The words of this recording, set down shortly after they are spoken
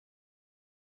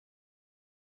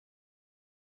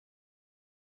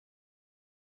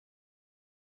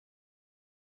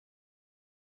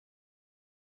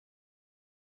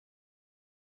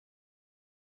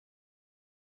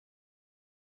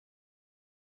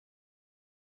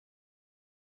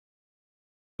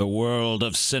The world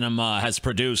of cinema has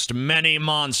produced many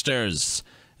monsters,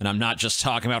 and I'm not just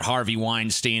talking about Harvey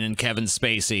Weinstein and Kevin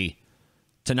Spacey.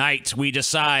 Tonight, we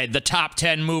decide the top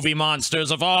 10 movie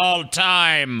monsters of all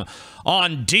time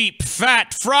on Deep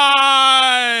Fat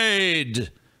Fried!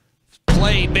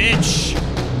 Play, bitch!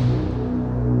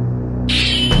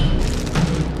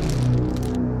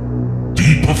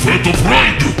 Deep Fat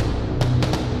Fried!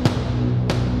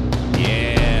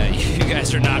 You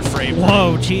guys are not afraid.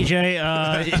 Whoa, TJ.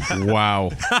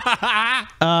 Wow.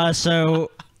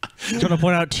 So, just want to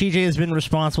point out, TJ has been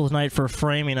responsible tonight for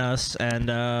framing us, and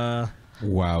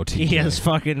wow, TJ. he has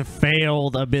fucking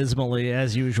failed abysmally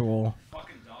as usual.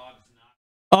 Fucking dogs.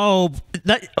 Oh,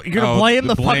 you're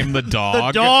gonna blame the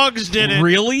dog? The dogs did it.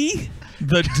 Really?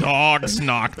 The dogs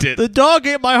knocked it. The dog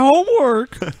ate my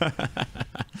homework.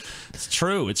 It's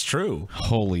true. It's true.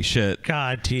 Holy shit.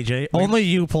 God, TJ. Only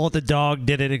you pull out the dog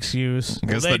did it excuse. I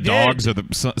guess the dogs are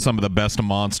some of the best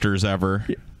monsters ever.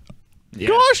 Yeah.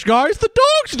 Gosh, guys, the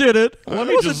dogs did it. Let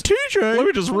me just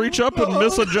reach up and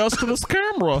misadjust to this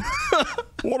camera.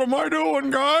 What am I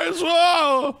doing, guys?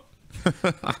 Whoa!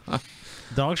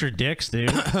 Dogs are dicks, dude.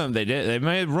 They did. They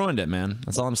may have ruined it, man.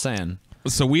 That's all I'm saying.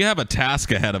 So we have a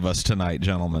task ahead of us tonight,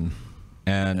 gentlemen.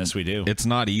 And yes, we do. It's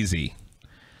not easy.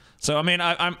 So I mean,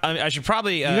 I should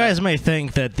probably. You guys may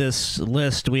think that this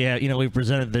list we have, we've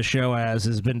presented this show as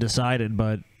has been decided,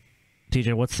 but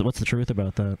TJ, what's the truth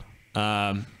about that?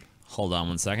 Hold on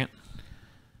one second.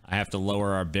 I have to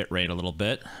lower our bit rate a little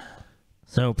bit.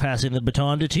 So passing the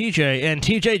baton to TJ, and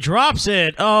TJ drops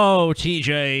it. Oh,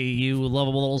 TJ, you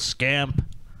lovable little scamp.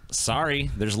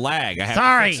 Sorry, there's lag. I have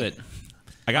to fix it.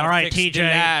 I got to fix TJ. The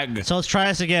lag. So let's try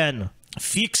this again.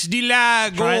 Fix the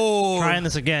lag. Trying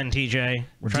this again, TJ.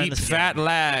 We're trying Deep this fat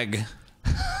lag.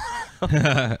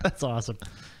 That's awesome.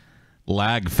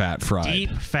 Lag fat fried.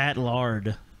 Deep fat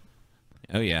lard.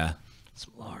 Oh yeah,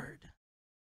 some lard.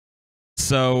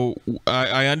 So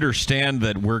I understand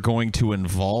that we're going to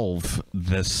involve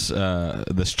this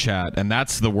this chat, and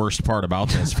that's the worst part about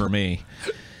this for me.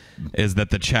 Is that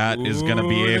the chat is going to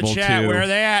be able to... Where are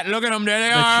they at? Look at them. There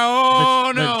they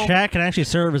are. No. The chat can actually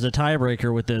serve as a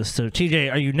tiebreaker with this. So,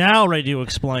 TJ, are you now ready to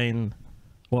explain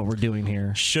what we're doing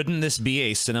here? Shouldn't this be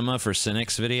a Cinema for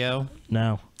Cynics video?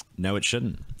 No. No, it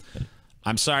shouldn't.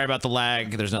 I'm sorry about the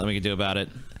lag. There's nothing we can do about it.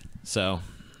 So,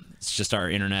 it's just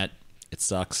our internet. It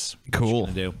sucks. Cool.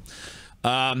 What you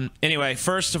gonna do? Anyway,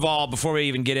 first of all, before we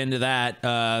even get into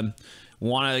that...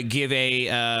 want to give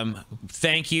a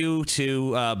thank you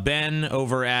to Ben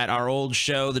over at our old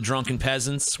show, The Drunken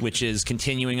Peasants, which is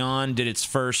continuing on. Did its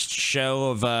first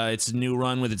show of its new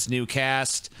run with its new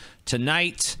cast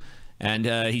tonight, and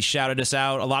he shouted us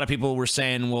out. A lot of people were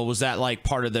saying, well, was that like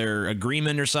part of their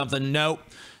agreement or something? Nope.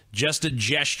 Just a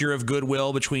gesture of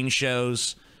goodwill between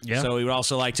shows. Yeah. So we would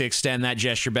also like to extend that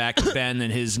gesture back to Ben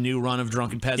and his new run of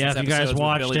Drunken Peasants if you guys episodes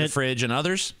watched with Billy it, the Fridge and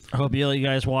others. I hope you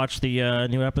guys watched the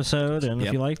new episode, and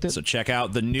if you liked it, so check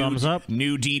out the new thumbs up.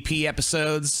 New DP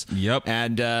episodes. Yep.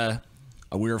 And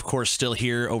we're of course still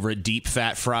here over at Deep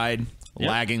Fat Fried,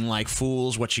 lagging like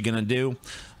fools. What you gonna do?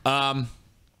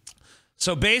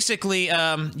 So basically,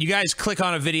 you guys click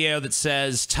on a video that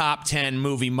says top 10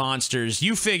 movie monsters.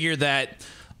 You figure that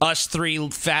us three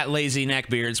fat, lazy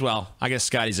neckbeards, well, I guess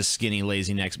Scotty's a skinny,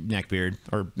 lazy neckbeard,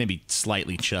 or maybe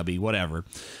slightly chubby, whatever.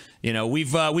 You know, we've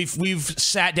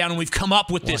sat down and we've come up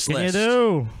with this list. What can you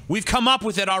do? We've come up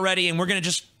with it already, and we're going to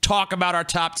just talk about our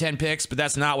top 10 picks, but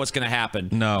that's not what's going to happen.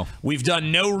 No. We've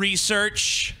done no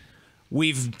research.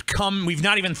 We've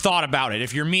not even thought about it.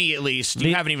 If you're me, at least,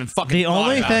 you haven't even fucking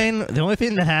thought about it. The only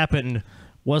thing that happened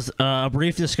was a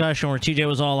brief discussion where TJ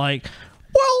was all like,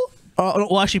 well,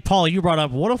 well, actually, Paul, you brought up,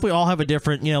 what if we all have a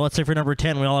different, let's say for number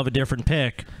 10, we all have a different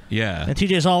pick. Yeah. And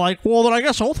TJ's all like, well, then I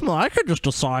guess ultimately I could just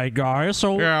decide, guys.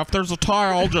 So yeah, if there's a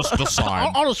tie, I'll just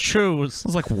decide. I'll just choose. I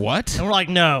was like, what? And we're like,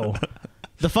 no.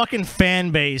 The fucking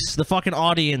fan base, the fucking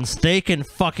audience, they can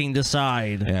fucking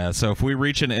decide. Yeah, so if we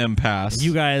reach an impasse...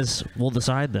 You guys will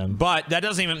decide them. But that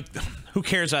doesn't even... Who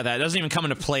cares about that? It doesn't even come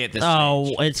into play at this stage.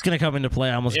 Oh, it's going to come into play,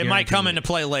 I almost It might come into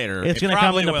play later. It's going to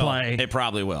come into play. It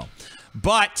probably will.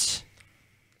 But...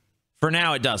 for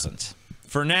now, it doesn't.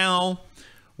 For now,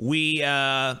 we,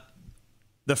 the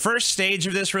first stage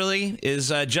of this really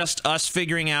is just us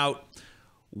figuring out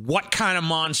what kind of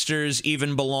monsters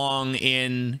even belong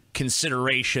in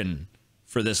consideration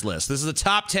for this list. This is the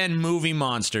top 10 movie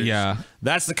monsters. Yeah.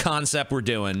 That's the concept we're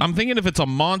doing. I'm thinking if it's a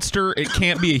monster, it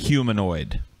can't be a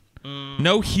humanoid.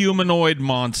 No humanoid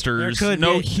monsters.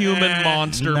 No human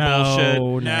monster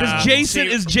bullshit. No.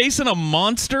 Is Jason a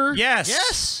monster? Yes.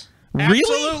 Yes. Really?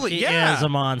 Absolutely, He yeah. is a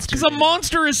monster. Because a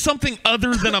monster is something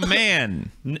other than a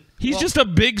man. He's just a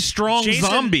big, strong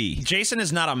zombie. Jason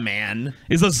is not a man.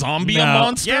 Is a zombie a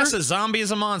monster? Yes, a zombie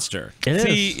is a monster.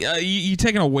 See, you're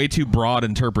taking a way too broad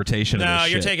interpretation of this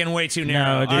shit. You're taking way too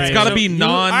narrow. No, it's got to be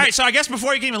non... All right, so I guess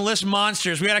before you can even list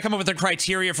monsters, we got to come up with a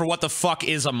criteria for what the fuck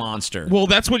is a monster. Well,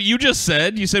 that's what you just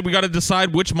said. You said we got to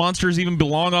decide which monsters even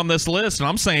belong on this list, and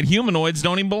I'm saying humanoids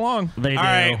don't even belong. They do. All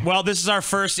right, well, this is our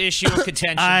first issue of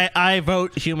contention. I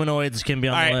vote humanoids can be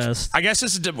on the list. I guess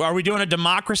this is... Are we doing a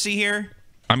democracy here?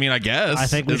 I mean, I guess. I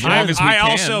think we as should. long as we I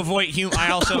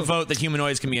can. also vote that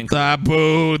humanoids can be included.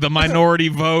 Boo! The minority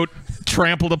vote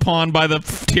trampled upon by the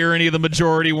tyranny of the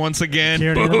majority once again.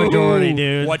 Tyranny of the majority,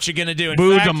 dude. What you gonna do? In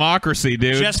Boo fact, democracy,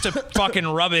 dude. Just to fucking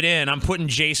rub it in, I'm putting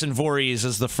Jason Voorhees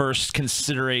as the first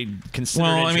consideration.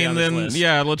 Well, I mean, on then this list.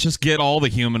 yeah, let's just get all the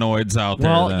humanoids out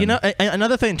there. Well, then. you know,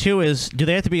 another thing too is, do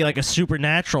they have to be like a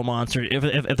supernatural monster?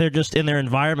 If they're just in their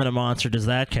environment a monster, does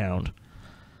that count?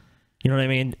 You know what I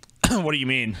mean? What do you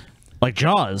mean? Like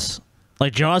Jaws.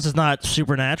 Like Jaws is not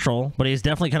supernatural, but he's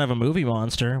definitely kind of a movie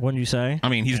monster, wouldn't you say? I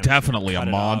mean, he's definitely a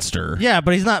monster. Yeah,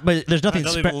 but he's not. But there's nothing.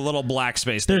 There's a little black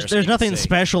space there. There's nothing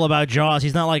special about Jaws.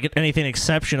 He's not like anything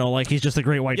exceptional. Like he's just a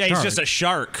great white shark. Yeah, he's just a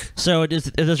shark. So does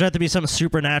there have to be some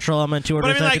supernatural element to it? But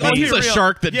I mean, like, Oh, he's a real.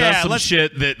 shark that Yeah, does some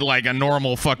shit that like a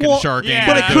normal fucking shark ain't Yeah,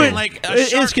 but gonna it do. could- like a it is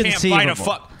shark can't fight a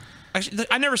conceivable.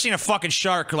 I've never seen a fucking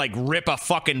shark like rip a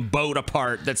fucking boat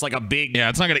apart. That's like a big. Yeah,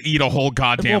 it's not gonna eat a whole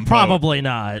goddamn Well, boat. probably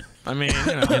not. I mean, you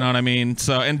know. You know what I mean?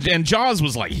 So and Jaws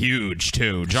was like huge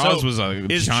too. Jaws So, was a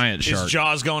giant shark. Is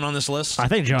Jaws going on this list? I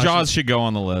think Jaws should go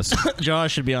on the list.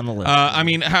 Jaws should be on the list. I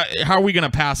mean, how are we going to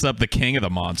pass up the king of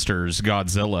the monsters,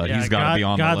 Godzilla? Yeah, He's got to be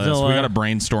on the list. Godzilla. We got to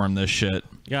brainstorm this shit.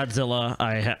 Godzilla,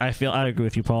 I agree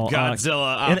with you, Paul.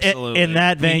 Godzilla, absolutely. In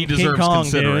that vein, He King deserves Kong,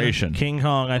 consideration. dude. King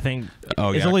Kong, I think,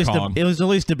 Oh, is yeah, at least Kong. it was at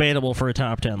least debatable for a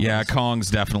top 10 Yeah, list.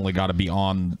 Kong's definitely got to be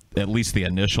on at least the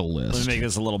initial Let me list. make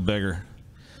this a little bigger.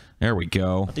 There we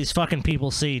go. These fucking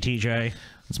people see, TJ.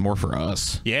 It's more for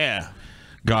us. Yeah.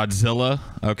 Godzilla.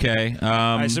 Okay.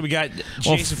 All right, so we got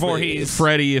Jason Voorhees.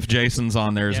 Freddy, if Jason's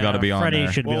on there, has got to be on Freddy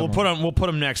there. should be Well, on we'll put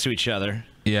them next to each other.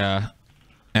 Yeah.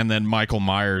 And then Michael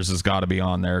Myers has got to be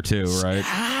on there too, right?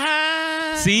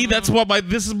 See, that's what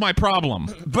this is my problem.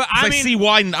 But I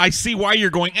mean, I see why you're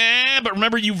going, but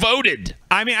remember you voted.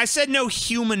 I mean, I said no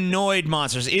humanoid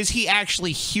monsters. Is he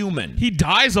actually human? He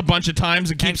dies a bunch of times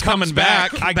and keeps comes coming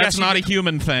back. back. I That's guess not you- a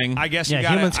human thing. I guess Yeah, you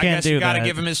gotta, humans I can't guess do you gotta that.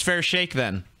 give him his fair shake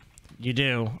then. You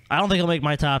do. I don't think he'll make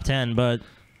my top 10, but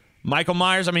Michael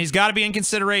Myers, I mean, he's got to be in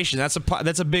consideration. That's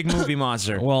a big movie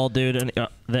monster. well, dude,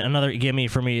 another gimme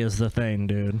for me is The Thing,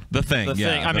 dude. The thing, The yeah.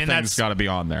 Thing, I mean, the that's- thing's got to be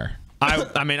on there.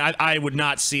 I would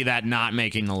not see that not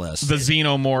making the list. The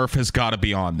xenomorph has got to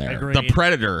be on there. Agreed. The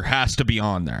predator has to be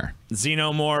on there.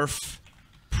 Xenomorph,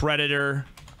 Predator.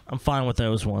 I'm fine with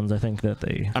those ones. I think that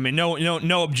they... I mean, no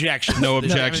objections. No I mean,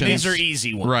 objections. these are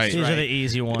easy ones. Right. These are the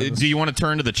easy ones. Do you want to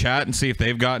turn to the chat and see if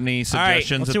they've got any right,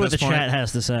 suggestions Let's see at what this the point? chat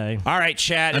has to say. All right,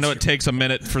 chat. I know it takes a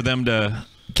minute for them to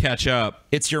catch up.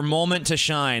 It's your moment to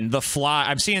shine. The Fly.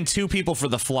 I'm seeing 2 people for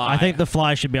The Fly. I think The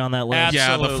Fly should be on that list. Yeah,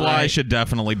 the Absolutely. Fly should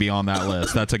definitely be on that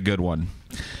list. That's a good one.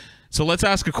 So let's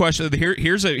ask a question.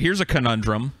 Here's a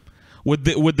conundrum. Would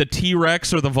the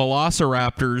T-Rex or the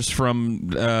Velociraptors from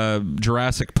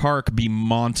Jurassic Park be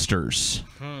monsters?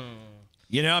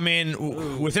 You know, I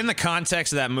mean, within the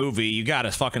context of that movie, you got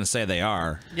to fucking say they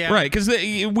are. Yeah. Right, because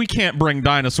we can't bring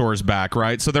dinosaurs back,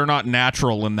 right? So they're not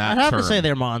natural in that I'd have term. to say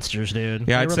they're monsters, dude. Yeah,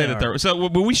 They I'd say really that are. they're. So,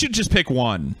 but we should just pick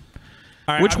one.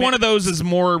 All right, Which I mean, one of those is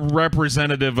more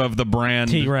representative of the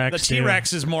brand? T-Rex. The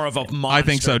T-Rex is more of a monster. I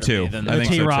think so to too. me than I think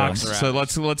T-Rex. so too.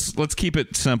 So let's keep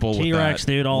it simple. T-Rex, with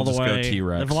that. dude, all We'll the just way. Go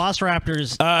T-Rex. The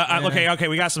Velociraptors. Okay,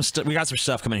 we got some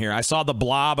stuff coming here. I saw the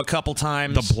Blob a couple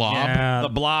times. The Blob. Yeah. The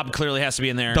Blob clearly has to be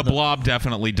in there. The Blob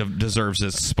definitely deserves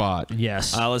its spot.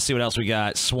 Yes. Let's see what else we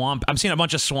got. Swamp. I'm seeing a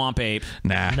bunch of Swamp Ape.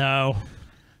 Nah. No.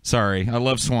 Sorry, I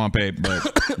love Swamp Ape,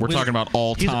 but we're talking about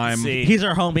all time. He's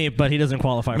our homie, but he doesn't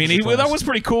qualify. I mean, that was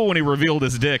pretty cool when he revealed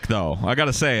his dick, though. I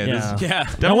gotta say it. Yeah. Yeah.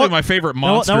 Definitely my favorite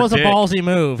monster. That was dick. a ballsy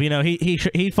move. You know,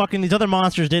 he fucking these other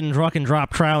monsters didn't fucking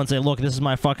drop trow and say, "Look, this is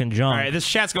my fucking junk." All right, this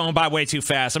chat's going by way too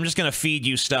fast. I'm just gonna feed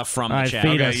you stuff from All the right, chat.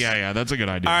 feed Okay. us. Yeah, that's a good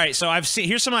idea. All right, so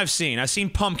here's some I've seen. I've seen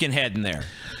Pumpkinhead in there.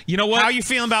 You know what? How you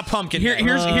feeling about Pumpkinhead?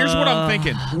 Here's what I'm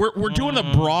thinking. We're doing a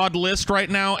broad list right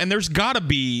now, and there's got to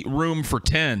be room for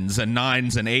 10s and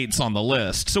 9s and 8s on the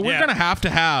list. So we're gonna have to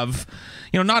have,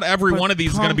 not every one of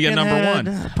these is gonna be a number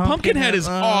one. Pumpkinhead is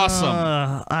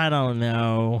awesome. I don't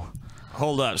know.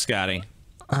 Hold up, Scotty.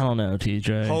 I don't know,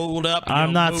 TJ. Hold up.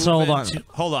 I'm not sold on it.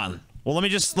 Hold on. Well, let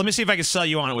me see if I can sell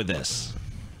you on it with this.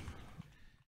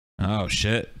 Oh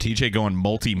shit, TJ going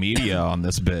multimedia on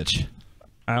this bitch.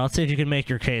 All right, let's see if you can make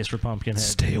your case for Pumpkinhead.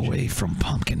 Stay away from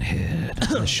Pumpkinhead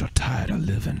unless you're tired of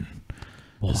living.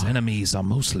 His enemies are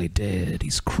mostly dead.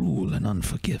 He's cruel and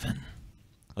unforgiving.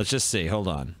 Let's just see. Hold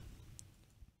on.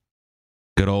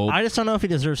 Good old. I just don't know if he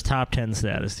deserves top 10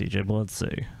 status, TJ, but let's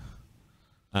see.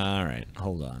 All right,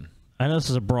 hold on. I know this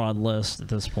is a broad list at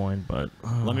this point, but...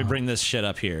 Let me bring this shit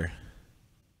up here.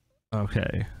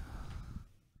 Okay.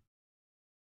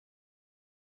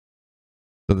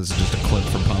 So this is just a clip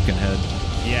from Pumpkinhead.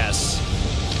 Yes.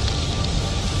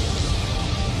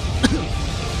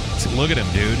 See, look at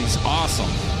him, dude. He's awesome.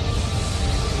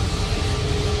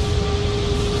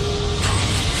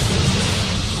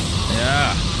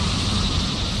 Yeah.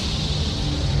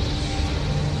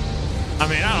 I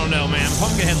mean, I don't know, man.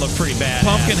 Pumpkinhead looked pretty bad.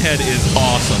 Pumpkinhead is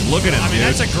awesome. Look at him, I mean, dude.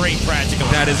 that's a great practical.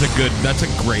 That's a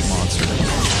great monster.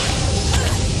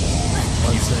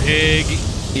 Big.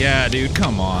 Yeah, dude,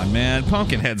 come on, man.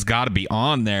 Pumpkinhead's got to be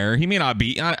on there. He may not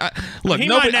be. Look, he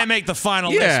might not make the final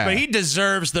list, but he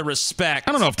deserves the respect.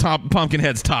 I don't know if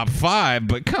Pumpkinhead's top 5,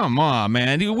 but come on,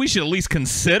 man. Dude, we should at least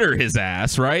consider his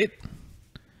ass, right?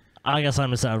 I guess I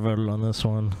missed outvoted on this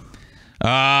one.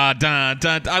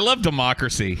 I love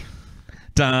democracy.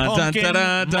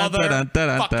 Pumpkinhead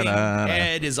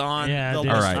is on the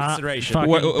list of consideration.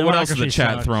 What else is the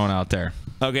chat throwing out there?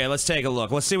 Okay, let's take a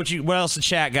look. Let's see what else the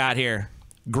chat got here.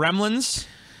 Gremlins.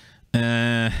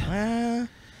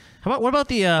 What about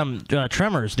the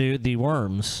Tremors, dude? The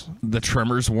worms. The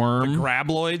Tremors worm. The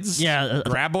Grabloids. Yeah.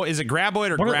 Is it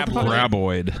Graboid or Grabloid?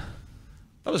 Graboid.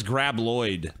 That was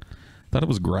Grabloid. Thought it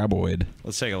was Graboid.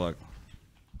 Let's take a look.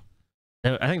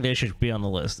 I think they should be on the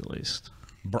list at least.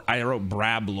 I wrote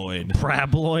Brabloid.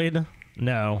 Brabloid?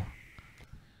 No.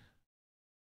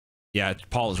 Yeah,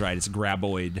 Paul is right. It's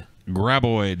Graboid.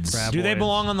 Graboids. Do they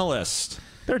belong on the list?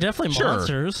 They're definitely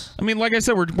monsters. I mean, like I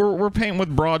said, we're painting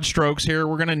with broad strokes here.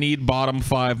 We're gonna need bottom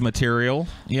 5 material.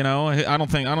 You know, I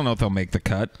don't know if they'll make the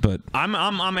cut, but I'm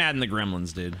adding the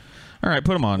Gremlins, dude. All right,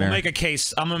 put them on there. Make a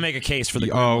case. I'm gonna make a case for the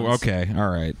Gremlins. Oh, okay, all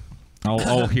right.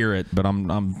 I'll hear it, but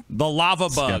I'm the lava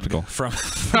skeptical. Bug from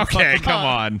okay, come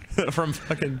on. From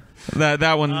fucking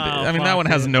that one. I mean, that one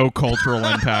has no cultural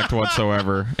impact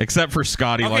whatsoever, except for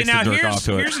Scotty likes to jerk off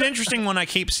to it. Here's an interesting one I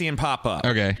keep seeing pop up.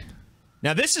 Okay.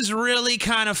 Now this is really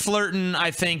kind of flirting, I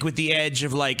think, with the edge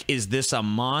of like, is this a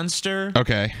monster?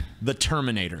 Okay. The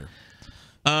Terminator.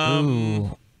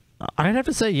 Ooh. I'd have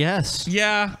to say yes.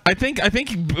 Yeah, I think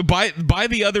by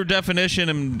the other definition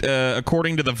and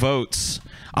according to the votes,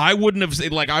 I wouldn't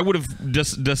have I would have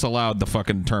disallowed the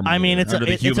fucking Terminator. I mean, it's under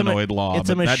the humanoid law. It's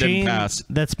a but machine that didn't pass.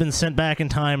 that's been sent back in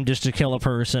time just to kill a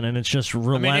person, and it's just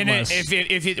relentless. I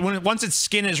mean, once its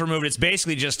skin is removed, it's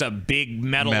basically just a big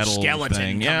metal skeleton.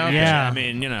 Thing. Yeah. I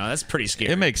mean, you know, that's pretty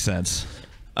scary. It makes sense.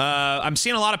 I'm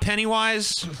seeing a lot of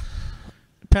Pennywise.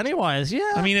 Pennywise,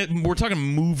 yeah. I mean, we're talking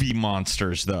movie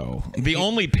monsters, though. The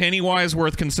only Pennywise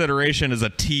worth consideration is a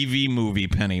TV movie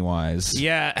Pennywise.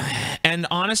 Yeah, and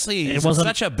honestly, it wasn't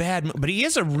such a bad, but he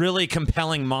is a really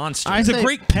compelling monster. He's a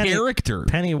great character.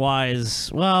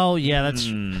 Pennywise, well, yeah, that's,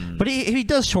 but he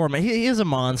does torment. He is a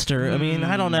monster. I mean,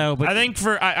 I don't know, but I think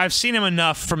I've seen him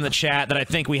enough from the chat that I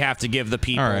think we have to give the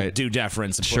people due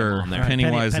deference and put him on there.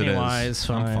 Pennywise, Pennywise, it is.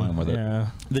 I'm fine with it. Yeah.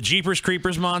 The Jeepers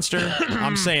Creepers monster,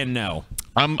 I'm saying no.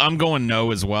 I'm going no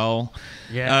as well.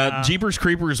 Yeah. Jeepers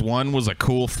Creepers 1 was a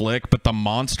cool flick, but the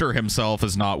monster himself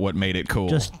is not what made it cool.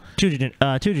 Just too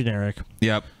generic.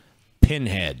 Yep.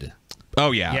 Pinhead.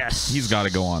 Oh yeah. Yes. He's got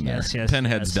to go on there. Yes,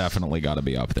 Pinhead's definitely got to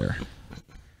be up there.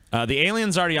 The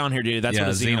alien's already on here, dude. That's what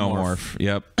a xenomorph.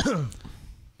 Yep.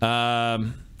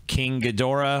 King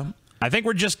Ghidorah. I think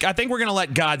we're gonna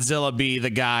let Godzilla be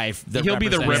the guy. He'll be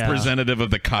the representative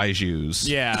of the kaijus.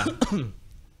 Yeah.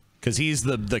 Because he's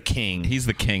the king. He's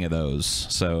the king of those,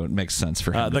 so it makes sense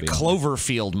for him. The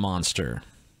Cloverfield monster.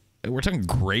 We're talking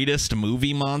greatest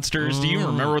movie monsters. Do you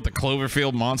remember what the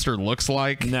Cloverfield monster looks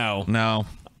like? No.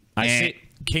 I see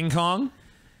King Kong.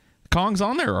 Kong's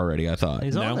on there already, I thought.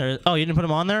 He's on there. Oh, you didn't put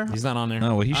him on there? He's not on there.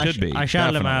 No, well, he should be. I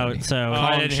shouted him out, so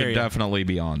Kong should definitely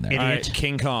be on there. Idiot. All right,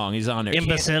 King Kong, he's on there.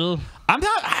 Imbecile. I'm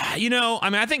not. I mean,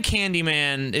 I think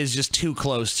Candyman is just too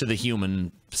close to the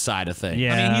human side of things.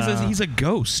 Yeah. I mean, he's a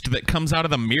ghost that comes out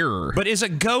of the mirror. But is a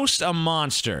ghost a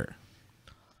monster?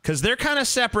 Because they're kind of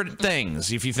separate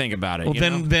things, if you think about it. Well,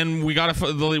 then we got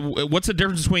to. What's the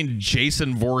difference between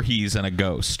Jason Voorhees and a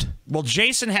ghost? Well,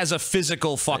 Jason has a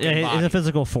physical fucking body. He's a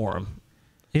physical form.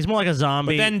 He's more like a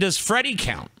zombie. But then does Freddy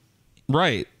count?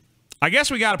 Right. I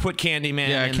guess we got to put Candyman.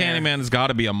 Yeah, in Candyman's got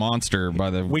to be a monster by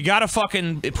the. We got to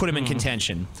fucking put him in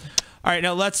contention. All right,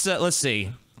 now let's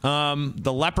see.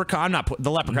 The Leprechaun.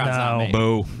 The Leprechaun's not made.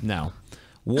 Boo. No.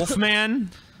 Wolfman.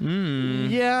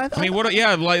 Yeah, I mean, what?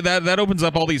 Yeah, like that opens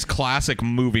up all these classic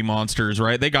movie monsters,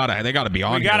 right? They gotta be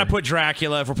on. We gotta put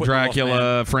Dracula if we're putting Dracula,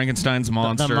 Wolfman. Frankenstein's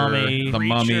monster, the Mummy. the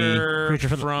Mummy. Creature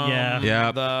from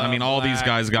Yeah, I mean, all these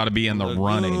guys got to be in the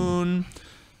running.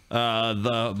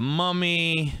 The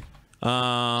Mummy.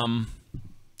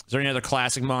 Is there any other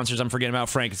classic monsters I'm forgetting about?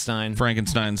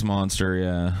 Frankenstein's monster,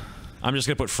 yeah. I'm just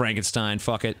gonna put Frankenstein.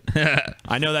 Fuck it.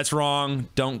 I know that's wrong.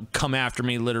 Don't come after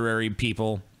me, literary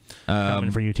people.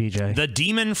 Coming for you, TJ. The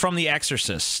demon from The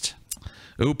Exorcist.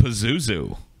 Ooh,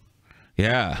 Pazuzu.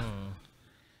 Yeah.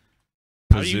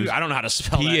 I don't know how to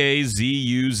spell that.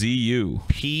 P-A-Z-U-Z-U.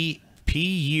 P-U.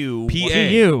 P-A-Z-U.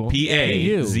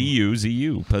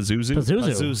 P-A-Z-U-Z-U. Pazuzu.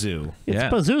 Pazuzu. It's Yeah.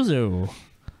 Pazuzu.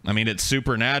 I mean, it's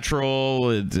supernatural.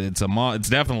 It's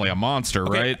definitely a monster,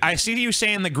 Okay, right? I see you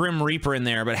saying the Grim Reaper in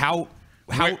there, but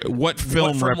what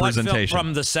film representation?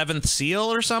 From The Seventh Seal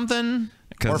or something?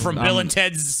 Or from Bill and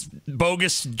Ted's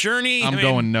Bogus Journey? I'm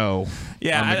going no.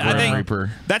 Yeah, on the I Grim think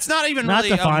Reaper. that's not even Not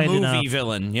really a defined movie enough.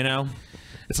 villain, you know?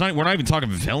 It's not. We're not even talking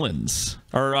villains.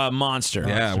 Or a monster.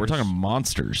 Yeah, we're talking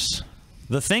monsters.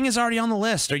 The Thing is already on the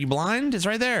list. Are you blind? It's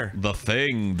right there. The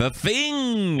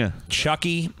Thing.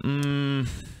 Chucky.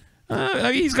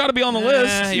 He's got to be on the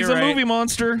list. He's you're a right. movie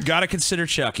monster. Gotta consider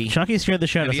Chucky. Chucky scared the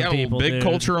shit out of He some had a people, big dude.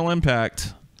 cultural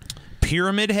impact.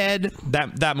 Pyramid Head.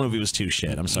 That movie was too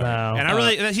shit. I'm sorry. No.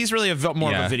 And he's really more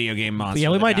of yeah. a video game monster. Yeah,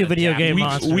 we than might do an video adapted- game We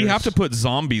monsters. have to put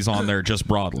zombies on there just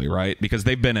broadly, right? Because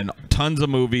they've been in tons of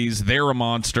movies. They're a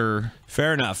monster.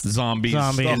 Fair enough. Zombies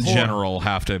Zombies. in general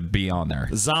have to be on there.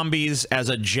 Zombies as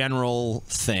a general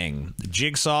thing.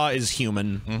 Jigsaw is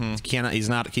human. He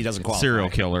doesn't qualify. Serial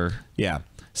killer. Yeah.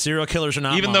 Serial killers are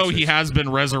not Even though monsters. he has been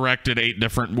resurrected 8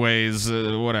 different ways,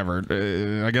 whatever.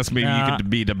 I guess maybe you could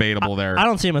be debatable there. I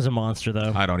don't see him as a monster,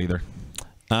 though. I don't either.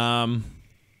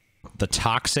 The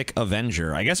Toxic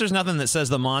Avenger. I guess there's nothing that says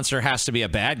the monster has to be a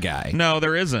bad guy. No,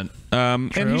 there isn't.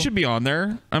 And he should be on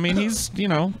there. I mean, he's,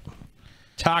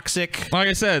 Toxic. like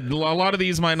I said, a lot of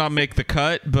these might not make the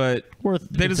cut, but Worth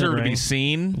they deserve to be considering.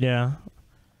 seen. Yeah.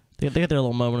 They get their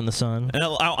little moment in the sun. And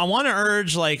I want to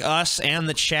urge like us and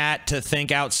the chat to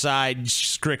think outside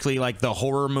strictly like the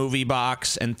horror movie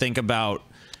box and think about,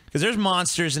 because there's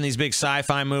monsters in these big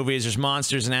sci-fi movies. There's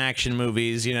monsters in action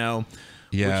movies. Yeah.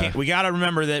 We got to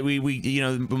remember that we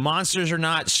monsters are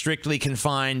not strictly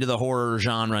confined to the horror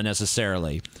genre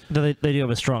necessarily. They do have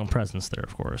a strong presence there,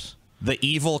 of course. The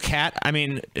evil cat. I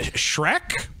mean,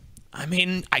 Shrek. I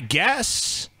mean, I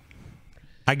guess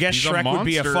He's a Shrek would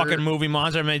be a monster. fucking movie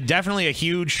monster. I mean, definitely a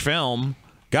huge film.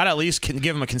 Got to at least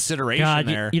give him a consideration God,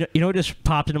 there. you know what just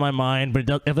popped into my mind, but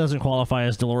it doesn't qualify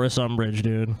as Dolores Umbridge,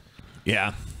 dude.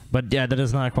 Yeah. But yeah, that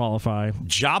does not qualify.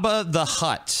 Jabba the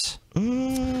Hutt.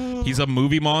 He's a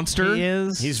movie monster. He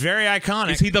is. He's very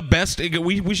iconic. Is he the best?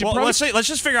 We should Well, probably. let's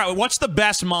just figure out what's the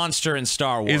best monster in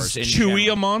Star Wars. Is in Chewie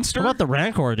general. a monster? What about the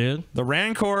Rancor, dude? The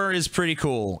Rancor is pretty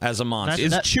cool as a monster.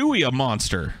 Is Chewie a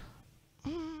monster?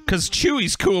 Because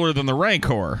Chewie's cooler than the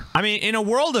Rancor. I mean, in a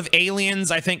world of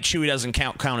aliens, I think Chewie doesn't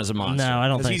count as a monster. No, I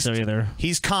don't 'Cause think so either.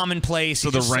 He's commonplace.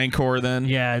 So the Rancor then?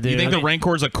 Yeah, dude. You think I the mean-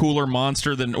 Rancor's a cooler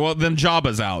monster than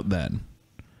Jabba's out then?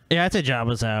 Yeah, I'd say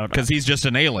Jabba's out. Because he's just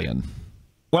an alien.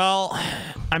 Well,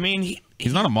 I mean,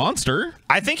 He's not a monster.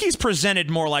 I think he's presented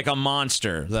more like a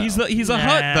monster. Though. He's a Nah,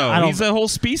 Hutt I though. don't- He's a whole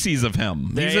species of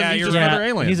him. He's Yeah, he's you're just right. another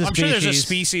alien. He's a I'm sure there's a species.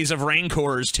 species of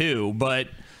Rancors too, but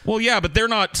Well, yeah, but they're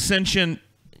not sentient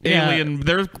Yeah, alien.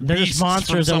 They're They're beasts just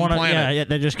monsters that from some want to. planet. Yeah,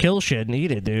 they just kill shit and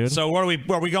eat it, dude. so what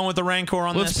are we going with the Rancor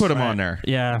on Let's this? put him on there.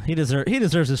 Yeah, he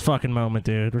deserves his fucking moment,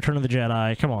 dude. Return of the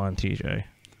Jedi. Come on, TJ.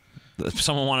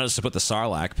 Someone wanted us to put the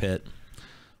Sarlacc pit.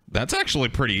 That's actually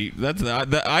pretty.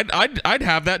 I'd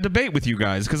have that debate with you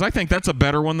guys because I think that's a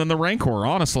better one than the Rancor.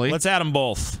 Honestly. Let's add them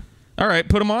both. All right,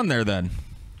 put him on there then.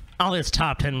 I don't think it's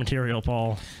top 10 material,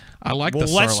 Paul. I like Well,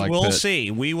 the Sarlacc we'll pit.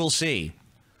 see. We will see.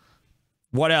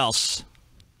 What else?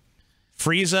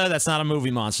 Frieza. That's not a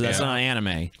movie monster. That's Yeah. not an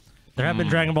anime. There have been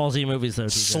Dragon Ball Z movies, though,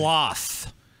 TJ.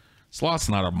 Sloth. Sloth's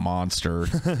not a monster.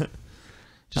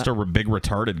 Just a big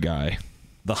retarded guy.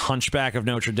 The Hunchback of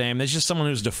Notre Dame. There's just someone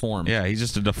who's deformed. Yeah, he's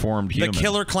just a deformed human. The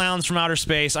Killer Clowns from Outer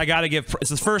Space. I gotta give.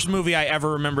 It's the first movie I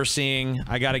ever remember seeing.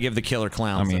 I gotta give the Killer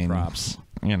Clowns the props.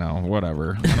 You know,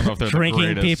 whatever. I don't know if they're Drinking the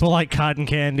greatest. people like cotton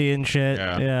candy and shit.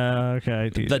 Yeah. Okay.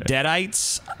 TJ. The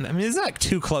Deadites. I mean, isn't that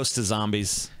too close to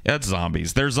zombies? Yeah, it's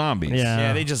zombies. They're zombies.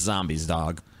 Yeah. They just zombies,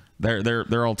 dog.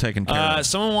 They're all taken care of.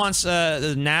 Someone wants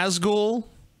the Nazgul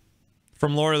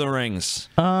from Lord of the Rings.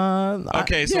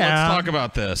 Okay, so let's talk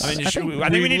about this. I think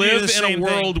we need to do live the in same a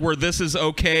world thing. where this is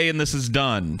okay and this is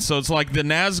done. So it's like the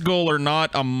Nazgul are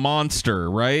not a monster,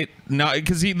 right? Now,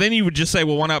 because then you would just say,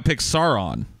 well, why not pick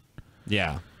Sauron?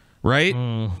 Yeah. Right?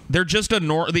 They're just a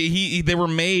they were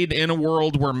made in a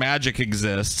world where magic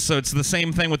exists. So it's the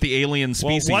same thing with the alien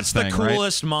species what's thing, the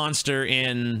coolest monster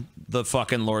in the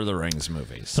fucking Lord of the Rings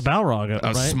movies? The Balrog,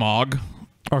 right? Smog.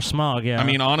 Or Smog, yeah. I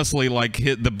mean, honestly, like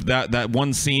that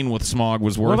one scene with Smog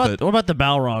was worth it. What about the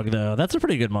Balrog though? That's a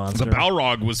pretty good monster. The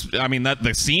Balrog was. I mean,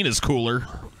 the scene is cooler.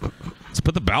 Let's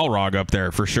put the Balrog up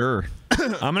there for sure.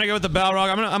 I'm gonna go with the Balrog.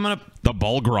 I'm gonna the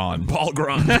Balgron.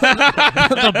 Balgron.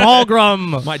 The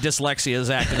Balgrum. My dyslexia is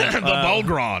acting. The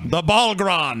Balgron. The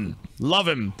Balgron. Love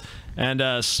him. And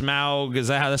Smaug. Is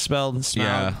that how that's spelled?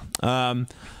 Smaug.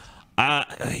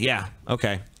 Yeah. Yeah.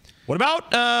 Okay. What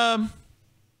about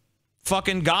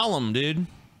fucking Gollum, dude?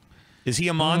 Is he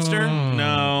a monster?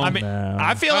 No. I mean, No.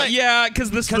 I feel like yeah, because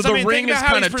the ring has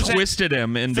kind of twisted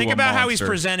him into think a about monster. how he's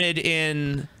presented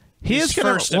in He his is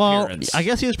gonna, first well, appearance. I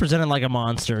guess he was presented like a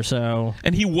monster, so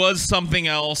And he was something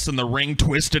else, and the ring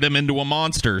twisted him into a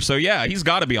monster. So yeah, he's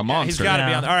got to be a monster. He's got to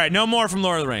be on. All right, no more from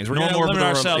Lord of the Rings. We're No going to more limit from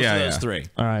Lord of- ourselves yeah, to those yeah. three.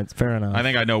 all right, fair enough. I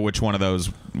think I know which one of those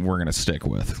we're gonna stick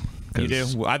with. You do?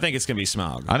 Well, I think it's going to be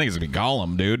Smaug. I think it's gonna be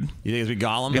Gollum, dude. You think it's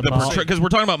going to be Gollum? Because we're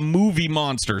talking about movie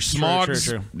monsters. Smog's,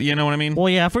 true. You know what I mean? Well,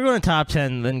 yeah, if we're going top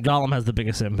 10, then Gollum has the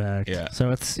biggest impact. Yeah.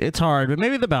 So it's hard, but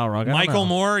maybe the Balrog. I don't Michael know.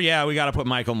 Moore? Yeah, we got to put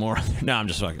Michael Moore. No, I'm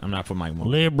just fucking. I'm not putting Michael Moore.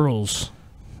 Liberals.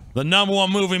 The number one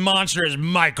movie monster is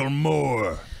Michael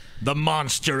Moore, the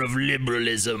monster of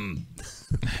liberalism.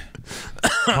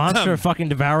 Monster fucking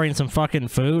devouring some fucking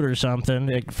food or something.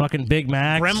 Like fucking Big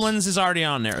Macs. Gremlins is already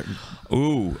on there.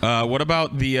 Ooh, what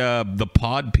about the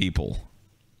pod people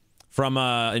From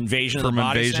Invasion of from the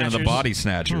Body Invasion of the Snatchers? Body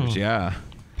Snatchers? Yeah,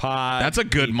 Pod that's a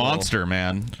good people. monster,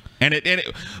 man.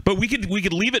 But we could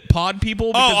leave it pod people.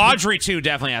 Oh, because Audrey too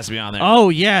definitely has to be on there. Oh,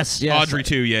 yes. Audrey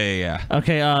too. Yeah.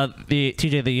 Okay, the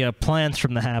TJ, the plants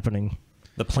from The Happening.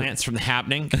 The plants from The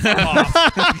Happening. Fuck off.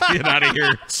 Get out of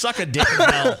here. Suck a dick in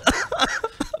hell.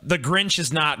 The Grinch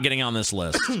is not getting on this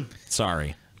list.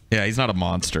 Sorry. Yeah, he's not a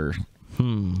monster.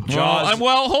 Jaws.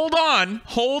 Well, hold on.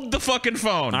 Hold the fucking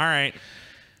phone. All right.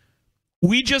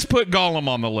 We just put Gollum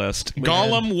on the list.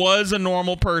 Gollum was a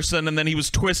normal person, and then he was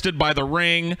twisted by the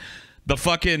ring. The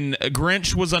fucking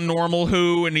Grinch was a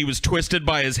normal and he was twisted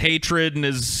by his hatred and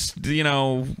his, you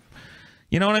know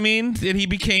what I mean? And he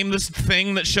became this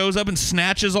thing that shows up and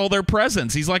snatches all their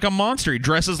presents. He's like a monster. He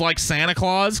dresses like Santa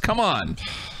Claus. Come on.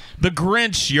 The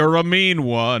Grinch, you're a mean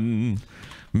one.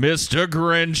 Mr.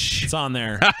 Grinch. It's on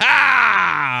there.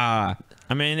 Ha!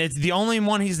 I mean, it's the only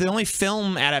one. He's the only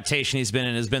film adaptation he's been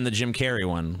in has been the Jim Carrey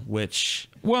one, which.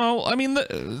 Well, I mean, the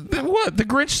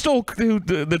Grinch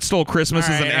that stole Christmas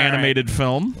is an animated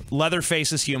film.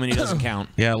 Leatherface is human. He doesn't count.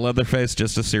 Yeah, Leatherface,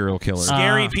 just a serial killer.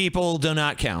 Scary people do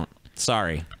not count.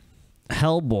 Sorry.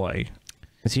 Hellboy.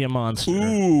 Is he a monster?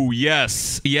 Ooh,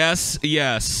 yes.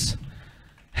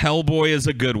 Hellboy is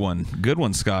a good one. Good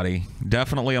one, Scotty.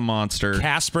 Definitely a monster.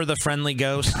 Casper the Friendly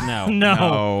Ghost? No.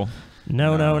 No.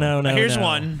 No. Here's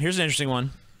one. Here's an interesting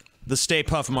one. The Stay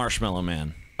Puft Marshmallow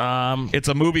Man. It's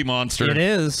a movie monster. It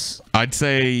is. I'd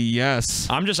say yes.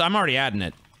 I'm already adding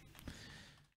it.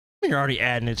 You're already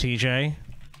adding it, TJ.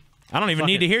 I don't even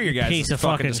need to hear your guys' Piece of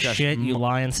fucking discussion. shit, you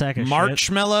lying sack of shit.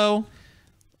 Marshmallow.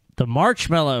 The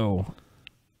Marshmallow.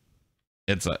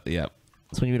 It's a, yep.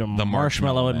 That's when you eat a The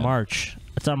marshmallow in man. March.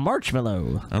 It's a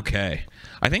marshmallow. Okay.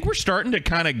 I think we're starting to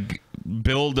kind of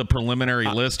build a preliminary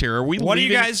list here. Are we What do you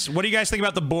leaving- guys think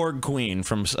about the Borg Queen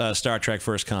from Star Trek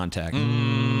First Contact?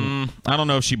 I don't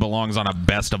know if she belongs on a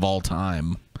best of all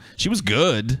time. She was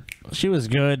good. She was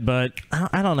good, but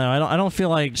I don't know. I don't feel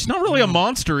like She's not really a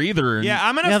monster either. Yeah,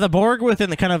 I'm gonna. yeah, the Borg within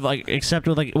the kind of like except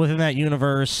with like within that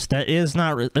universe that is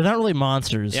not they're not really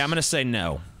monsters. Yeah, I'm gonna say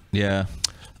no. Yeah.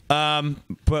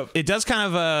 But it does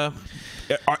kind of.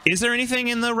 Is there anything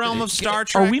in the realm of Star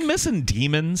Trek? Are we missing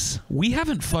demons? We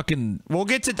haven't fucking. We'll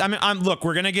get to. I mean, look,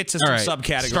 we're gonna get to some All right,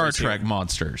 subcategories. Star Trek here.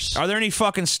 monsters. Are there any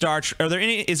fucking Star? Are there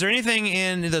any? Is there anything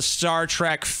in the Star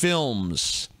Trek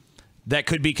films that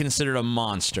could be considered a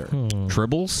monster?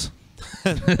 Tribbles?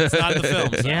 It's not in the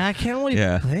films. Yeah, I can't really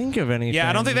think of anything. Yeah,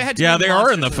 I don't think they had. too Yeah, many they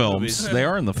are in the monsters films. movies. They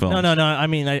are in the films. No. I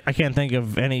mean, I can't think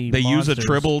of any. They use a monsters.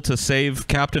 tribble to save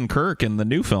Captain Kirk in the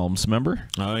new films. Remember?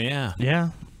 Oh yeah.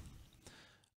 Yeah.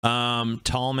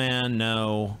 Tall Man,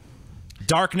 no.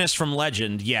 Darkness from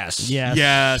Legend, yes.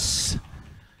 Yes.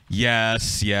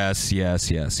 Yes.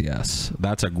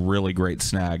 That's a really great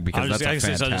snag because that's a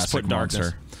fantastic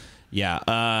monster.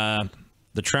 Yeah.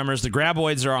 The Tremors, the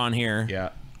Graboids are on here. Yeah.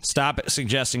 Stop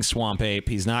suggesting Swamp Ape.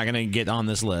 He's not going to get on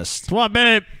this list. Swamp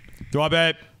Ape. Swamp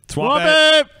Ape. Swamp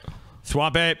Ape.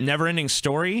 Swamp Ape. Never-ending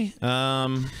story. Are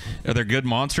there good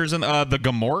monsters in the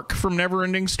Gamork from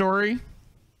Neverending Story?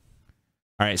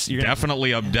 All right, so you're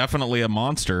definitely a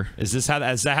monster. Is that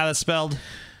how that's spelled?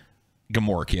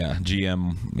 Gamork, yeah.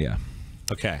 GM, yeah.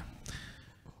 Okay.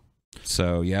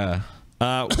 So yeah.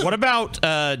 What about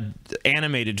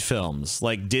animated films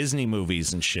like Disney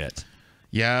movies and shit?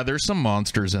 Yeah, there's some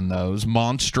monsters in those.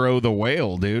 Monstro the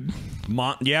whale, dude.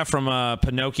 Yeah, from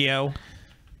Pinocchio.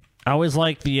 I always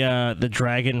liked the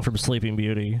dragon from Sleeping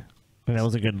Beauty. I mean, that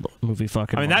was a good movie.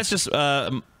 Fucking. I mean, that's just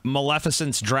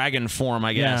Maleficent's dragon form,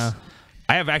 I guess. Yeah.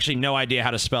 I have actually no idea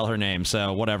how to spell her name,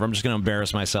 so whatever. I'm just going to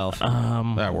embarrass myself. That works.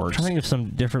 I'm trying to think of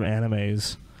some different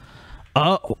animes.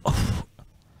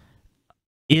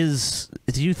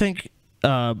 Do you think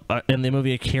in the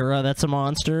movie Akira that's a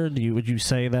monster? Would you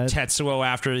say that Tetsuo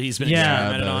after he's been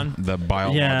experimented on? The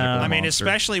biological I mean, monster.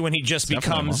 especially when he just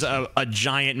becomes a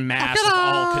giant mass of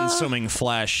all-consuming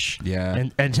flesh. Yeah,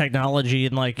 and technology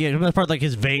and like that part like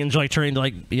his veins like turning to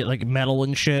like metal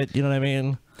and shit. You know what I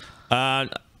mean?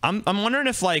 I'm wondering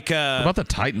if like what about the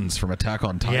Titans from Attack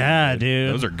on Titan? Yeah,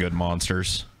 dude. Those are good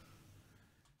monsters.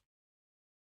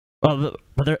 Well,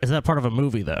 but is that part of a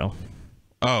movie though?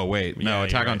 Oh wait, no,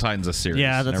 Attack on Titan's a series.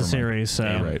 Yeah, that's Never a series. So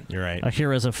You're right. You're right.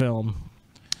 Akira's a film.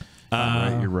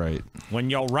 You're right.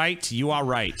 When you're right, you are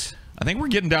right. I think we're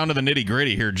getting down to the nitty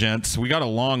gritty here, gents. We got a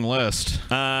long list.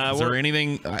 Is there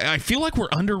anything? I feel like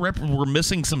we're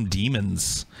missing some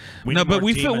demons. We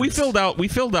filled out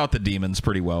the demons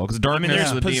pretty well because darkness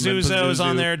is the demon. Pazuzu's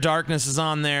on there. Darkness is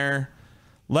on there.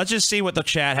 Let's just see what the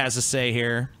chat has to say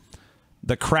here.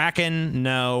 The Kraken,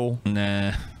 no.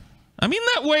 Nah. I mean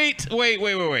that. Wait.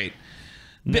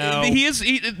 No.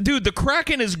 Dude, the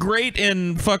Kraken is great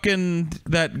in fucking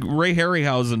that Ray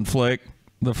Harryhausen flick.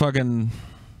 The fucking.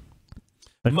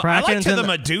 I liked the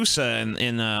Medusa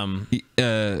in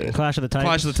Clash of the Titans.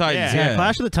 Clash of the Titans. Yeah.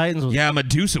 Clash of the Titans was. Yeah,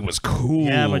 Medusa was cool.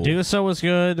 Yeah, Medusa was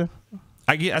good.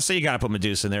 I say you got to put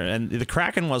Medusa in there, and the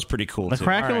Kraken was pretty cool. The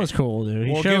Kraken was cool, dude.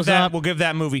 He We'll shows up. We'll give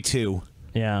that movie 2.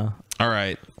 Yeah. All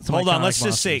right. Hold on. Let's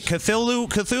just say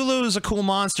Cthulhu is a cool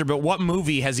monster, but what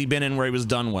movie has he been in where he was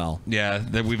done well? Yeah,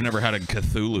 that we've never had a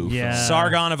Cthulhu. Yeah.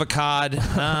 Sargon of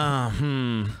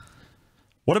Akkad.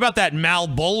 What about that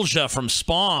Malbolgia from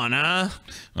Spawn? Huh?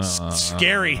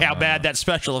 Scary how bad that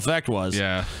special effect was.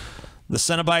 Yeah. The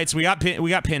Cenobites. We got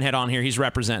Pinhead on here. He's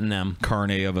representing them.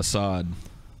 Carne of Assad.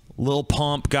 Lil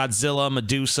Pump, Godzilla,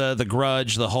 Medusa, The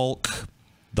Grudge, the Hulk.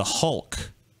 The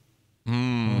Hulk.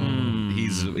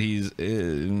 He's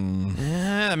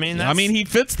Yeah, I mean he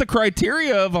fits the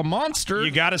criteria of a monster.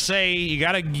 You gotta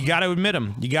admit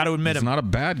him. You gotta admit He's him. not a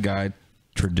bad guy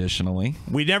traditionally.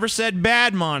 We never said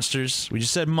bad monsters. We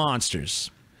just said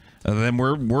monsters. Then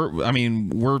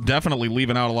we're definitely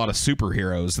leaving out a lot of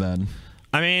superheroes then.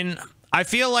 I mean, I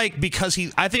feel like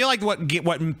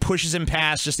what pushes him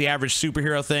past just the average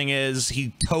superhero thing is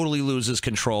he totally loses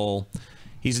control.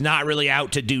 He's not really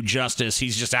out to do justice.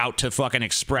 He's just out to fucking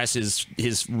express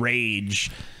his rage,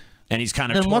 and he's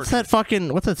kind of. And what's that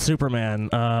Superman?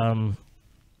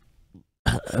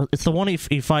 It's the one he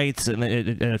fights and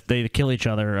they kill each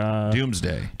other.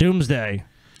 Doomsday.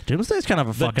 Doomsday's kind of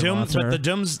a fucking monster. But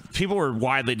the people were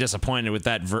widely disappointed with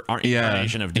that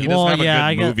incarnation of Doomsday. He doesn't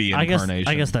have a good movie incarnation.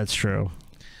 I guess that's true.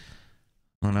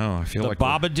 I don't know. I feel like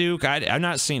Babadook. I've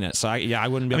not seen it, so I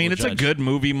wouldn't be. I mean, able to it's a good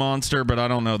movie monster, but I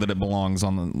don't know that it belongs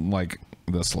on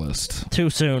this list.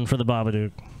 Too soon for the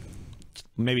Babadook.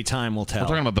 Maybe time will tell. We're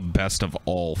talking about the best of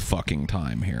all fucking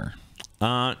time here.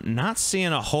 Not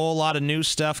seeing a whole lot of new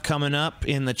stuff coming up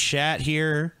in the chat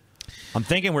here. I'm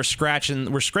thinking we're scraping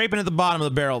at the bottom of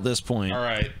the barrel at this point. All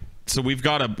right. So we've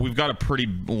got a pretty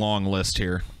long list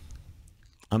here.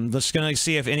 I'm just gonna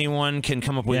see if anyone can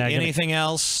come up with anything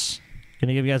else.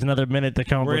 Gonna give you guys another minute to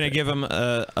come. We're gonna give them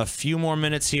a few more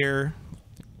minutes here.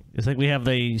 It's like we have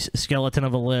the skeleton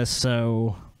of a list,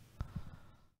 so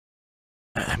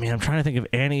I mean, I'm trying to think of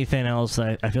anything else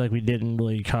that I feel like we didn't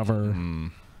really cover.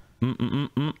 And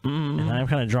I'm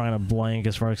kind of drawing a blank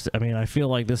as far as I mean, I feel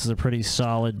like this is a pretty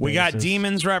solid. We basis. got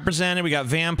demons represented. We got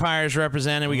vampires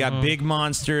represented. We got big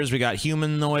monsters. We got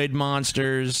humanoid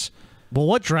monsters. Well,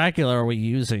 what Dracula are we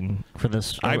using for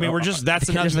this? I mean, we're just that's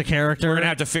the character. We're gonna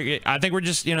have to figure. I think we're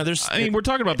just there's. I mean, we're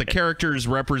talking about the character's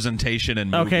representation in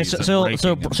movies.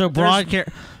 Okay, so broad.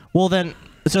 Well, then,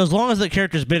 so as long as the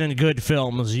character's been in good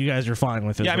films, you guys are fine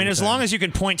with it. Yeah, I mean, as long as you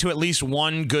can point to at least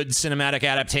one good cinematic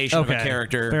adaptation of a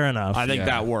character, fair enough. I think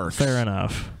that works. Fair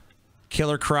enough.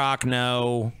 Killer Croc,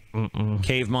 no.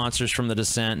 Cave monsters from the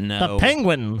Descent, no. The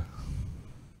Penguin.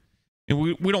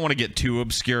 We don't want to get too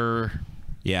obscure.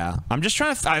 Yeah, I'm just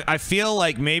trying to. I feel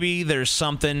like maybe there's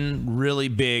something really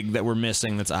big that we're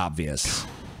missing that's obvious.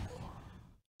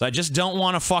 So I just don't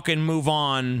want to fucking move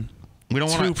on. We don't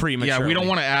want to prematurely. Yeah, we don't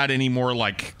want to add any more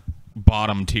like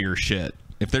bottom tier shit.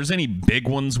 If there's any big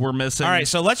ones we're missing. All right,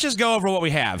 so let's just go over what we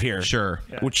have here. Sure.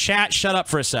 Well, chat, shut up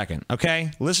for a second,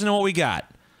 okay? Listen to what we got.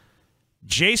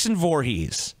 Jason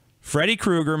Voorhees, Freddy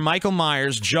Krueger, Michael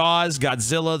Myers, Jaws,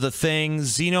 Godzilla, The Thing,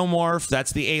 Xenomorph,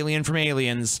 that's the alien from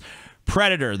Aliens,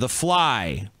 Predator, The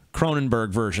Fly, Cronenberg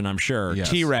version, I'm sure, Yes.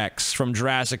 T-Rex from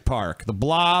Jurassic Park, The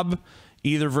Blob,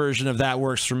 either version of that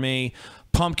works for me,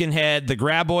 Pumpkinhead, the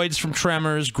Graboids from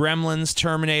Tremors, Gremlins,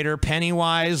 Terminator,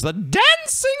 Pennywise, the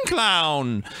Dancing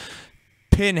Clown,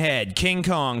 Pinhead, King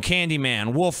Kong,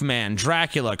 Candyman, Wolfman,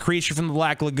 Dracula, Creature from the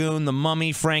Black Lagoon, The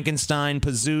Mummy, Frankenstein,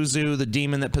 Pazuzu, the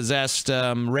demon that possessed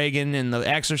Reagan in The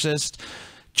Exorcist,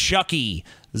 Chucky,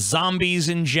 zombies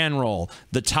in general,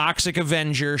 the Toxic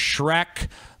Avenger, Shrek,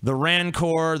 the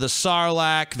Rancor, the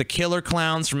Sarlacc, the Killer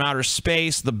Clowns from Outer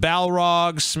Space, the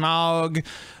Balrog, Smaug,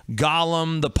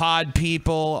 Gollum, the Pod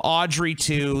People, Audrey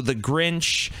 2, the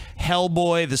Grinch,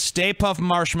 Hellboy, the Stay Puft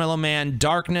Marshmallow Man,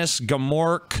 Darkness,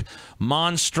 Gamork,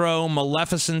 Monstro,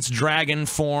 Maleficent's Dragon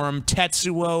Form,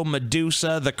 Tetsuo,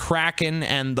 Medusa, the Kraken,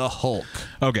 and the Hulk.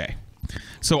 Okay.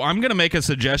 So I'm going to make a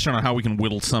suggestion on how we can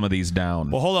whittle some of these down.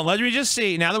 Well, hold on. Let me just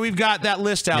see. Now that we've got that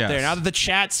list out Yes. there, now that the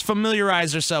chat's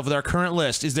familiarized herself with our current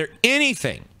list, is there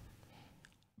anything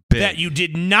Big. that you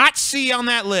did not see on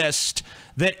that list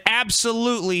that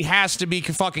absolutely has to be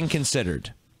fucking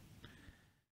considered?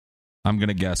 I'm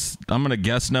gonna guess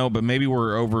no, but maybe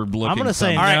we're overlooking. I'm gonna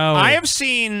say All right, no. I have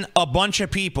seen a bunch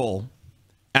of people,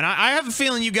 and I have a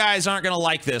feeling you guys aren't going to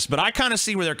like this, but I kind of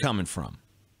see where they're coming from.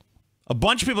 A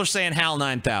bunch of people are saying HAL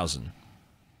 9000.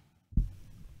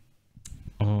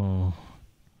 Oh.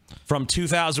 From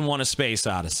 2001: A Space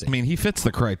Odyssey. I mean, he fits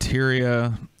the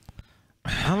criteria.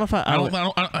 I don't know if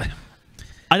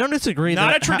I don't disagree. Not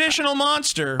that a traditional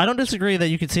monster. I don't disagree that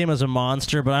you could see him as a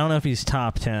monster, but I don't know if he's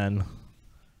top 10.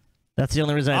 That's the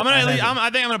only reason. I think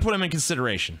I'm going to put him in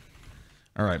consideration.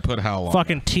 All right, put HAL on.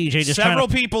 Fucking TJ just Several trying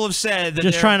to, people have said that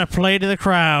just trying to play to the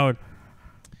crowd.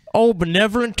 Oh,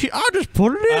 benevolent. I'll just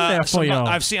put it in there for you.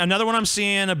 I've seen another one. I'm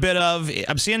seeing a bit of.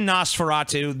 I'm seeing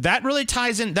Nosferatu. That really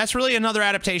ties in. That's really another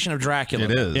adaptation of Dracula.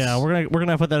 It is. Yeah, we're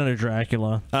gonna put that under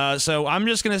Dracula. So I'm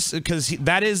just gonna, because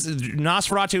that is,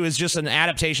 Nosferatu is just an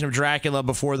adaptation of Dracula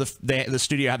before the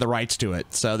studio had the rights to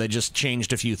it. So they just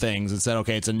changed a few things and said,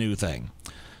 okay, it's a new thing.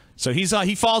 So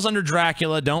he falls under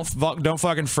Dracula. Don't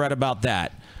fucking fret about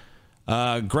that.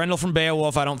 Grendel from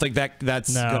Beowulf. I don't think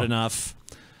that's good enough.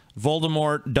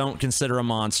 Voldemort, don't consider a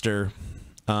monster.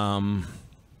 The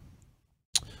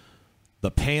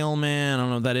Pale Man, I don't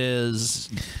know what that is.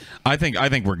 I think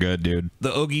we're good, dude.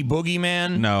 The Oogie Boogie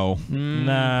Man? No.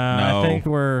 Nah, No. I think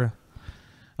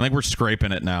we're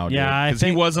scraping it now, dude. Yeah, because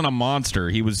he wasn't a monster.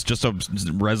 He was just a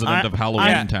resident of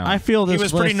Halloween Town. I feel this He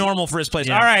was pretty normal for his place.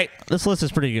 Yeah. All right. This list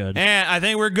is pretty good. And I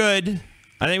think we're good.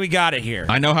 I think we got it here.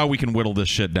 I know how we can whittle this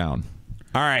shit down.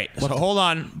 All right. So hold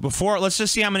on. Let's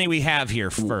just see how many we have here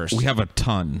first. We have a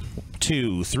ton.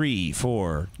 2, 3,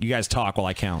 4. You guys talk while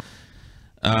I count.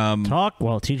 Talk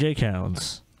while TJ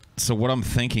counts. So what I'm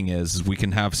thinking is we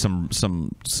can have some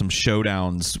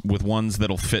showdowns with ones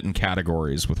that'll fit in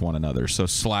categories with one another. So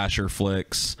slasher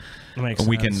flicks. Makes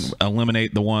we sense. can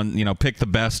eliminate the one, pick the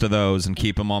best of those and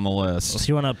keep them on the list. So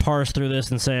you want to parse through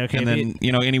this and say, okay, And then,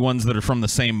 any ones that are from the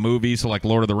same movie, so like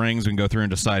Lord of the Rings, we can go through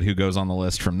and decide who goes on the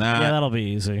list from that. yeah, that'll be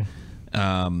easy.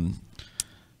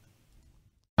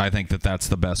 I think that's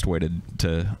the best way to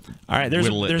All right, there's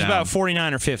whittle it down. about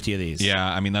 49 or 50 of these. Yeah,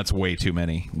 I mean that's way too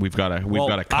many. We've got to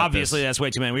cut obviously this. that's way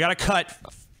too many. We got to cut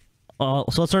So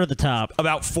let's start at the top,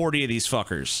 about 40 of these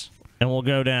fuckers. and we'll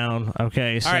go down.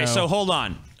 Okay. So, All right, so hold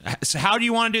on. So how do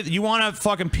you want to do? You want to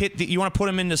fucking you want to put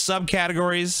them into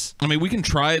subcategories? I mean, we can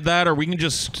try that, or we can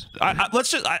just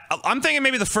I'm thinking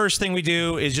maybe the first thing we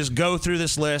do is just go through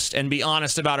this list and be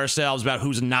honest about ourselves about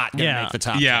who's not going to make the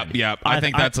top. 10. Yeah. I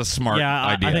think that's a smart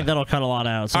idea. I think that'll cut a lot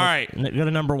out. So All right. go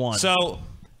to number 1. So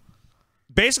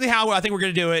basically, how I think we're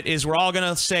going to do it is we're all going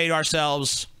to say to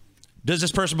ourselves, does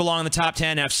this person belong in the top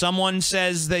 10? Now, if someone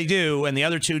says they do and the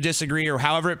other two disagree, or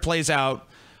however it plays out,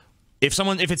 if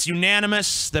it's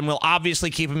unanimous, then we'll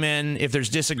obviously keep him in. If there's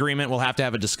disagreement, we'll have to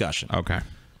have a discussion. Okay.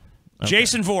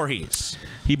 Jason Voorhees.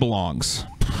 He belongs.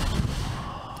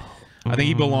 I think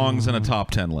he belongs in a top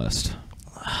 10 list.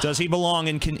 Does he belong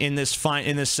in this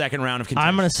second round of contention?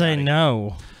 I'm going to say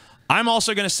no. I'm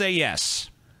also going to say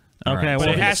yes. Okay, right. But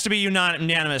well, it has to be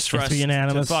unanimous for us to be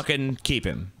unanimous. to fucking keep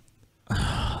him.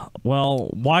 Well,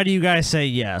 why do you guys say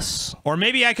yes? Or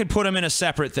maybe I could put him in a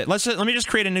separate thing. Let me just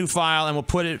create a new file and we'll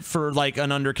put it for like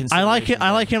an under consideration.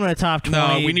 I like him in the top 20.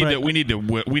 No, we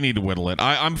need to whittle it.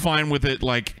 I'm fine with it.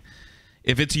 Like,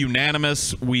 if it's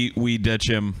unanimous, we ditch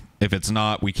him. If it's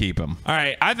not, we keep him. All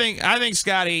right, I think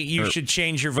Scotty, you should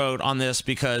change your vote on this,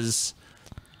 because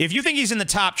if you think he's in the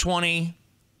top 20,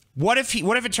 what if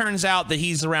it turns out that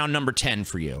he's around number 10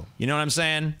 for you? You know what I'm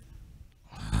saying?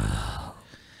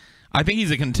 I think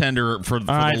he's a contender for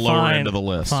the lower end of the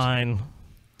list. Fine.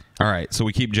 All right, so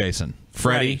we keep Jason.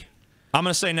 Freddy? I'm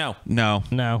going to say no. No.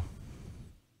 No.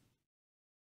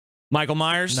 Michael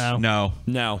Myers? No. No.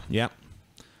 No. Yep.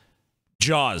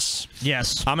 Jaws?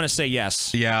 Yes. I'm going to say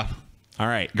yes. Yeah. All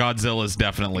right. Godzilla's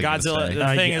definely gonna Godzilla. stay.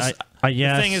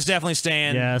 The thing is definitely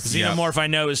staying. Yes. Xenomorph, I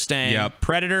know, is staying. Yep.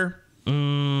 Predator?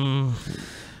 I'm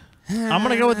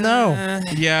gonna go with no.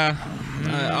 Yeah.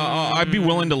 I'd be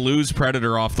willing to lose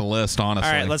Predator off the list, honestly.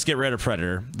 All right, let's get rid of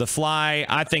Predator. The Fly,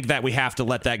 I think that we have to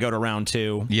let that go to round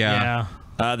 2. Yeah.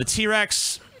 The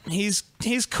T-Rex, he's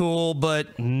cool, but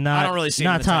I Not- don't really see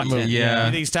him not in the top top 10. movie. Yeah. You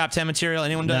think he's top 10 material?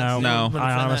 Anyone does? No. Anyone I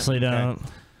defend honestly that? don't.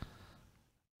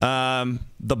 Okay.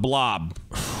 The Blob.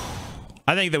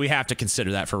 I think that we have to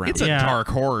consider that for round It's 2. a dark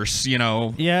horse, you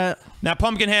know. Yeah. Now,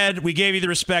 Pumpkinhead, we gave you the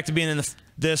respect of being in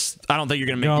this. I don't think you're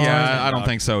going to make it. Yeah, I don't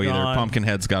think so either. Gone.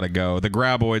 Pumpkinhead's got to go. The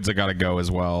Graboids have got to go as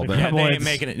well. The Yeah, they Graboids. ain't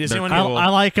making it. Is They're anyone cool. I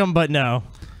like them, but no.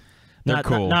 They're Not,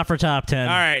 cool. Not for top 10.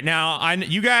 All right, now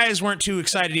you guys weren't too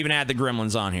excited to even add the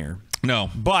Gremlins on here.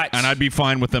 No. But and I'd be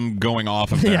fine with them going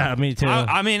off of there. Yeah, me too.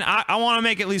 I mean, I want to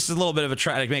make at least a little bit of a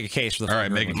try to make a case for the. All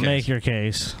right, make a Gremlins. case. Make your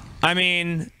case. I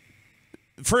mean,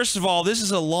 first of all, this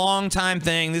is a long time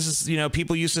thing. This is,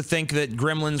 people used to think that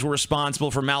gremlins were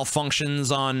responsible for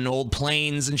malfunctions on old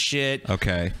planes and shit.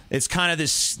 Okay. It's kind of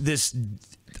this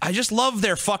I just love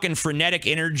their fucking frenetic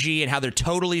energy and how they're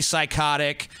totally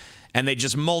psychotic and they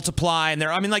just multiply, and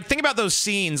think about those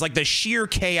scenes, like the sheer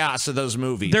chaos of those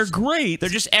movies. They're great. They're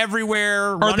just everywhere,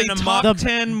 Are running they amok. top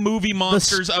 10 movie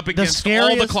monsters up against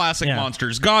all the classic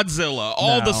monsters? Godzilla,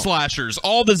 all the slashers,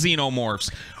 all the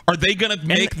xenomorphs. Are they going to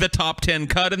make the top 10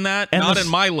 cut in that? Not in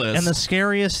my list. And the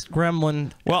scariest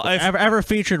gremlin ever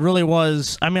featured really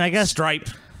was, I guess, Stripe.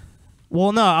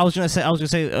 Well, no, I was gonna say, if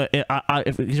you're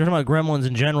talking about gremlins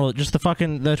in general, just the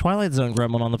Twilight Zone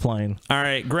gremlin on the plane. All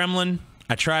right, Gremlin.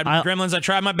 Gremlins. I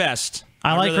tried my best.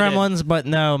 I like really Gremlins, but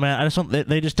no, man, I just don't.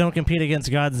 They just don't compete against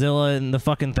Godzilla and the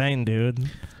fucking thing, dude.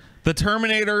 The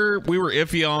Terminator, we were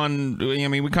iffy on. I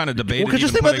mean, we kind of debated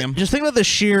just putting him. Just think about the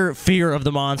sheer fear of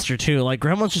the monster too. Like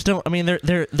gremlins just don't. I mean,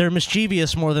 they're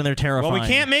mischievous more than they're terrifying. Well, we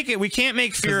can't make it. We can't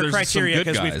make fear a criteria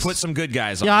because we've put some good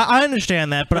guys on. Yeah, I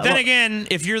understand that, but then again,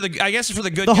 if you're I guess for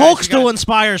the good, the guys, Hulk still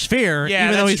inspires fear, yeah,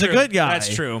 even though he's true. a good guy.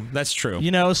 That's true. That's true.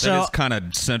 So that is kind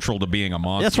of central to being a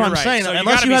monster. That's what I'm saying. So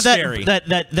Unless you have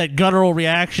that guttural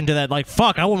reaction to that, like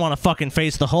fuck, I wouldn't want to fucking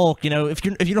face the Hulk. If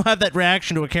you don't have that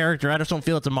reaction to a character, I just don't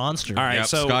feel it's a monster. All right,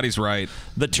 so Scotty's right.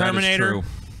 The Terminator,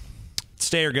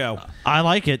 stay or go. I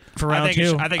like it for round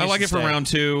 2. I like it for round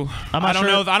 2. I don't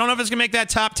know if it's gonna make that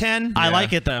top 10. I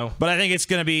like it though, but I think it's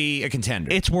gonna be a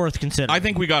contender. It's worth considering. I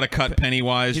think we got to cut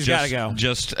Pennywise. He's got to go.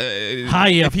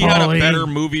 If he had a better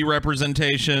movie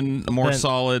representation, more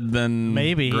solid, then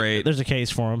maybe great. There's a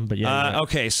case for him, but yeah.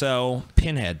 Okay, so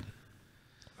Pinhead.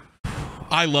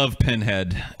 I love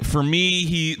Pinhead. For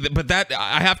me,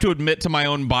 I have to admit to my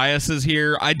own biases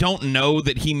here. I don't know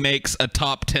that he makes a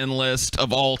top 10 list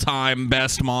of all-time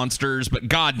best monsters, but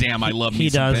goddamn, I love me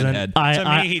some Pinhead.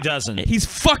 To me, he doesn't. He's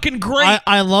fucking great.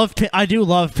 I do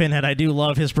love Pinhead. I do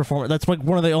love his performance. That's like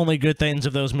one of the only good things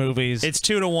of those movies. It's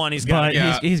 2-1. He's got.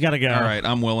 He's got to go. All right,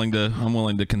 I'm willing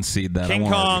to concede that. King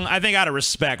Kong. I think out of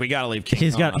respect, we got to leave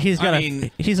King Kong. He's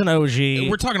an OG.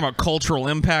 We're talking about cultural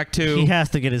impact too. He has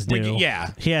to get his due.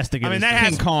 He has to get.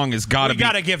 King Kong has got to. We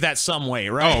got to give that some weight,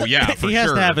 right? Oh yeah, for he has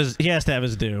sure. he has to have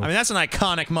his due. I mean, that's an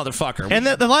iconic motherfucker. And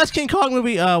the last King Kong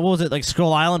movie, what was it, like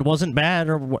Skull Island, wasn't bad,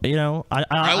 or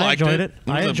I enjoyed it.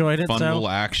 I enjoyed it. Fun so little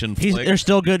action flick. There's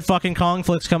still good fucking Kong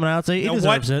flicks coming out, so he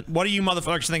deserves it. What do you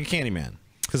motherfuckers think of Candyman?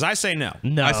 Because I say no.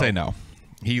 No, I say no.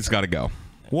 He's got to go.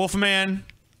 Wolfman.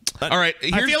 All right,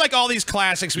 I feel like all these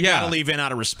classics we got to leave in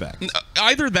out of respect.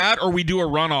 Either that, or we do a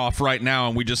runoff right now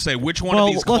and we just say which one of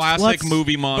these classic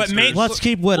movie monsters. Let's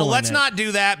keep whittling. Well, let's not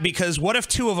do that because what if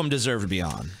 2 of them deserve to be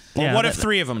on? Or what if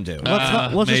 3 of them do?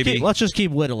 Let's just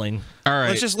keep whittling. All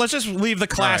right, let's just leave the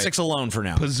classics alone for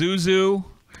now. Pazuzu,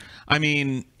 I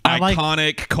mean,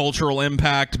 iconic, cultural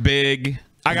impact, big.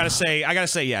 I gotta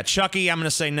say, yeah. Chucky, I'm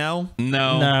gonna say no.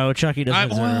 No, Chucky doesn't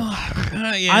deserve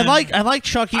it. Yeah. I like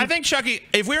Chucky. I think Chucky.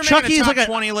 If we were Chucky's making a top like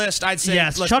 20 list, I'd say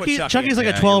yes. let's Chucky's put Chucky like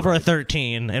in. a 12 or a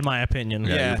 13 in my opinion.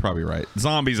 Yeah, Yeah. you're probably right.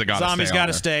 Zombies have got to stay. Zombies got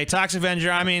to stay. Toxic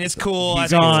Avenger. I mean, it's cool.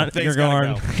 He's I think gone. things You're gotta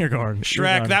gone. go. You're gone.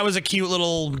 Shrek. That was a cute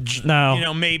little,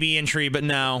 No. maybe entry, but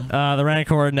no. The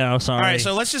Rancor. No, sorry. All right,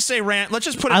 so let's just say let's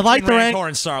just put it I like between the Rancor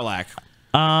and Sarlacc.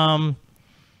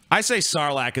 I say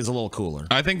Sarlacc is a little cooler.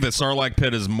 I think the Sarlacc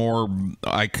pit is more.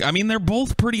 I mean, they're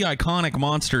both pretty iconic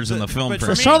monsters in the film. but the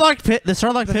for me- Sarlacc pit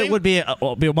thing- would be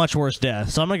a much worse death.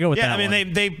 So I'm gonna go with Yeah, that. I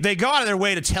mean, one. they go out of their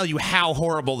way to tell you how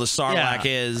horrible the Sarlacc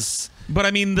Yeah. is, But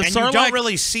I mean, the and Sarlacc. you don't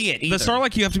really see it either. The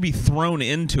Sarlacc, you have to be thrown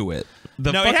into it.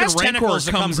 The No, it fucking has Rancor tentacles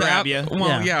that come comes grab out. you.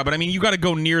 Well, yeah, but I mean, you got to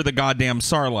go near the goddamn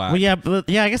Sarlacc. Well,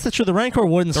 yeah, I guess that's true. The Rancor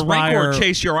would the inspire. Rancor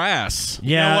chase your ass.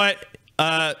 Yeah. You know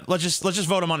what? Let's just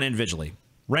vote them on individually.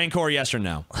 Rancor, yes or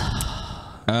no?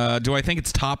 Do I think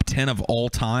it's top 10 of all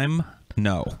time?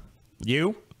 No.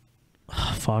 You?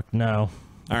 Fuck no.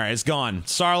 All right, it's gone.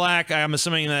 Sarlacc, I'm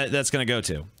assuming that's going to go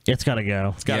to. It's gotta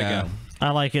go. It's got to Yeah. go. I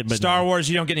like it, but Star Wars,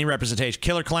 you don't get any representation.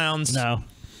 Killer Clowns? no.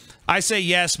 I say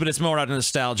yes, but it's more out of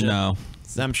nostalgia. No.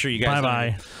 I'm sure you guys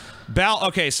Bye bye.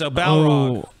 Okay, so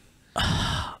Balrog.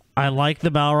 I like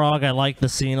the Balrog. I like the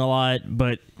scene a lot,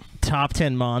 but top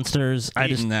 10 monsters.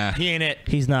 Nah. He ain't it.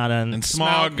 He's not in. And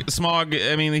Smog,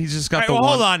 I mean, he's just got All right, the well, one.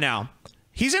 hold on now.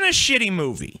 He's in a shitty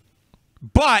movie,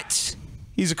 but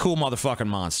he's a cool motherfucking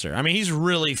monster. I mean, he's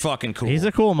really fucking cool. He's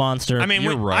a cool monster. I mean,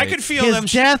 You're right. I could feel his them.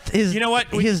 death is. You know what?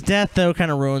 His death though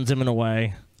kind of ruins him in a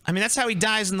way. I mean, that's how he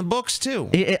dies in the books too.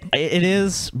 It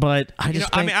is, but I just.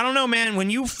 I mean, I don't know, man.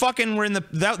 When you fucking were in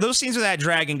those scenes with that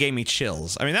dragon gave me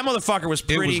chills. I mean, that motherfucker was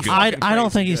pretty. good. I fucking don't crazy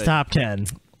think he's good. top 10.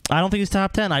 I don't think he's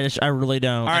top 10. I really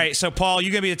don't. All right, so Paul, you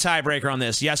gonna be the tiebreaker on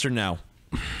this? Yes or no?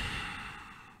 I'm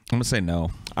going to say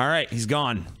no. All right, he's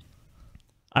gone.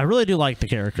 I really do like the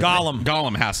character.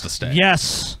 Gollum has to stay.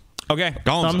 Yes. Okay.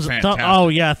 Gollum's fantastic. Oh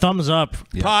yeah, thumbs up.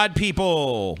 Pod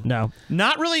people. No.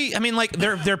 Not really. I mean, like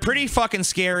they're pretty fucking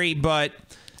scary, but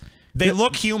they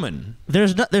look human.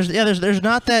 There's not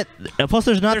that. Plus,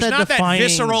 there's not There's that not defining. that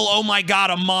visceral. Oh my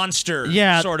god, a monster.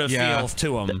 Yeah. Sort of Yeah. feel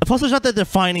to them. Plus, there's not that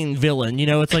defining villain. You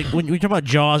know, it's like when we talk about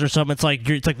Jaws or something. It's like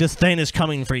this thing is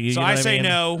coming for you. So you know I what say mean?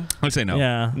 no. I say no.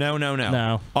 Yeah. No.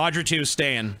 No. Audrey 2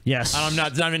 staying. Yes. I'm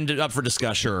not even up for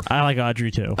discussion. Sure. I like Audrey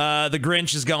too. The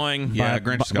Grinch is going. Yeah,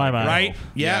 Grinch is going. bye-bye. Right?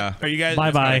 Yeah. Are you guys?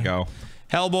 Bye-bye. Go.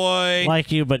 Hellboy.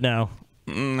 Like you, but no.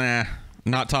 Nah.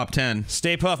 Not top 10.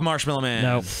 Stay Puft Marshmallow Man.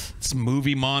 No. It's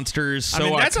movie monsters. So I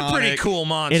mean, that's iconic. a pretty cool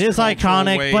monster. It is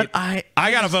iconic, weight. but I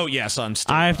gotta vote yes on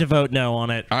Stay have Puft. to vote no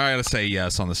on it. I gotta say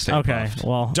yes on the Stay Okay. Puft.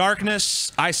 Well.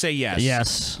 Darkness, I say yes.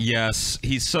 Yes. Yes,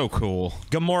 he's so cool.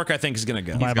 Gamork, I think, is gonna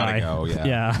go. Bye. Gotta go. Yeah.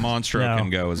 Yeah. Monstro No. can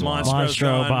go as well. Monstro's Monstro,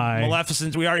 gone. bye.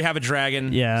 Maleficent, we already have a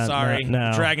dragon. Yeah, Sorry.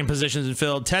 no. Dragon positions and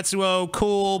filled. Tetsuo,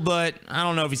 cool, but I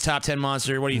don't know if he's top 10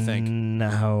 monster. What do you think?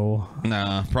 No.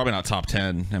 Nah, probably not top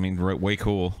 10. I mean, way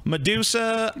cool.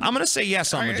 Medusa, I'm gonna say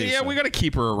yes on Medusa. Yeah, we gotta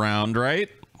keep her around, right?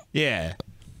 Yeah.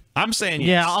 I'm saying yes.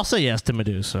 Yeah, I'll say yes to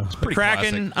Medusa. Pretty Kraken,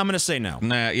 classic. I'm gonna say no.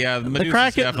 Nah, yeah, Medusa's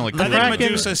Kraken- definitely the cool. I think Kraken-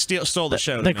 Medusa stole the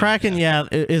show. to The me. Kraken, yeah,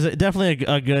 is definitely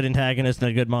a good antagonist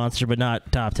and a good monster, but not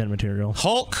top 10 material.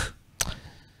 Hulk.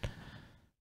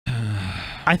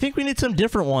 I think we need some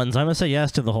different ones. I'm gonna say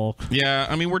yes to the Hulk. Yeah,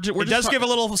 I mean, we're It just does give a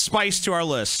little spice to our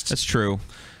list. That's true.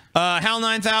 Hal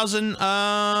 9000.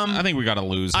 I think we gotta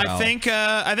lose. I Hal. think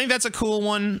that's a cool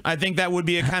one. I think that would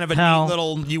be a kind of a Hal, neat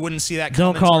little. You wouldn't see that.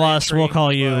 Don't commentary call us. entry, We'll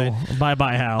call you. but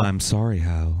Bye, Hal. I'm sorry,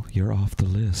 Hal. You're off the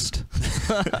list.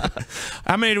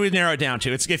 How many do we narrow it down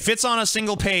to? It fits on a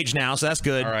single page now, so that's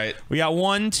good. All right. We got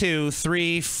 1, 2,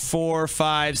 3, 4,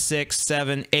 5, 6,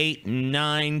 7, 8,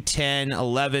 9, 10,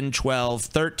 11, 12,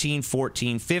 13,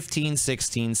 14, 15,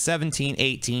 16, 17,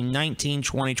 18, 19,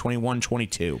 20, 21,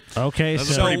 22. Okay,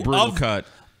 That's so a pretty brutal cut.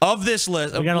 Of this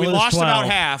list, we gotta lose lost 12.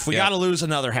 about half. We Yeah. got to lose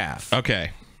another half.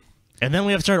 Okay. and then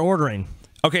we have to start ordering.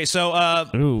 Okay, so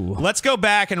Ooh. let's go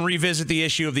back and revisit the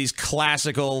issue of these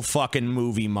classical fucking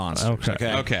movie monsters.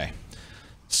 Okay. Okay.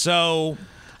 So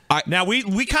now we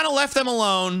kind of left them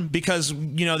alone because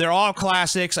they're all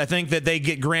classics. I think that they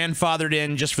get grandfathered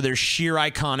in just for their sheer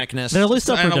iconicness. They're at least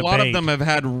up for And a debate. lot of them have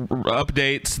had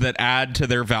updates that add to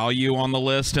their value on the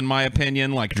list, in my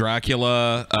opinion, like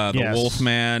Dracula, the Yes.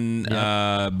 Wolfman, So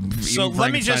even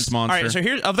let me Frankenstein's just monster. all right. So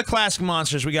here of the classic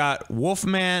monsters, we got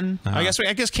Wolfman. I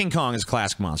guess King Kong is a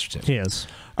classic monster too. He is.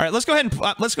 All right, let's go ahead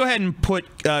and put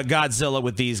Godzilla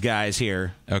with these guys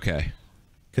here Okay.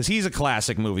 because he's a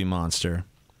classic movie monster.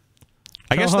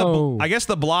 I Ho-ho. guess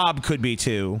the Blob could be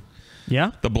too.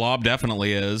 Yeah. The Blob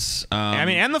definitely is. I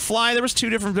mean, and The Fly. There was two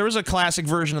different. There was a classic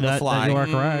version of The Fly. You are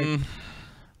correct.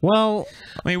 Well,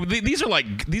 I mean, these are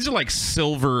like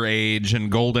Silver Age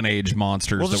and Golden Age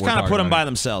monsters. We'll just kind of put them by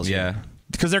themselves. Yeah,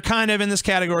 because they're kind of in this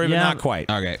category, but not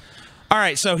quite. Okay. All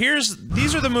right. So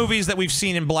these are the movies that we've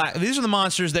seen in black. These are the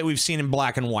monsters that we've seen in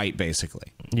black and white,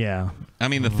 basically. Yeah. I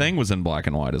mean, The Thing was in black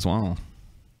and white as well.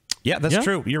 Yeah, that's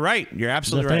true. You're right. You're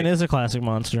absolutely right. The Thing is a classic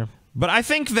monster. But I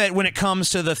think that when it comes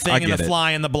to The Thing and The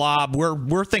Fly and The Blob,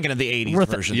 we're thinking of the 80s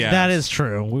version. Yeah, that is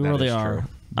true. We really are. True.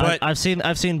 But I've seen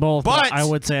both. But I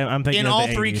would say I'm thinking in of all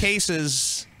the three 80s.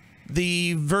 cases,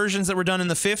 the versions that were done in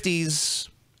the 50s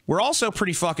were also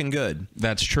pretty fucking good.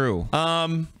 That's true.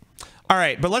 All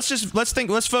right, but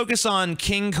let's focus on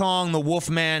King Kong, the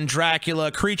Wolfman, Dracula,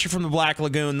 Creature from the Black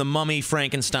Lagoon, the Mummy,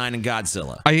 Frankenstein, and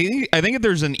Godzilla. I think if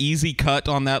there's an easy cut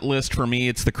on that list for me,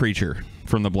 it's the Creature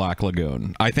from the Black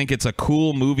Lagoon. I think it's a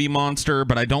cool movie monster,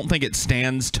 but I don't think it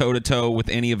stands toe-to-toe with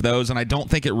any of those, and I don't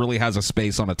think it really has a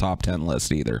space on a top 10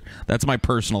 list either. That's my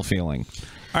personal feeling.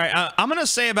 All right, I'm going to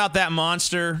say about that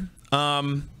monster,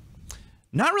 not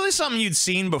really something you'd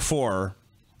seen before.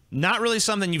 Not really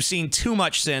something you've seen too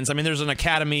much since. I mean, there's an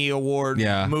Academy Award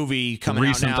movie coming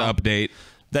out now. Recent update.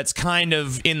 That's kind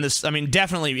of in this. I mean,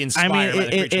 definitely inspired by the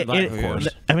Creature of the Black Lagoon.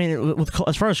 I mean,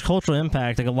 as far as cultural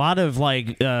impact, like a lot of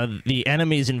the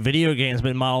enemies in video games have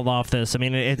been modeled off this. I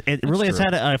mean, it really has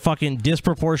had a fucking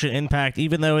disproportionate impact,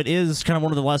 even though it is kind of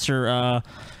one of the lesser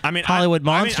Hollywood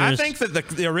monsters. I think that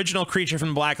the original Creature from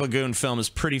the Black Lagoon film is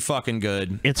pretty fucking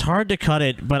good. It's hard to cut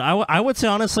it, but I would say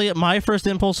honestly, my first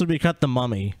impulse would be cut the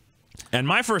Mummy. And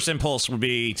my first impulse would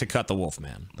be to cut the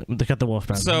Wolfman. To cut the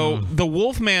Wolfman. So the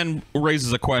Wolfman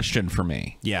raises a question for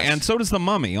me. Yes. And so does the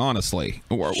Mummy, honestly.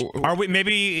 Are we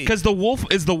maybe because the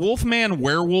Wolfman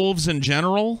werewolves in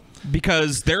general?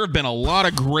 Because there have been a lot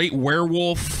of great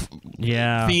werewolf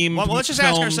themed well, let's just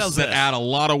ask films ourselves that this. add a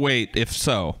lot of weight. If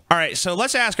so, all right. So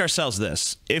let's ask ourselves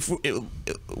this: if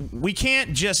we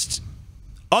can't just,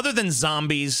 other than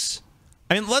zombies.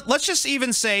 I mean, let's just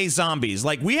even say zombies.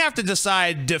 Like, we have to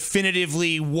decide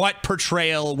definitively what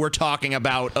portrayal we're talking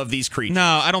about of these creatures.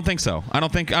 No, I don't think so.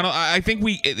 I think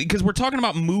because we're talking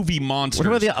about movie monsters.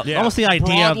 Almost the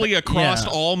idea broadly across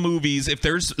all movies. If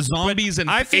there's zombies in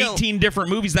 18 different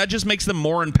movies, that just makes them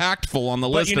more impactful on the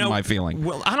list. In my feeling.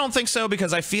 Well, I don't think so,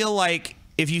 because I feel like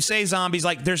if you say zombies,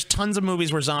 like, there's tons of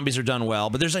movies where zombies are done well,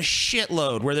 but there's a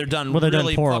shitload where they're done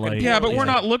really poorly. fucking Yeah, but we're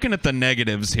not looking at the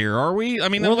negatives here, are we? I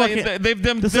mean, there's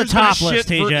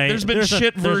been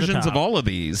shit versions of all of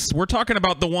these. We're talking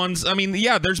about the ones. I mean,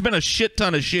 yeah, there's been a shit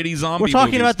ton of shitty zombie. We're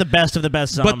talking movies, about the best of the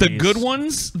best zombies. but the good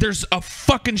ones, there's a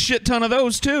fucking shit ton of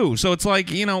those too. So it's like,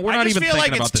 we're not even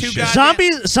thinking about this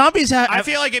shit. Zombies have. I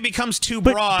feel like it becomes too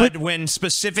broad when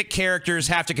specific characters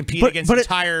have to compete against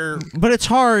entire. But it's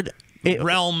hard.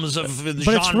 Realms of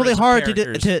but it's really hard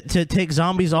to take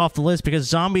zombies off the list, because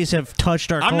zombies have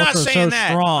touched our culture so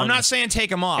strong. I'm not saying take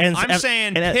them off. I'm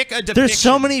saying pick a depiction. There's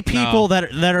so many people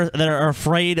that are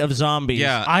afraid of zombies.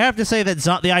 Yeah. I have to say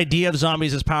that the idea of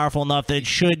zombies is powerful enough that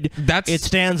it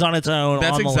stands on its own.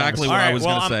 That's on the exactly list. what I was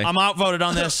going to say. I'm outvoted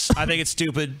on this. I think it's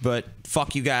stupid, but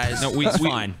fuck you guys. No, it's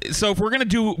fine. So if we're going to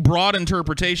do broad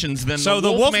interpretations, then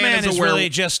the Wolfman is really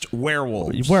just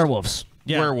werewolves. Werewolves.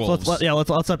 Yeah, werewolves. So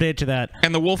let's update to that.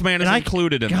 And the Wolfman is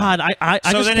included in God, that.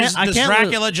 Does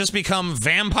Dracula just become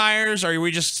vampires, or are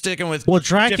we just sticking with? Well,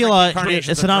 Dracula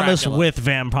is synonymous with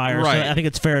vampires. Right. So I think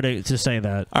it's fair to say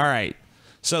that. All right.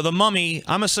 So the Mummy,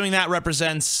 I'm assuming that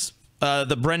represents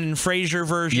the Brendan Fraser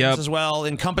versions as well.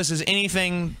 Encompasses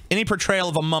any portrayal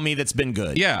of a mummy that's been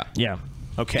good. Yeah. Yeah.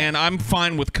 Okay. And I'm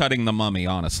fine with cutting the Mummy,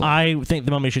 honestly. I think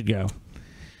the Mummy should go.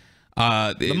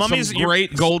 The Mummy's some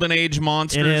great Golden Age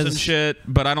monsters and shit,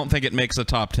 but I don't think it makes a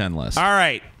top 10 list. All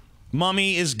right.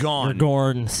 Mummy is gone.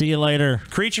 You're gone. See you later.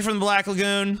 Creature from the Black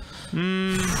Lagoon.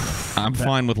 I'm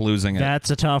fine with losing it.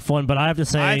 That's a tough one, but I have to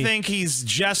say, I think he's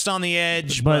just on the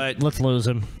edge, but let's lose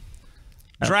him.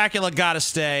 Dracula gotta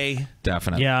stay.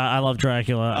 Definitely. Yeah, I love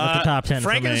Dracula. At the top 10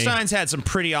 Frankenstein's for me. had some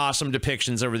pretty awesome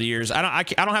depictions over the years. I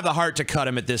don't have the heart to cut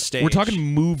him at this stage. We're talking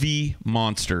movie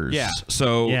monsters. Yeah.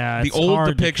 So the old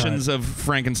depictions of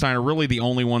Frankenstein are really the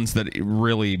only ones that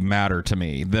really matter to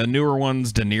me. The newer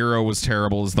ones, De Niro was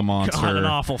terrible as the monster. God, an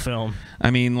awful film.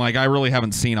 I mean, like, I really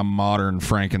haven't seen a modern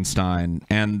Frankenstein,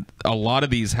 and a lot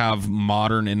of these have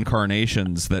modern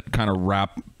incarnations that kind of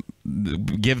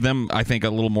give them, I think, a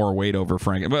little more weight over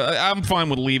Frank. But I'm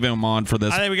fine with leaving him on for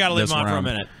this. I think we got to leave him on for a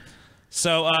minute.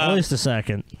 So at least a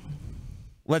second.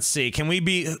 Let's see. Can we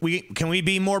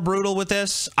be more brutal with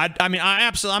this?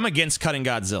 I'm against cutting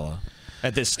Godzilla.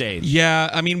 at this stage. Yeah,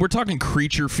 I mean, we're talking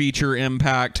creature feature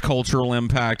impact, cultural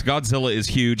impact. Godzilla is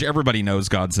huge. Everybody knows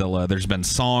Godzilla. There's been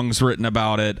songs written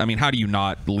about it. I mean, how do you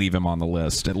not leave him on the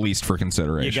list, at least for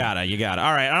consideration? You gotta.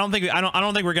 All right, I don't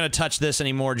think we're gonna touch this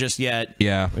anymore just yet.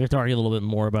 Yeah, we have to argue a little bit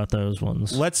more about those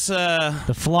ones. Let's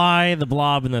The Fly, The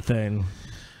Blob, and The Thing.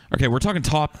 Okay, we're talking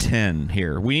top 10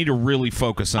 here. We need to really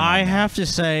focus on I that. have to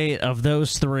say, of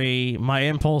those three, my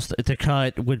impulse to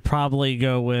cut would probably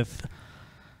go with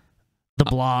The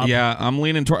Blob. Yeah, I'm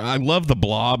leaning toward. I love The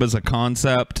Blob as a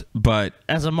concept, but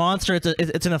as a monster,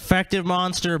 it's an effective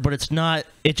monster, but it's not.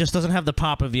 It just doesn't have the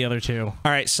pop of the other two.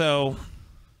 All right, so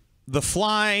The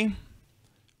Fly.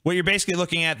 What you're basically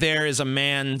looking at there is a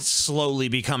man slowly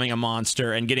becoming a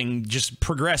monster and getting just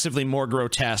progressively more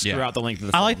grotesque throughout the length of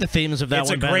the film. I like the themes of that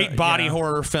one. It's a great body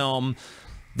horror film.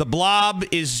 The Blob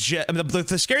is just...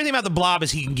 the scary thing about The Blob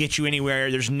is he can get you anywhere.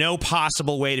 There's no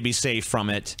possible way to be safe from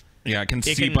it. yeah, it can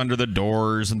seep under the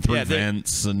doors and through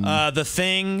vents. And The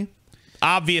Thing,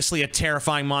 obviously a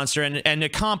terrifying monster and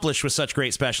accomplished with such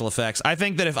great special effects. I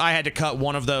think that if I had to cut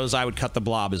one of those, I would cut The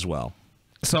Blob as well.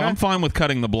 So I'm fine with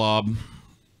cutting The Blob.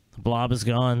 The Blob is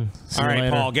gone. All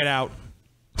right, Paul, get out.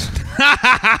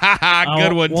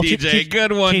 Good one, TJ.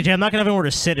 Good one. TJ, I'm not going to have anywhere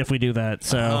to sit if we do that.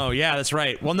 So. Oh, yeah, that's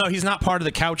right. Well, no, he's not part of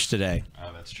the couch today.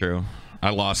 Oh, that's true. I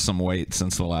lost some weight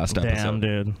since the last episode. Damn,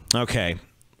 dude. Okay,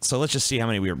 so let's just see how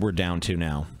many we're down to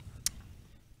now.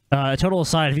 A total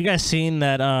aside, have you guys seen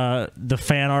that the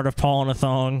fan art of Paul in a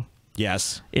thong?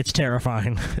 Yes. It's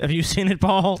terrifying. Have you seen it,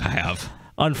 Paul? I have.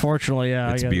 Unfortunately,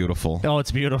 yeah. It's beautiful. Oh,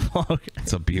 it's beautiful. Okay.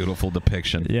 It's a beautiful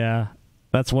depiction. Yeah.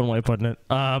 That's one way of putting it.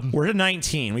 We're at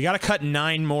 19. We got to cut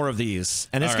 9 more of these,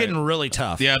 and it's getting really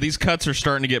tough. Yeah, these cuts are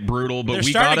starting to get brutal, but they're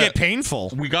starting to get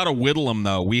painful. We got to whittle them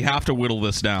though. We have to whittle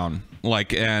this down.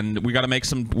 And we got to make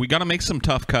some. We got to make some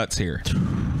tough cuts here.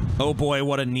 Oh boy,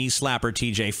 what a knee slapper,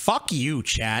 TJ. Fuck you,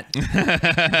 chat.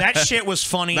 That shit was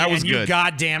funny. That was and good. You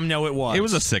goddamn know it was. It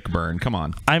was a sick burn. Come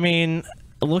on. I mean,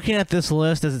 looking at this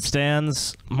list as it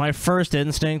stands, my first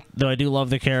instinct, though I do love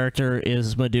the character,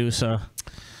 is Medusa.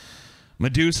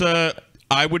 Medusa,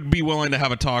 I would be willing to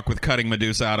have a talk with cutting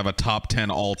Medusa out of a top 10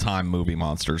 all-time movie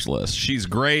monsters list. She's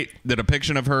great. The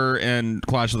depiction of her in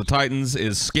Clash of the Titans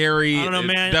is scary. I don't know,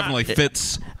 man. It definitely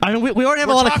fits. I mean, we already have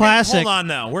a lot of classic. Hold on,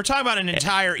 though. We're talking about an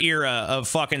entire era of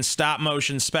fucking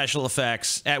stop-motion special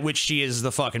effects at which she is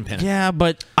the fucking pinnacle. Yeah,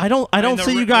 but I don't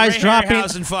see you guys dropping.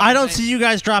 I don't see you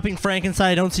guys dropping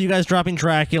Frankenstein. I don't see you guys dropping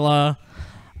Dracula.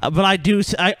 But I do.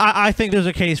 I think there's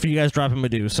a case for you guys dropping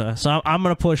Medusa. So I'm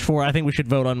going to push for. I think we should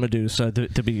vote on Medusa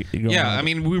to be. Yeah, I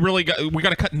mean, we got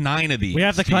to cut 9 of these. We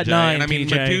have to cut 9. And I mean,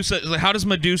 TJ. Medusa. How does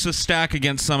Medusa stack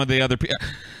against some of the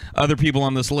other people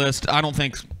on this list? I don't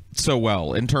think so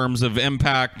well in terms of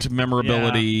impact,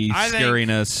 memorability,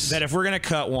 scariness. Think that if we're going to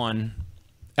cut one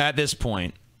at this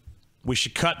point, we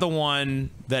should cut the one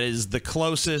that is the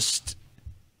closest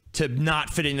to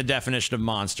not fitting the definition of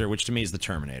monster, which to me is the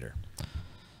Terminator.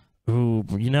 Ooh,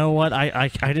 you know what? I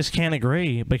just can't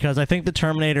agree because I think the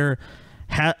Terminator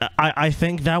I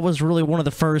think that was really one of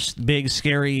the first big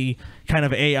scary kind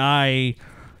of AI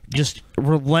just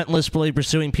relentlessly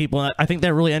pursuing people. I think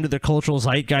that really ended the cultural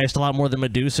zeitgeist a lot more than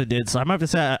Medusa did. So I'm going to have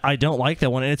to say I don't like that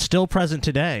one, and it's still present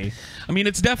today. I mean,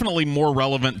 it's definitely more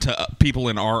relevant to people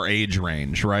in our age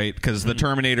range, right? Because the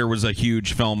Terminator was a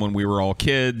huge film when we were all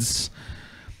kids.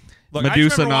 Look,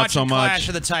 Medusa, I not so much. Clash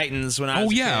of the Titans when I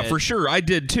was a kid. for sure, I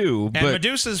did too. And but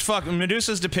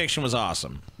Medusa's depiction was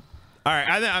awesome. All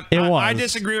right, I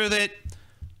disagree with it.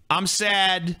 I'm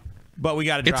sad, but we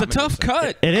got to drop it's a tough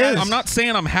cut. It is. I'm not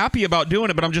saying I'm happy about doing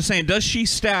it, but I'm just saying, does she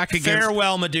stack against?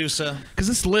 Farewell, Medusa. Because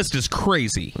this list is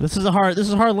crazy. This is a hard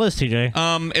list,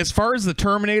 TJ. As far as the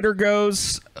Terminator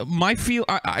goes,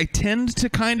 I tend to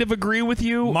kind of agree with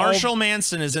you. Marshall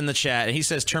Manson is in the chat, and he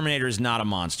says Terminator is not a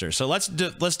monster. So let's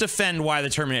defend why the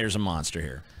Terminator is a monster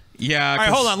here. Yeah. All right,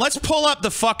 hold on. Let's pull up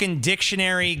the fucking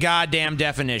dictionary goddamn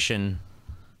definition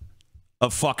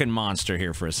of fucking monster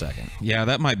here for a second. Yeah,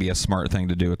 that might be a smart thing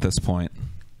to do at this point.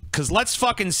 Because let's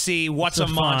fucking see what's a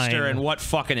monster and what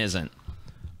fucking isn't.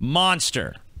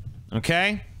 Monster.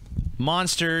 Okay?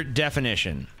 Monster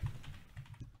definition.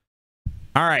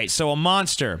 All right, so a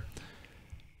monster.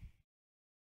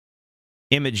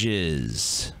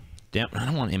 Images. Damn, I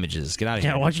don't want images. Get out of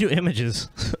here. Yeah, why'd you do images?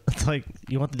 It's like,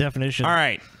 you want the definition. All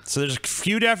right, so there's a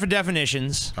few different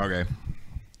definitions. Okay.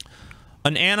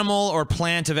 An animal or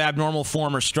plant of abnormal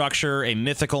form or structure, a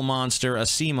mythical monster, a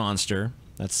sea monster.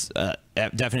 That's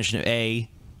definition of A.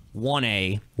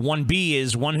 1A. 1B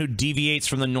is one who deviates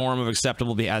from the norm of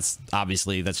acceptable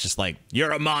behavior. That's just like,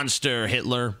 you're a monster,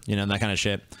 Hitler. You know, that kind of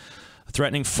shit. A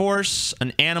threatening force,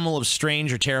 an animal of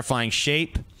strange or terrifying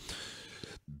shape.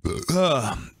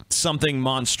 something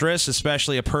monstrous,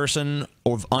 especially a person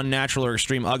of unnatural or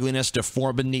extreme ugliness,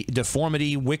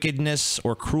 deformity, wickedness,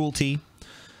 or cruelty.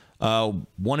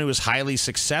 One who is highly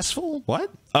successful. What?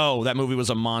 Oh, that movie was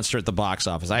a monster at the box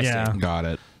office. I see. Got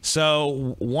it.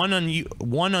 So one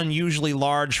unusually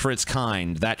large for its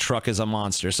kind. That truck is a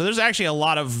monster. So there's actually a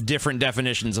lot of different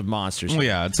definitions of monsters. Well,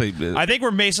 yeah, I'd say. I think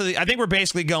we're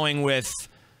basically going with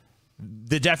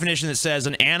the definition that says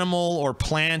an animal or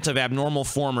plant of abnormal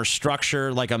form or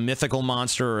structure, like a mythical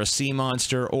monster or a sea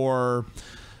monster, or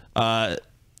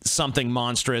something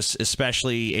monstrous,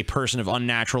 especially a person of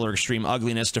unnatural or extreme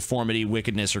ugliness, deformity,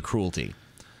 wickedness, or cruelty.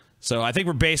 So I think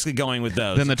we're basically going with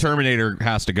those. Then the Terminator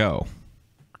has to go.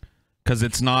 Because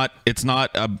it's not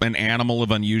an animal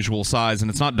of unusual size, and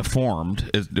it's not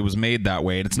deformed. It was made that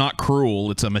way. And it's not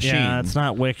cruel. It's a machine. Yeah, it's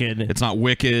not wicked. It's not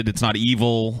wicked. It's not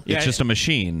evil. Yeah, it's just a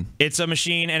machine. It's a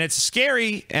machine, and it's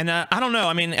scary. And I don't know.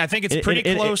 I mean, I think it's pretty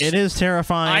close. It is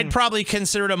terrifying. I'd probably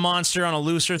consider it a monster on a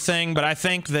looser thing, but I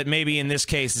think that maybe in this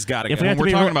case it's got to go.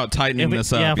 We're talking about tightening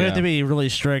this up. Yeah, if we have to be really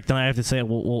strict, then I have to say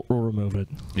we'll remove it.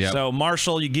 Yep. So,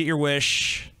 Marshall, you get your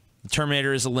wish. The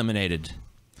Terminator is eliminated.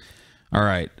 All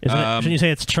right. Shouldn't you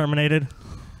say it's terminated?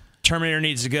 Terminator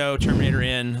needs to go. Terminator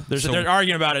in. They're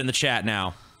arguing about it in the chat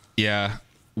now. Yeah.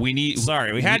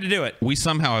 Sorry, we had to do it. We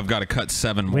somehow have got to cut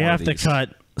 7 more. We have of to these.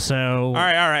 cut. So. All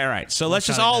right. So let's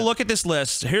just all look at this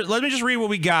list. Here, let me just read what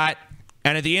we got,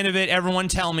 and at the end of it, everyone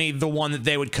tell me the one that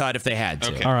they would cut if they had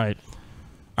to. Okay. All right.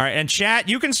 All right, and chat,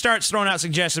 you can start throwing out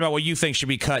suggestions about what you think should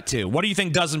be cut too. What do you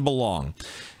think doesn't belong?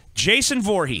 Jason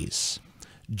Voorhees,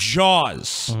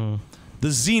 Jaws. The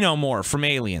Xenomorph from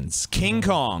Aliens, King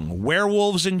Kong,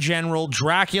 werewolves in general,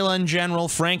 Dracula in general,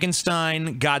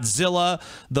 Frankenstein, Godzilla,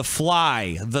 The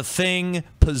Fly, The Thing,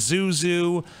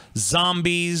 Pazuzu,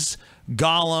 Zombies,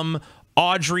 Gollum,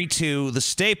 Audrey 2, the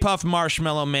Stay Puft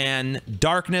Marshmallow Man,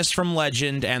 Darkness from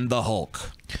Legend, and the Hulk.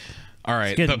 All right.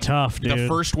 It's getting tough, dude. The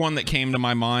first one that came to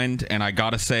my mind, and I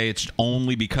gotta say it's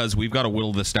only because we've got to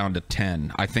whittle this down to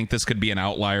 10. I think this could be an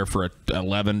outlier for a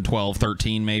 11, 12,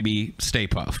 13 maybe. Stay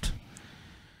Puft.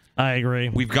 I agree.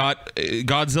 We've got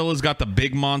Godzilla's got the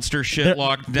big monster shit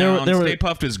locked down. Stay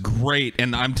Puft is great,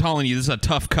 and I'm telling you, this is a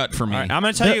tough cut for me. All right, I'm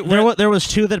going to tell you. There was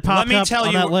 2 that popped up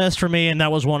on that list for me, and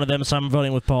that was one of them, so I'm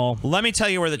voting with Paul. Let me tell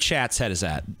you where the chat's head is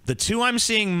at. The 2 I'm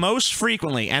seeing most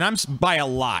frequently, and I'm by a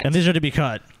lot. And these are to be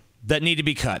cut. That need to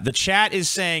be cut. The chat is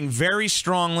saying very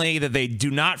strongly that they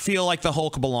do not feel like the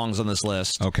Hulk belongs on this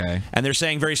list. Okay. And they're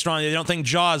saying very strongly they don't think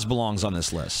Jaws belongs on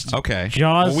this list. Okay.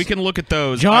 Jaws. Well, we can look at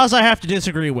those. Jaws, I have to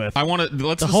disagree with. I want to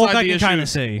let's the decide Hulk I the can issue. Kind of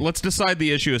see. Let's decide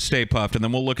the issue of Stay Puft, and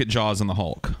then we'll look at Jaws and the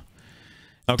Hulk.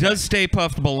 Okay. Does Stay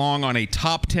Puft belong on a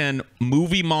top 10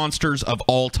 movie monsters of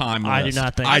all time list? I do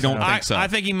not think I so. don't think so. I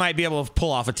think he might be able to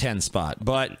pull off a 10 spot.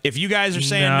 But if you guys are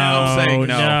saying no, I'm saying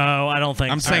no. No, I don't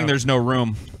think I'm saying there's no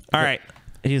room. All right.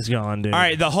 He's gone, dude. All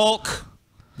right, the Hulk.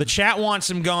 The chat wants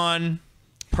him gone.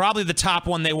 Probably the top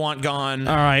one they want gone.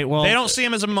 All right, well, they don't see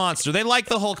him as a monster. They like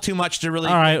the Hulk too much to really.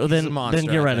 All right, well, he's a monster, then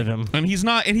get rid of him. And he's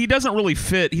not, and he doesn't really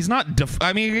fit. He's not.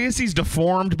 I mean, I guess he's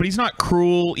deformed, but he's not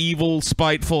cruel, evil,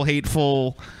 spiteful,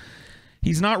 hateful.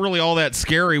 He's not really all that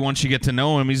scary once you get to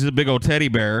know him. He's a big old teddy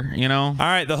bear, you know. All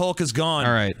right, the Hulk is gone.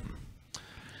 All right.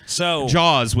 So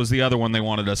Jaws was the other one they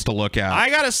wanted us to look at. I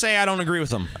gotta say, I don't agree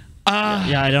with them.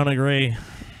 Yeah, I don't agree.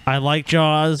 I like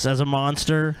Jaws as a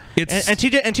monster. And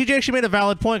TJ actually made a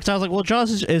valid point because I was like, well,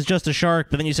 Jaws is just a shark.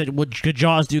 But then you said, well, could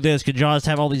Jaws do this? Could Jaws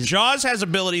have all these? Jaws has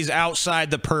abilities outside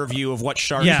the purview of what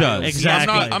sharks do.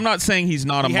 Exactly. I'm not saying he's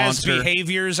not a monster. He has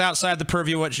behaviors outside the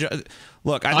purview of what.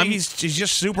 Look, I think he's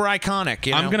just super iconic.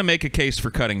 You know? I'm going to make a case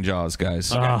for cutting Jaws,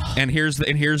 guys. Okay. And here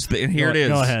it is.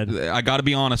 Go ahead. I got to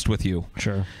be honest with you.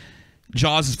 Sure.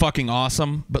 Jaws is fucking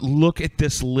awesome, but look at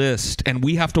this list, and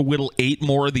we have to whittle 8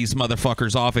 more of these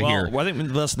motherfuckers off of here. Well, I think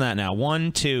listen to that now.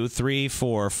 1, 2, 3,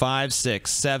 4, 5,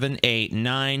 6, 7, 8,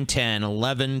 9, 10,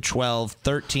 11, 12,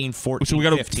 13, 14, so we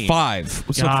got 15. 5.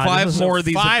 So God, 5 more of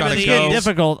these have got to go.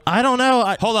 Difficult. I don't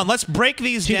know. Hold on, let's break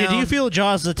these down. Do you feel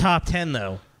Jaws is the top 10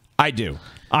 though? I do.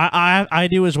 I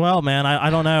do as well, man. I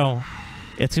don't know.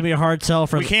 It's gonna be a hard sell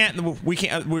for. We can't.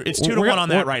 It's 2 to 1 on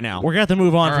that right now. We're gonna have to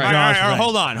move on from Jaws. All right,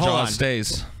 hold on. Jaws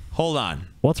stays. Hold on.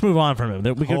 Let's move on from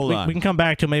him. We Hold on. We can come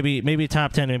back to maybe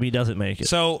top 10. Maybe he doesn't make it.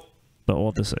 So, but we'll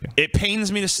have to see. It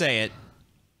pains me to say it.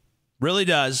 Really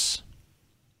does.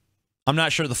 I'm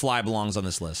not sure The Fly belongs on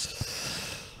this list.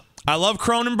 I love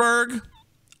Cronenberg.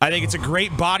 I think it's a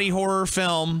great body horror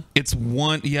film. It's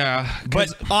one, yeah. But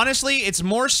honestly, it's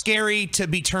more scary to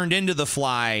be turned into The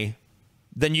Fly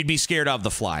than you'd be scared of The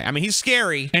Fly. I mean, he's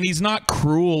scary. And he's not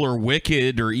cruel or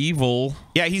wicked or evil.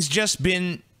 Yeah, he's just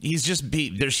been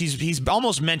he's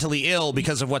almost mentally ill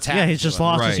because of what's happening. Yeah, he's just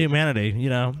lost his humanity. You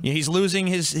know, yeah, he's losing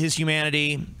his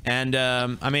humanity, and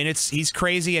I mean, he's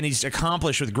crazy, and he's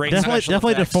accomplished with great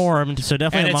definitely effects. Deformed. So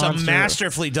definitely, and it's a monster. a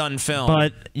masterfully done film.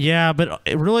 But yeah, but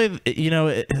it really, you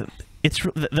know. It's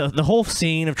the whole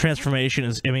scene of transformation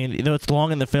is. I mean, though it's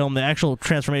long in the film, the actual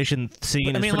transformation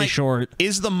scene is pretty short.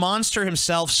 Is the monster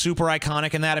himself super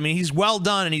iconic in that? I mean, he's well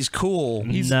done and he's cool.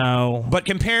 No, but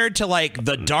compared to like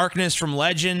the Darkness from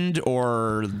Legend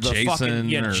or the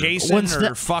Jason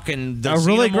or fucking the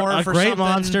a great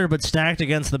monster, but stacked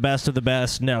against the best of the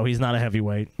best. No, he's not a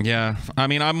heavyweight. Yeah, I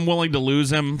mean, I'm willing to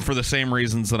lose him for the same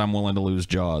reasons that I'm willing to lose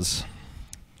Jaws.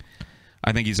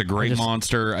 I think he's a great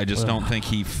monster. I just don't think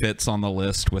he fits on the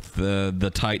list with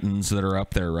the titans that are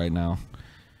up there right now.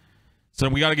 So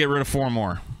we got to get rid of 4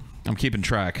 more. I'm keeping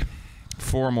track.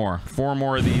 4 more. 4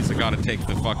 more of these. I got to take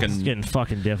the fucking... It's getting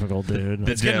fucking difficult, dude.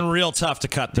 It's getting real tough to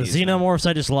cut these. The xenomorphs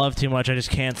I just love too much. I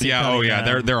just can't see. Yeah, oh yeah,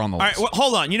 they're on the list. All right, well,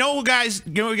 hold on. You know what, guys?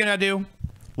 You know what we're going to do?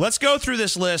 Let's go through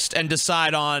this list and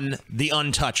decide on the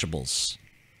untouchables.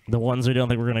 The ones we don't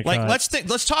think we're going to cut.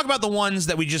 Let's talk about the ones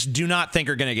that we just do not think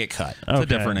are going to get cut. It's a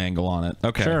different angle on it.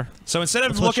 Okay. Sure. So instead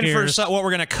of looking for what we're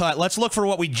going to cut, let's look for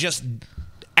what we just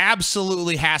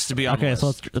absolutely has to be on the list.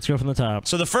 Okay, so let's go from the top.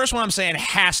 So the first one I'm saying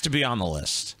has to be on the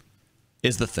list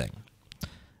is The Thing.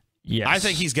 Yes. I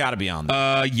think he's got to be on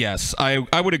there. Yes.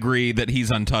 I would agree that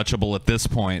he's untouchable at this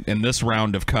point in this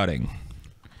round of cutting.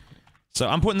 So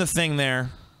I'm putting The Thing there.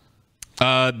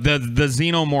 The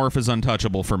xenomorph is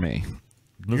untouchable for me.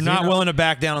 You're not willing to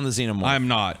back down on the xenomorph. I'm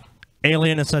not.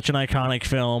 Alien is such an iconic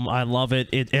film. I love it.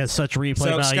 It has such replay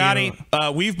value. So, Scotty,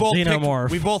 we've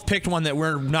both picked one that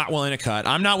we're not willing to cut.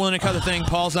 I'm not willing to cut The Thing.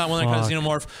 Paul's not willing to cut the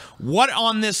xenomorph. What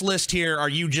on this list here are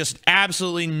you just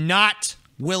absolutely not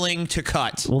willing to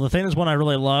cut? Well, The Thing is one I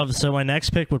really love, so my next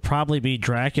pick would probably be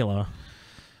Dracula.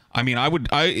 I mean,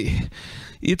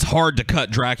 it's hard to cut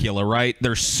Dracula, right?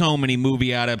 There's so many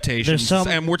movie adaptations,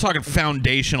 and we're talking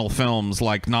foundational films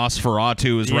like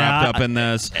Nosferatu is wrapped up in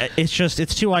this. It's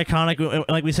too iconic.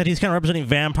 Like we said, he's kind of representing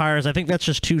vampires. I think that's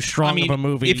just too strong of a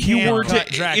movie. If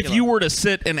you were to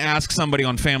sit and ask somebody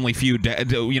on Family Feud,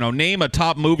 name a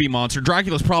top movie monster,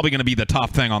 Dracula's probably going to be the top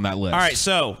thing on that list. All right,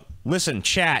 so listen,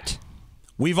 chat.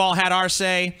 We've all had our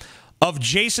say. Of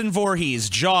Jason Voorhees,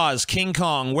 Jaws, King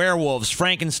Kong, Werewolves,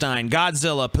 Frankenstein,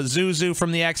 Godzilla, Pazuzu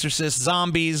from The Exorcist,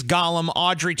 Zombies, Gollum,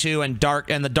 Audrey 2, and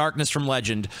The Darkness from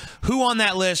Legend. Who on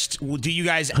that list do you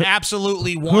guys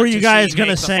absolutely want to see? Who are you guys going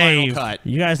to save?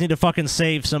 You guys need to fucking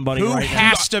save somebody Who right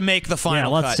has to make the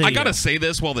final cut? I got to say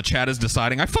this while the chat is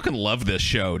deciding. I fucking love this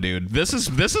show, dude. This is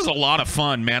a lot of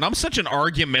fun, man. I'm such an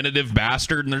argumentative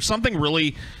bastard, and there's something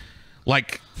really...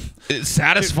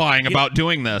 satisfying about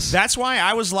doing this. That's why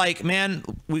I was like, man,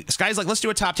 Sky's like, let's do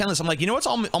a top 10 list. I'm like, you know what's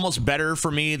almost better for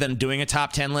me than doing a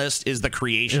top 10 list is the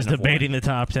creation of debating the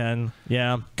top 10.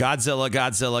 Yeah. Godzilla.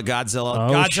 Oh,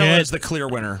 Godzilla is the clear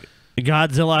winner.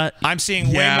 Godzilla. I'm seeing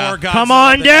way more Godzilla. Come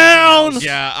on down!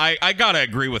 Yeah, I gotta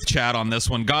agree with Chad on this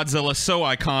one. Godzilla's so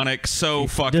iconic, so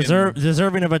fucking...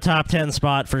 Deserving of a top 10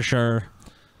 spot for sure.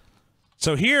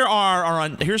 So here's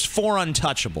 4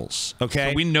 untouchables.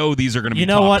 Okay, so we know these are going to be. You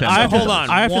know top what? 10. Hold on.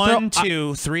 I have 1,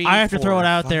 2, 3. I have to 4, throw it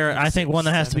out 5, there. 6, I think one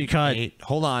that has to be cut. 8,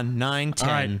 hold on, 9, 10.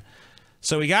 Right.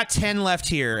 So we got 10 left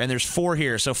here, and there's 4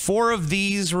 here. So 4 of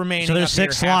these remaining. So there's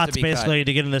 6 slots to basically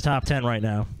to get in the top 10 right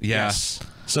now. Yes.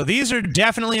 So these are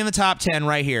definitely in the top 10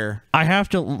 right here. I have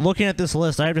to, looking at this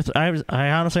list, I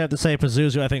honestly have to say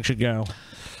Pazuzu I think should go.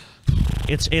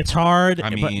 It's hard,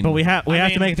 but we have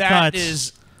to make the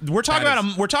cuts. We're talking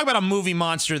about a movie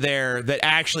monster there that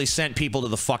actually sent people to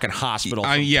the fucking hospital.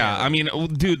 I mean,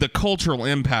 dude, the cultural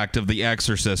impact of The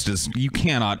Exorcist is you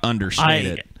cannot understate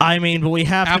it. I mean, but we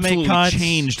have to make cuts.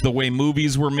 Changed the way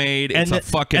movies were made. And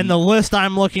the list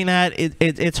I'm looking at,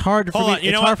 it's hard for me.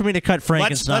 It's hard for me to cut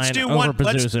Frankenstein over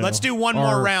Pazuzu. Let's do one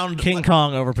more round. King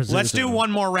Kong over Pazuzu. Let's do one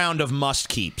more round of must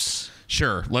keeps.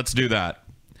 Sure, let's do that.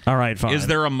 All right, fine. Is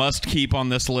there a must keep on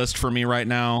this list for me right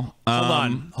now?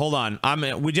 Hold on.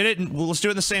 We did it. Let's do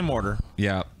it in the same order.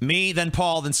 Yeah. Me, then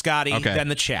Paul, then Scotty, then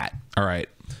the chat. All right.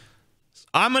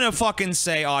 I'm gonna fucking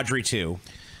say Audrey 2,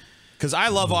 because I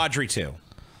love Audrey 2.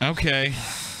 Okay.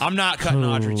 I'm not cutting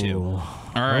Audrey 2. All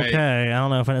right. Okay. I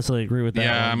don't know if I necessarily agree with that.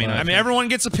 Yeah. One, I mean, everyone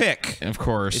gets a pick. Of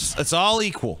course. It's all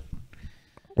equal.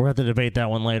 We'll have to debate that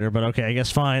one later, but okay. I guess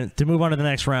fine. To move on to the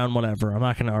next round, whatever. I'm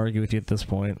not going to argue with you at this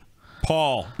point.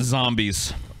 Paul.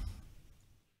 Zombies.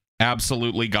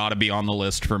 Absolutely got to be on the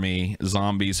list for me.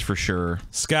 Zombies for sure.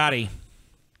 Scotty.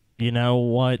 You know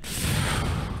what?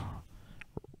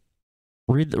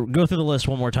 Go through the list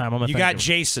one more time. You got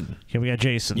Jason. Okay, we got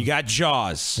Jason. You got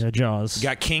Jaws. Yeah, Jaws. You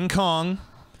got King Kong.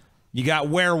 you got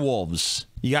werewolves,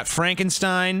 you got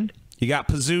Frankenstein, you got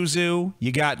Pazuzu,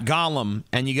 you got Gollum,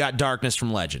 and you got Darkness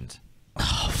from Legend.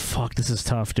 Oh, fuck, this is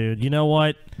tough, dude. You know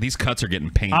what? These cuts are getting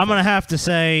painful. I'm going to have to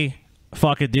say,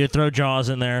 fuck it, dude. Throw Jaws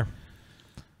in there.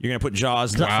 You're going to put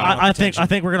Jaws in I think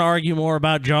we're going to argue more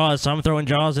about Jaws, so I'm throwing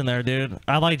Jaws in there, dude.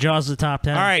 I like Jaws as the top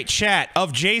 10. All right, chat.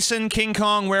 Of Jason, King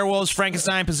Kong, werewolves,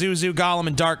 Frankenstein, Pazuzu, Gollum,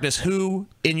 and Darkness, who,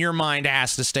 in your mind,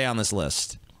 has to stay on this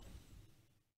list?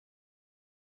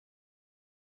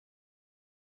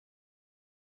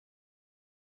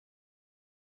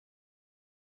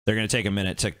 They're going to take a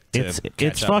minute to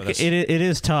catch up with us. It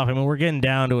is tough. I mean, we're getting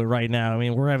down to it right now. I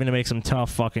mean, we're having to make some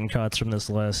tough fucking cuts from this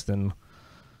list, and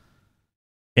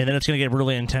then it's going to get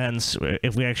really intense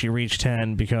if we actually reach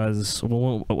 10, because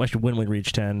when we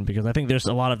reach 10, because I think there's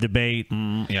a lot of debate.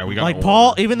 Yeah, we got like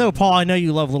Paul. Even though Paul, I know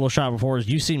you love Little Shop of Horrors,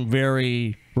 you seem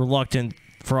very reluctant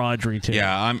for Audrey too.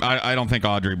 Yeah, I don't think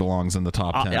Audrey belongs in the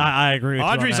top 10. I agree with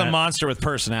Audrey's you on a that. monster with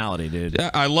personality, dude.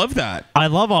 Yeah, I love that. I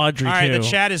love Audrey All right, too. the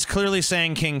chat is clearly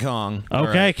saying King Kong.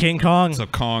 Okay, right. King Kong. So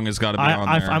Kong has got to be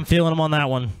on there. I'm feeling him on that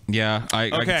one. Yeah, I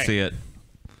can see it.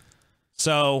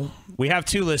 So we have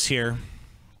two lists here.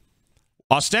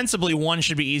 Ostensibly, one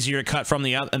should be easier to cut from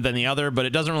than the other, but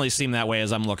it doesn't really seem that way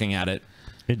as I'm looking at it.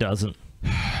 It doesn't.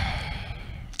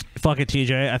 Fuck it,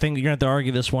 TJ. I think you're going to have to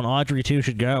argue this one. Audrey, too,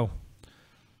 should go.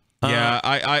 Yeah,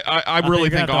 I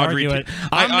really think Audrey.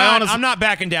 I'm not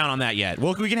backing down on that yet.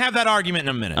 Well, we can have that argument in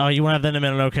a minute. Oh, you want to have that in a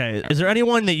minute? Okay. Is there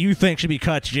anyone that you think should be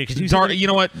cut, TJ? You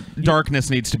know what? Darkness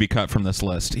needs to be cut from this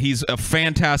list. He's a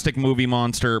fantastic movie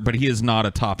monster, but he is not a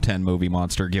top 10 movie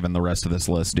monster given the rest of this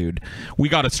list, dude. We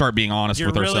got to start being honest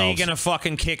with ourselves. You're really gonna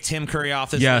fucking kick Tim Curry off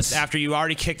this list after you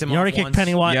already kicked him off once? You already kicked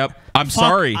Pennywise. Yep. I'm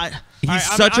sorry.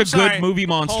 He's such a good movie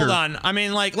monster. Hold on. I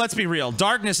mean, like, let's be real.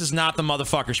 Darkness is not the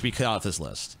motherfucker should be cut off this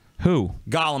list. Who?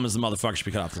 Gollum is the motherfucker should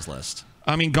be cut off this list.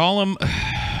 I mean, Gollum,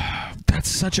 that's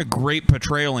such a great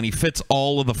portrayal, and he fits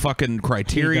all of the fucking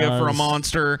criteria for a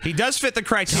monster. He does fit the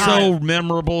criteria. So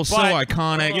memorable, so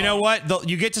iconic. You know what?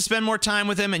 You get to spend more time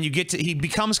with him, and he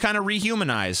becomes kind of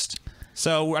rehumanized.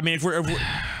 So, I mean,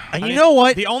 you know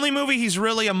what? The only movie he's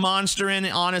really a monster in,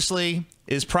 honestly,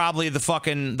 is probably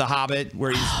the Hobbit,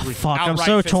 where he's fuck. I'm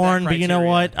so torn, but you know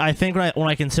what? I think when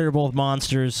I consider both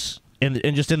monsters, and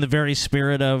just in the very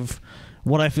spirit of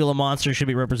what I feel a monster should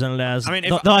be represented as. I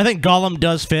mean, I think Gollum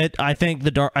does fit. I think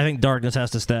Darkness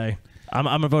has to stay.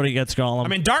 I'm voting against Gollum. I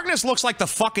mean, Darkness looks like the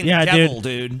fucking devil,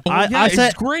 dude. Well, I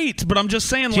said it's great, but I'm just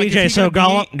saying, like, TJ. So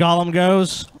Gollum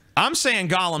goes. I'm saying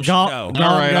Gollum should go.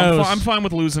 All right, I'm fine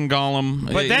with losing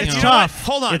Gollum. But that's tough.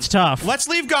 Hold on. It's tough. Let's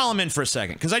leave Gollum in for a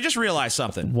second, because I just realized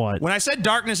something. What? When I said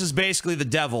Darkness is basically the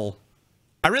devil,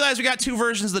 I realized we got two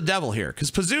versions of the devil here,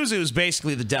 because Pazuzu is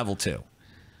basically the devil, too.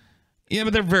 Yeah,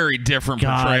 but they're very different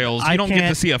portrayals. You don't get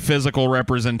to see a physical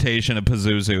representation of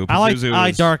Pazuzu. I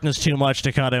like Darkness too much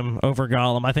to cut him over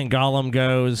Gollum. I think Gollum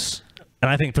goes, and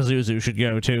I think Pazuzu should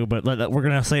go too, but we're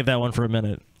going to save that one for a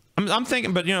minute. I'm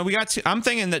thinking, but, you know, I'm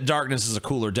thinking that Darkness is a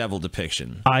cooler devil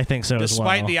depiction. I think so as well.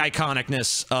 Despite the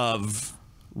iconicness of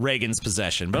Reagan's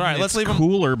possession. But all right, let's leave him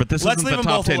cooler, but this isn't the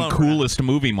top 10 coolest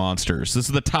movie monsters. This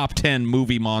is the top 10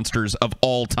 movie monsters of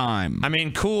all time. I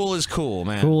mean, cool is cool,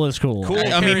 man. Cool is cool.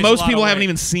 I mean, most people haven't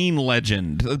even seen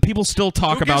Legend. People still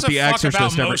talk about The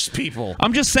Exorcist. Most people.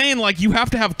 I'm just saying, like, you have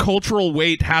to have cultural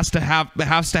weight. Has to have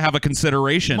a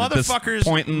consideration. Motherfuckers, at this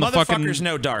point in motherfuckers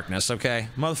know Darkness. Okay,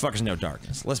 motherfuckers know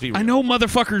Darkness. Let's be real. I know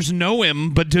motherfuckers know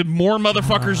him, but did more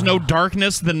motherfuckers know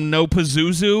Darkness than know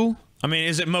Pazuzu? I mean,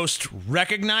 is it most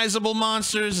recognizable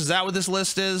monsters? Is that what this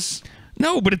list is?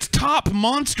 No, but it's top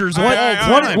monsters.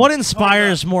 What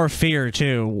inspires more fear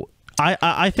too?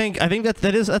 I think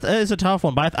that is a tough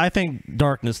one, but I think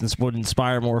Darkness would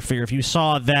inspire more fear if you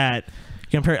saw that.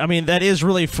 I mean, that is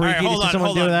really freaky to see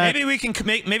someone do that. Maybe we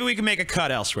can make a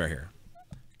cut elsewhere here,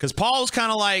 because Paul's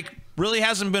kind of like really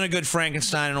hasn't been a good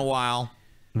Frankenstein in a while.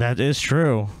 That is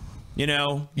true. You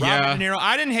know, Robert De Niro.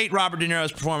 I didn't hate Robert De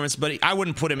Niro's performance, but I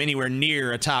wouldn't put him anywhere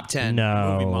near a top 10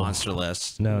 movie monster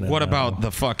list. No. What about the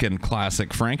fucking classic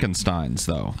Frankensteins,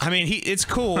 though? I mean, it's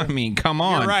cool. I mean, come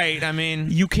on. You're right. I mean,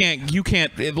 you can't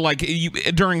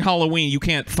during Halloween, you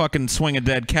can't fucking swing a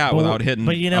dead cat without hitting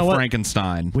a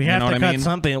Frankenstein. We have to cut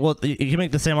something. Well, you can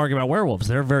make the same argument about werewolves.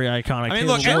 They're very iconic. I mean,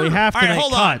 look, we have to make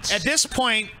cuts. At this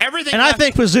point, everything. And I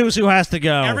think Pazuzu has to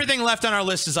go. Everything left on our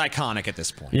list is iconic at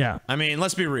this point. Yeah. I mean,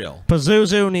 let's be real.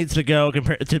 Pazuzu needs to go.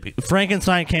 Compared to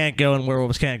Frankenstein can't go and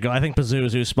Werewolves can't go. I think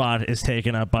Pazuzu's spot is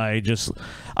taken up by just.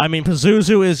 I mean,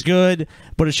 Pazuzu is good,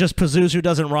 but it's just Pazuzu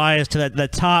doesn't rise to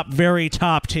that top, very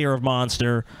top tier of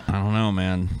monster. I don't know,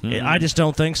 man. I just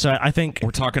don't think so. I think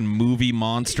we're talking movie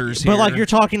monsters here. But like you're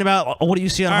talking about, what do you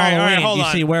see on Halloween?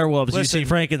 You see werewolves. Listen, you see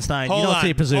Frankenstein. You don't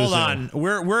see Pazuzu. Hold on.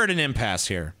 We're at an impasse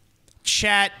here.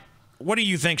 Chat. What do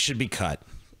you think should be cut?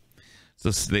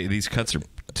 These cuts are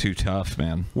too tough,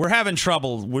 man. We're having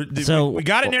trouble. We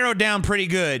got it narrowed down pretty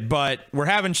good, but we're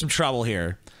having some trouble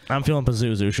here. I'm feeling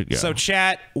Pazuzu should go. So,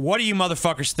 chat, what do you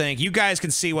motherfuckers think? You guys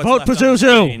can see what's vote left Pazuzu. on the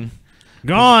screen.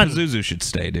 Gone. Pazuzu should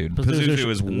stay, dude. Pazuzu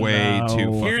is way too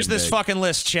fucking Here's this big. fucking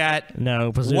list, chat.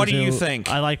 No, Pazuzu. What do you think?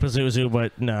 I like Pazuzu,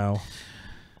 but no.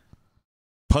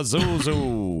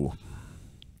 Pazuzu.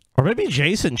 Or maybe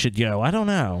Jason should go. I don't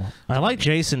know. I like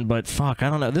Jason, but fuck, I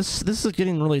don't know. This is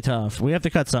getting really tough. We have to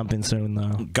cut something soon,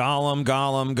 though.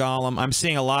 Gollum. I'm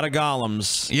seeing a lot of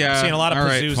Gollums. Yeah, I'm seeing a lot of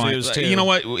Pazuzus, too. You know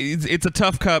what? It's a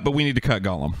tough cut, but we need to cut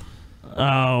Gollum.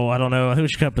 Oh, I don't know. I think we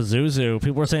should cut Pazuzu.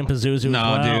 People were saying Pazuzu.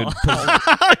 No, as well.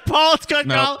 dude. Paul's cut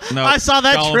Gollum. No, I saw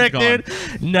that Gollum's trick, gone.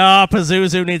 dude. No,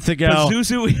 Pazuzu needs to go.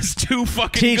 Pazuzu is too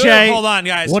fucking TJ, good. Hold on,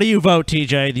 guys. What do you vote,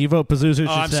 TJ? Do you vote Pazuzu?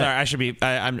 Oh, I'm sorry. I should be.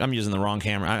 I'm using the wrong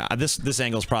camera. This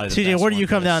angle's probably the TJ, best where do one you for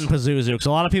come this. down in Pazuzu? Because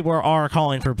a lot of people are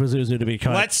calling for Pazuzu to be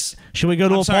cut. Should we go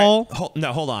to I'm a sorry. poll?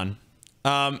 No, hold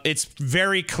on. It's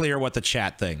very clear what the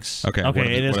chat thinks. Okay.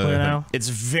 Okay, it is clear now. It's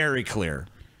very clear.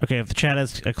 Okay, if the chat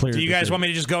has a clear. Do you guys decision. want me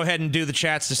to just go ahead and do the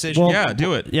chat's decision? Well, Yeah,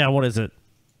 do it. Yeah, what is it?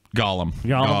 Gollum. Gollum.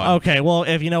 Gone. Okay, well,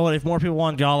 if you know what, if more people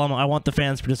want Gollum, I want the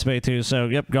fans to participate too. So,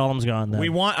 yep, Gollum's gone.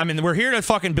 Then. We're here to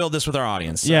fucking build this with our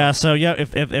audience. So. Yeah. So, yeah, if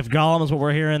Gollum is what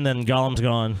we're hearing, then Gollum's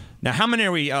gone. Now, how many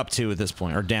are we up to at this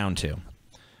point, or down to?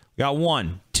 We got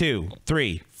 1, 2,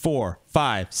 3, 4,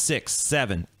 5, 6,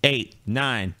 7, 8,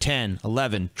 9, 10,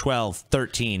 11, 12,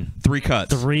 13. 3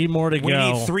 cuts. 3 more to go. We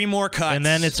need 3 more cuts. And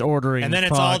then it's ordering. And then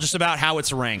it's all just about how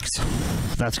it's ranked.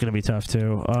 That's going to be tough,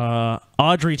 too.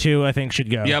 Audrey, too, I think,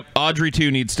 should go. Yep, Audrey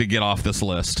 2 needs to get off this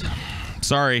list.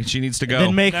 Sorry, she needs to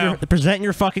go. Then present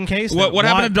your fucking case. What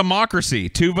happened to democracy?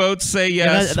 2 votes say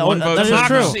yes, Yeah, 1 vote that is says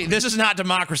no. true. This is not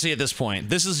democracy at this point.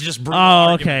 This is just brutal Oh,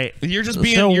 argument. okay. You're just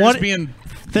being. So you're what- just being.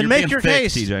 Then you're make being your thick,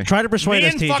 case. TJ. Try to persuade Me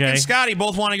us, and TJ. fucking Scotty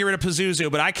both want to get rid of Pazuzu,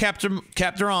 but I kept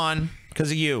her on because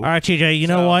of you. All right, TJ. You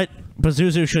know what?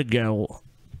 Pazuzu should go.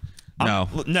 No.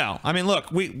 No. I mean,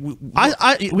 look, we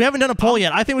haven't done a poll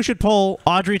yet. I think we should poll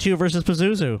Audrey 2 versus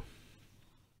Pazuzu.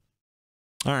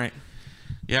 All right.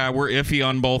 Yeah, we're iffy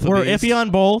on both We're of these. iffy on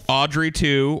both. Audrey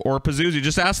 2 or Pazuzu.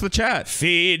 Just ask the chat.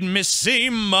 Feed me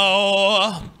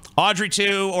Simo. Audrey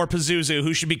 2 or Pazuzu,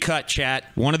 who should be cut, chat?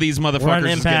 One of these We're on motherfuckers an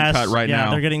is getting impasse. cut right yeah,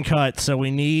 now. they're getting cut, so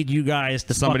we need you guys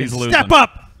to Somebody's fucking losing. step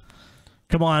up.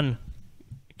 Come on.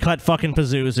 Cut fucking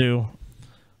Pazuzu.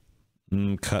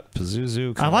 Cut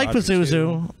Pazuzu. I like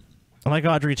Pazuzu. I like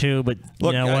Audrey too, but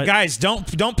Look, you know what? guys, don't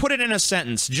put it in a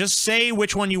sentence. Just say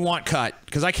which one you want cut,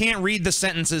 because I can't read the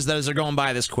sentences that are going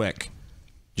by this quick.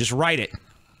 Just write it.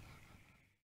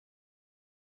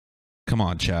 Come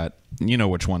on, chat. You know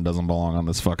which one doesn't belong on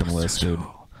this fucking list, dude.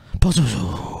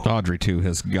 Pazuzu. Audrey 2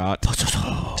 has got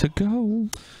to go.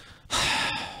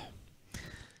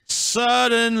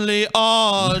 Suddenly,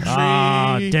 Audrey.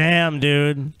 Ah, damn,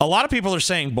 dude. A lot of people are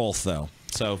saying both, though.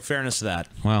 So, fairness to that.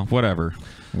 Well, whatever.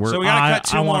 So we gotta cut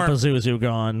 2 I more. want Pazuzu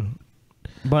gone.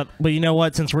 But you know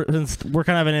what? Since we're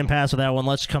kind of in an impasse with that one,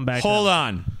 let's come back. Hold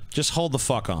on. Just hold the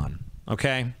fuck on.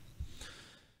 Okay?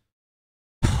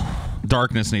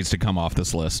 Darkness needs to come off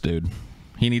this list, dude.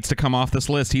 He needs to come off this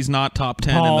list. He's not top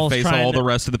 10 in the Paul's face of trying all to- the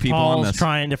rest of the people Paul's on this.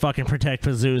 trying to fucking protect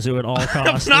Pazuzu at all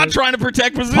costs. I'm not dude. trying to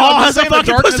protect Pazuzu. Paul I'm has just a saying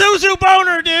the fucking darkness, Pazuzu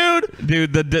boner, dude.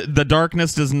 dude. The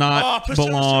darkness does not Pazuzu.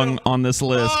 belong on this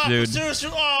list, dude.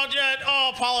 Pazuzu. Oh, Jed.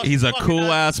 Oh, Paul. He's a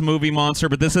cool ass movie monster,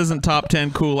 but this isn't top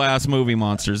 10 cool ass movie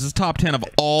monsters. This is top 10 of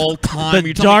all time. The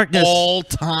You're telling me darkness. all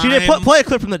time. Dude, play a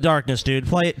clip from the darkness, dude.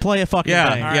 Play a fucking Yeah,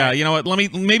 thing. yeah. You know what? Let me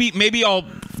maybe I'll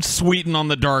sweeten on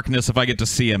the darkness if I get to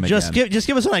see him Just again.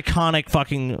 give us an iconic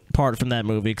fucking part from that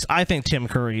movie, because I think Tim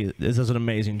Curry does an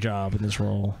amazing job in this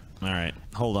role. All right.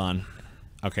 Hold on.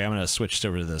 Okay, I'm going to switch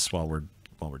over to this while we're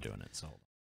doing it. So,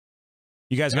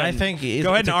 you guys go I ahead, think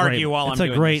go ahead and argue while I'm doing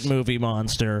It's a great this. movie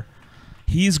monster.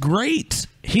 He's great.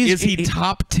 Is he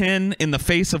top 10 in the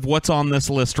face of what's on this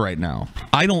list right now?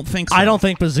 I don't think so. I don't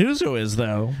think Pazuzu is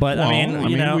though, but Well, I mean,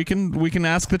 you know, we can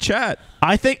ask the chat.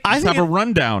 I think Let's have a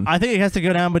rundown. I think it has to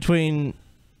go down between.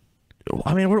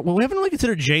 I mean, we haven't really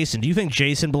considered Jason. Do you think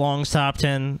Jason belongs top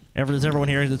 10? Does everyone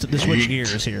here? Let's switch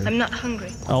gears here. I'm not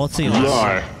hungry. Oh, let's see.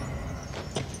 Lie.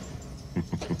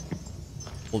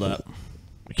 Hold up.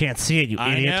 can't see it, you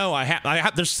idiot. I know. I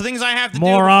have. There's things I have to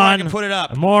Moron. do before I can put it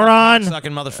up. Moron.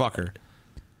 Sucking motherfucker.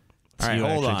 All right,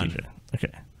 hold on. TJ.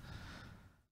 Okay.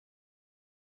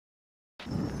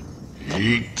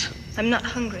 Eat. I'm not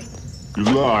hungry. You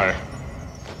lie.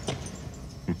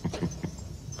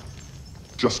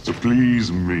 Just to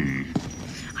please me.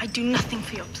 I do nothing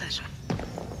for your pleasure.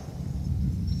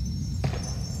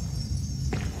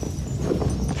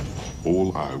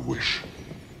 All I wish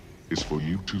is for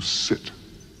you to sit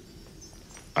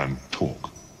and talk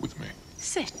with me.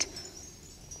 Sit.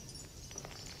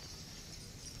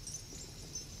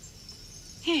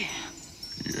 Here.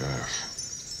 Yes.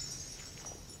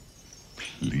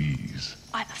 Please.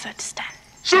 I prefer to stand.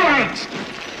 Silence!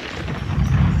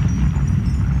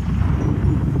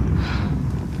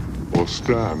 Or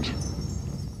stand.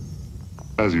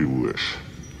 As you wish.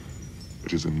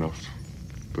 It is enough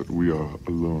that we are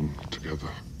alone together.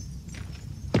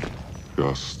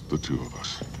 Just the two of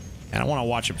us. And I want to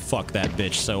watch him fuck that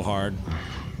bitch so hard.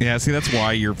 Yeah, see, that's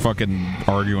why you're fucking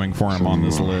arguing for him on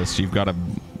this list. You've got a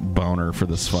boner for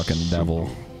this fucking devil.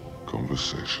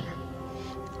 Conversation.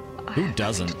 Who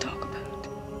doesn't? To talk about.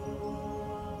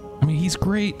 I mean, he's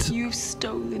great. You've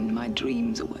stolen my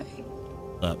dreams away.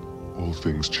 All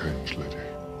things change, lady.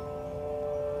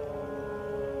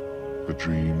 The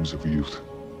dreams of youth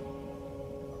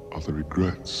are the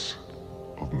regrets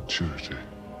of maturity.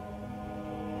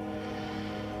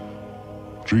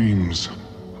 Dreams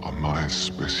are my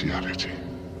speciality.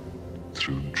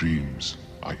 Through dreams,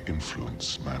 I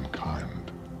influence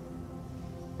mankind.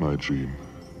 My dream.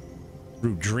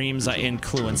 Through dreams, I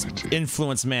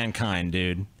influence mankind,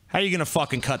 dude. How are you gonna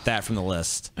fucking cut that from the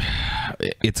list?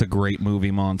 It's a great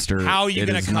movie, Monster. How are you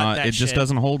gonna cut that It just shit?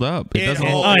 doesn't hold up. It doesn't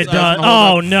hold Oh, up. it does.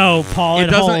 Oh no, Paul! It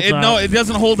holds up. No, it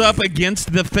doesn't hold up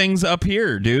against the things up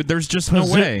here, dude. There's just no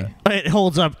way. It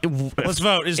holds up. Let's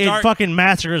vote. Is It dark? fucking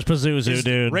massacres Pazuzu,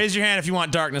 dude. Raise your hand if you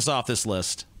want darkness off this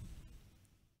list.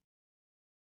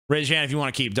 Raise your hand if you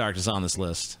want to keep darkness on this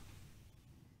list.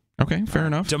 Okay, fair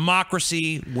enough.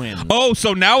 Democracy wins. Oh,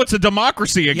 so now it's a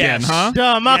democracy again, Yes. huh?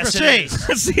 Democracy. Yes,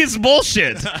 it is. See, it's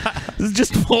bullshit. This is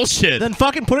just bullshit. Then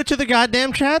fucking put it to the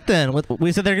goddamn chat. Then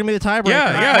we said they're gonna be the tiebreaker.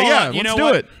 Yeah. You Let's know do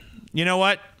what? it. You know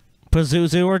what?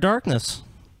 Pazuzu or darkness.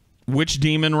 Which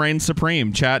demon reigns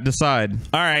supreme? Chat, decide.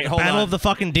 All right, hold Battle on. of the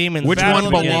fucking demons. Which Battle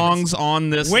one of the belongs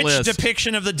on this Which list?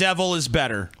 depiction of the devil is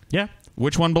better? Yeah.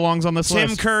 Which one belongs on this Tim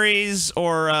list? Curry's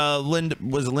or Linda?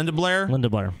 Was it Linda Blair? Linda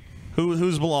Blair.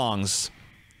 Whose belongs?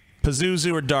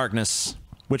 Pazuzu or darkness?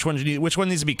 Which one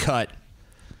needs to be cut?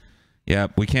 Yeah,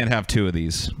 we can't have two of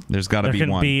these. There's got to There be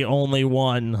can one. be only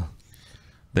one.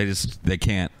 They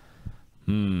can't.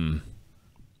 This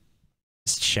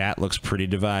chat looks pretty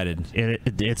divided.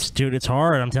 It's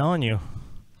hard. I'm telling you.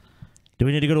 Do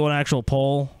we need to go to an actual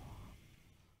poll?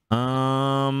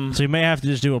 So you may have to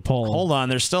just do a poll. Hold on,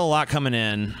 there's still a lot coming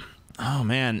in. Oh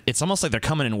man, it's almost like they're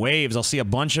coming in waves. I'll see a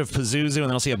bunch of Pazuzu and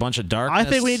then I'll see a bunch of darkness. I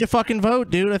think we need to fucking vote,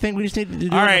 dude. I think we just need to do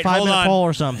All right, a 5 hold minute on. poll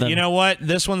or something. You know what?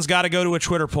 This one's got to go to a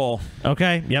Twitter poll.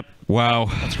 Okay. Yep. Wow.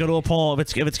 Let's go to a poll.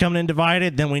 If it's coming in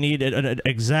divided, then we need an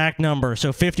exact number.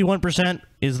 So 51%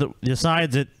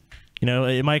 decides it. You know,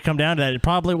 it might come down to that. It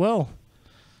probably will.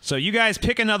 So you guys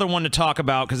pick another one to talk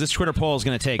about because this Twitter poll is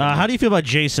going to take. How do you feel about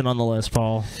Jason on the list,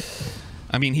 Paul?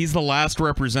 I mean, he's the last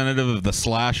representative of the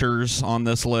slashers on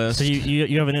this list. So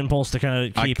you have an impulse to kind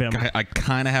of keep him. I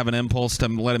kind of have an impulse to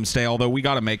let him stay, although we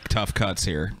got to make tough cuts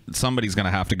here. Somebody's going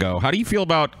to have to go. How do you feel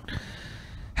about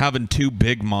having two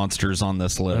big monsters on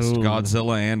this list, Ooh.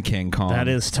 Godzilla and King Kong? That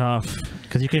is tough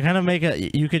because you could kind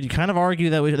of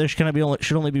argue that there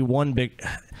should only be one big.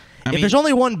 If there's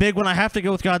only one big one, I have to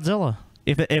go with Godzilla.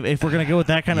 If we're gonna go with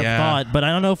that kind of thought, but I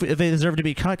don't know if they deserve to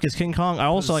be cut because King Kong. I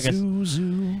also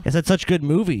it's had such good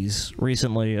movies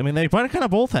recently. I mean, they kind of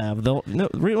both have. The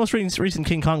most recent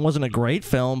King Kong wasn't a great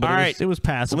film, but it was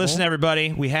passable. Listen,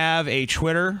 everybody, we have a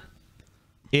Twitter.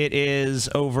 It is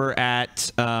over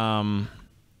at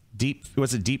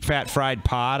Deep Fat Fried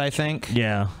Pod, I think.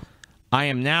 Yeah. I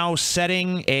am now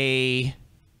setting a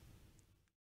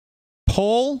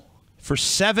poll for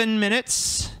 7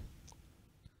 minutes.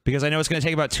 Because I know it's going to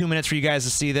take about 2 minutes for you guys to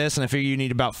see this, and I figure you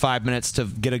need about 5 minutes to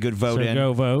get a good vote in.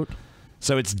 Go vote.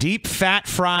 So it's Deep Fat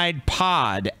Fried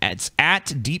Pod. It's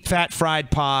at Deep Fat Fried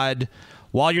Pod.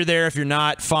 While you're there, if you're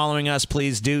not following us,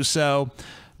 please do so.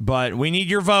 But we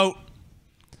need your vote.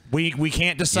 We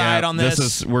can't decide on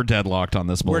this. We're deadlocked on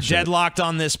this bullshit. We're deadlocked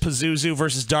on this Pazuzu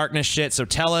versus Darkness shit. So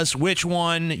tell us which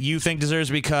one you think deserves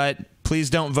to be cut.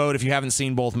 Please don't vote if you haven't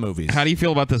seen both movies. How do you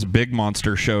feel about this big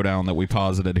monster showdown that we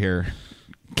posited here?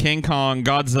 King Kong,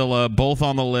 Godzilla, both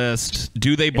on the list.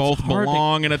 Do they both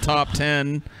belong in a top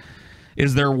 10?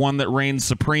 Is there one that reigns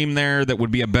supreme there that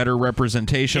would be a better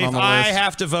representation on the If I list?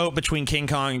 have to vote between King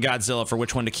Kong and Godzilla for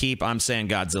which one to keep, I'm saying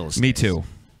Godzilla. Me too.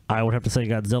 I would have to say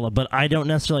Godzilla, but I don't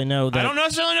necessarily know that. I don't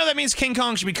necessarily know that means King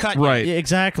Kong should be cut. Right. Yeah,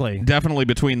 exactly. Definitely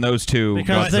between those two.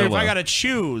 Because If Godzilla. I got to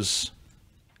choose,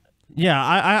 Yeah,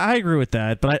 I agree with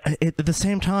that, but at the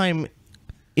same time,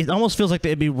 it almost feels like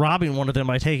they'd be robbing one of them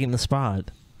by taking the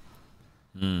spot.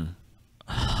 I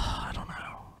don't know.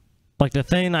 Like the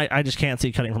thing, I just can't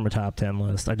see cutting from a top 10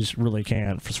 list. I just really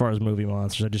can't. As far as movie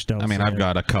monsters, I just don't. I mean, see I've it.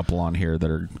 got a couple on here that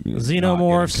are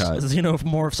Xenomorphs. not getting cut.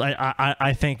 Xenomorphs.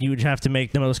 I think you would have to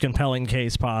make the most compelling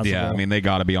case possible. Yeah, I mean, they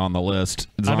got to be on the list.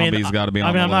 Zombies got to be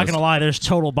on the list. I'm not gonna lie. There's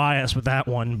total bias with that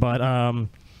one, but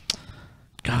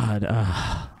God,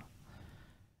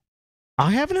 I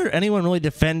haven't heard anyone really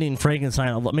defending Frankenstein.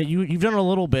 I mean, you've done it a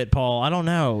little bit, Paul. I don't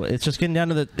know. It's just getting down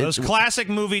to those classic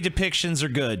movie depictions are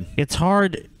good. It's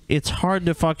hard. It's hard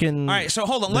to fucking. All right, so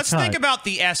hold on. Let's think about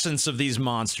the essence of these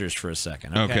monsters for a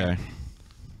second. Okay.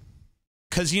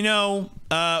 Because, you know,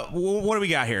 what do we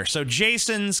got here? So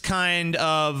Jason's kind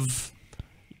of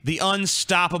the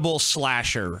unstoppable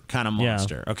slasher kind of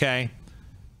monster, okay?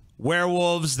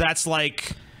 Werewolves, that's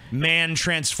like man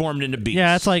transformed into beast.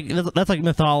 Yeah, that's like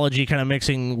mythology kind of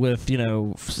mixing with, you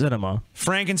know, cinema.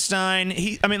 Frankenstein,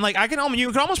 I mean, like, you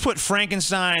can almost put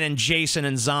Frankenstein and Jason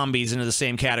and zombies into the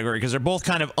same category because they're both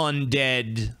kind of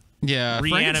undead. Yeah,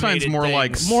 reanimated Frankenstein's more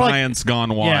like things. science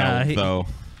gone wild, though.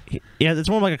 Yeah, it's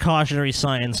more like a cautionary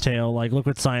science tale. Like, look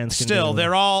what science can do. Still,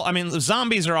 they're all. I mean,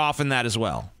 zombies are often that as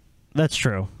well. That's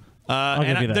true. I'll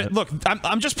give you that. Look,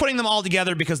 I'm just putting them all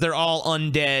together because they're all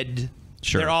undead.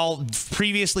 Sure. They're all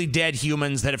previously dead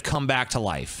humans that have come back to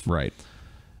life. Right.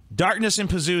 Darkness and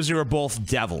Pazuzu are both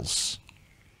devils.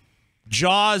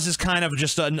 Jaws is kind of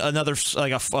just another,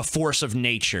 like a force of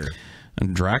nature.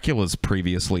 And Dracula's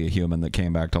previously a human that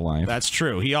came back to life. That's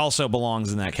true. He also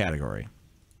belongs in that category.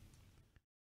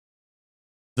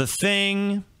 The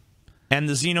Thing and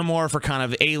the Xenomorph are kind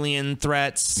of alien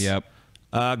threats. Yep.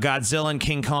 Godzilla and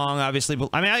King Kong, obviously.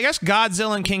 I mean, I guess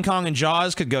Godzilla and King Kong and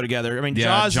Jaws could go together. I mean, yeah,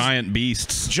 Jaws, giant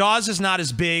beasts. Jaws is not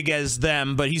as big as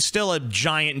them, but he's still a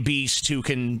giant beast who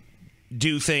can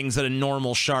do things that a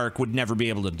normal shark would never be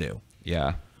able to do.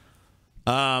 Yeah.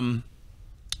 Oh,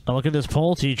 look at this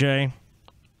poll, TJ.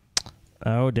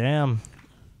 Oh, damn.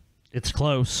 It's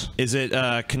close. Is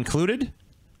it concluded?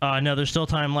 No, there's still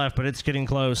time left, but it's getting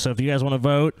close. So if you guys want to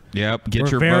vote, yep, get we're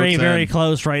your very, votes very in.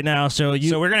 close right now. So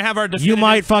we're gonna have our definitive, you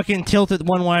might fucking tilt it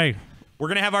one way. We're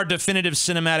gonna have our definitive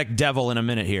cinematic devil in a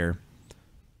minute here.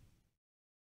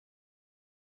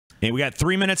 And we got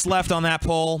 3 minutes left on that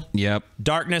poll. Yep.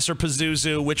 Darkness or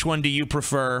Pazuzu? Which one do you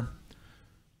prefer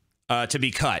to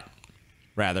be cut?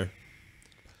 Rather.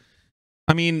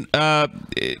 I mean,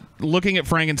 looking at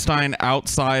Frankenstein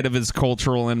outside of his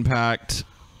cultural impact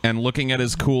and looking at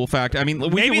his cool fact, I mean,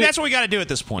 maybe that's what we got to do at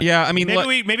this point. Yeah, I mean,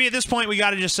 maybe at this point we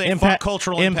got to just say fuck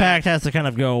cultural impact has to kind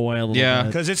of go away a little bit.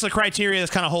 because it's the criteria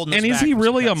that's kind of holding us and back. is he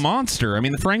really a monster? I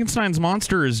mean, the Frankenstein's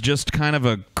monster is just kind of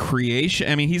a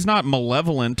creation. I mean, he's not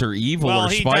malevolent or evil or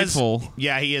spiteful.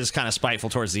 Yeah, he is kind of spiteful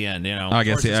towards the end, you know. I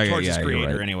guess towards his you're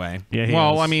creator, right. anyway. Yeah,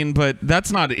 well, I mean, but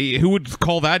that's not. Who would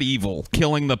call that evil?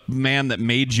 Killing the man that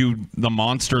made you the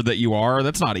monster that you are?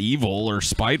 That's not evil or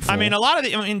spiteful. I mean,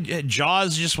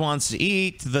 Jaws just wants to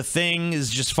eat. The Thing is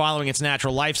just following its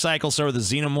natural life cycle. So are the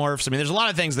Xenomorphs. I mean, there's a lot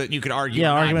of things that you could argue.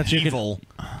 Yeah, are arguments not evil.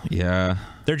 Yeah.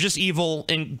 They're just evil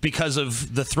because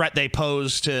of the threat they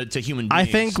pose to human beings. I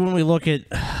think when we look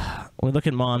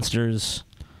at monsters,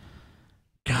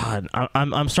 God,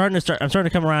 I'm starting to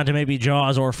come around to maybe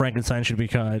Jaws or Frankenstein should be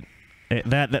cut.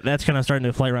 That's kind of starting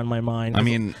to play around my mind. I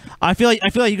mean, I feel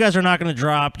like you guys are not going to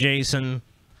drop Jason.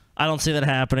 I don't see that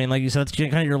happening. Like you said, that's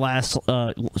kind of your last,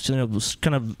 that's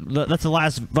the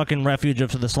last fucking refuge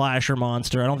of the slasher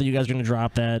monster. I don't think you guys are going to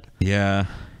drop that. Yeah.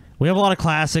 We have a lot of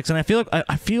classics, and I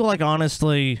feel like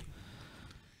honestly,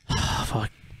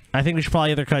 fuck. I think we should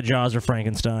probably either cut Jaws or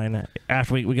Frankenstein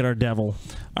after we get our devil.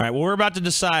 All right. Well, we're about to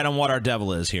decide on what our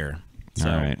devil is here. So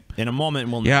all right. In a moment,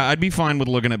 we'll know. Yeah, I'd be fine with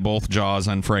looking at both Jaws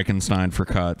and Frankenstein for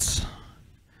cuts.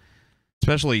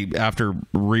 Especially after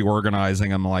reorganizing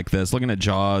them like this. Looking at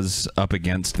Jaws up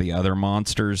against the other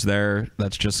monsters there,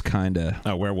 that's just kind of...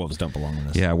 Oh, werewolves don't belong in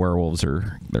this. Yeah, werewolves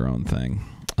are their own thing.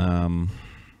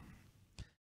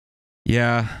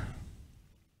 Yeah.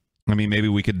 I mean, maybe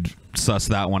we could suss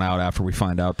that one out after we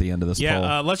find out the end of this poll.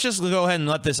 Yeah, let's just go ahead and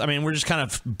let this... I mean, we're just kind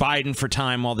of biding for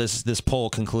time while this poll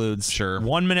concludes. Sure.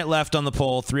 1 minute left on the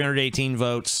poll, 318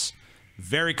 votes.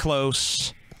 Very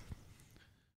close.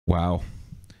 Wow.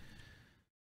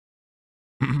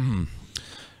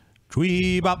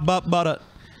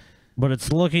 But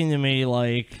it's looking to me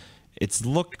like It's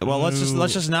well.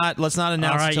 Let's not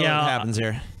announce until it happens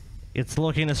here. It's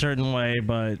looking a certain way,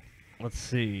 but let's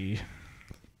see.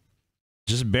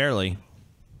 Just barely.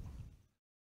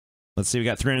 Let's see. We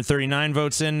got 339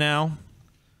 votes in now.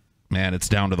 Man, it's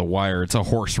down to the wire. It's a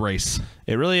horse race.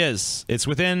 It really is. It's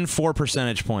within 4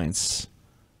 percentage points.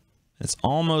 It's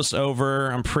almost over.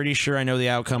 I'm pretty sure I know the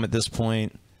outcome at this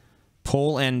point.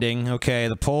 Poll ending. Okay,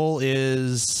 the poll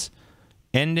is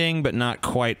ending, but not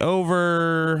quite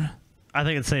over. I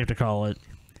think it's safe to call it.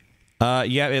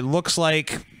 Yeah, it looks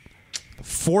like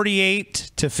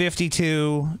 48 to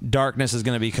 52. Darkness is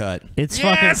going to be cut. It's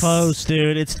fucking close,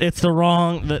 dude. It's the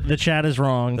wrong. The chat is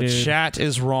wrong, dude. The chat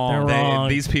is wrong. They're wrong.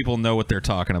 These people know what they're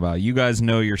talking about. You guys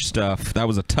know your stuff. That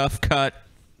was a tough cut,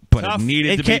 but it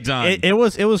needed to be done. It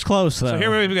was close though. So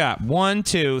here we've got 1,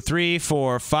 2, 3,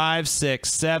 4, 5,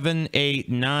 6, 7, 8,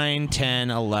 9,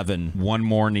 10, 11. One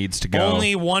more needs to go.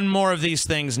 Only one more of these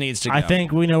things needs to go. I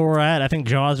think we know where we're at. I think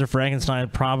Jaws or Frankenstein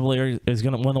probably is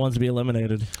one of the ones to be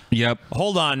eliminated. Yep.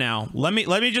 Hold on now. Let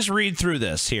me just read through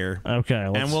this here. Okay.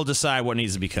 And we'll decide what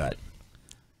needs to be cut.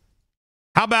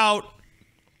 How about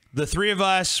the three of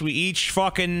us? We each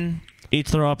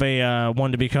throw up a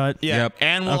one to be cut. Yeah. Yep.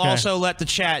 And we'll also let the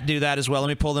chat do that as well. Let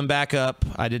me pull them back up.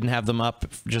 I didn't have them up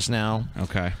just now.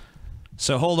 Okay.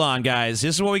 So hold on, guys.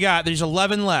 This is what we got. There's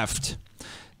 11 left.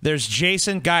 There's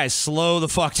Jason. Guys, slow the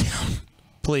fuck down,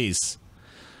 please.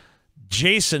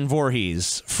 Jason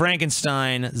Voorhees,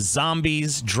 Frankenstein,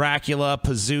 Zombies, Dracula,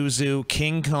 Pazuzu,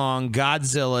 King Kong,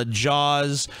 Godzilla,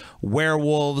 Jaws,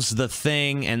 Werewolves, The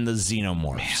Thing, and the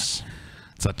Xenomorphs. Man,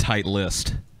 it's a tight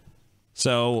list.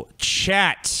 So,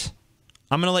 chat,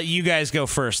 I'm going to let you guys go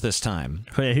first this time.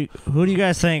 Who do you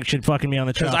guys think should fucking be on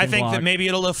the chopping Because I think block? that maybe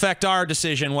it'll affect our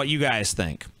decision, what you guys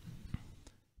think.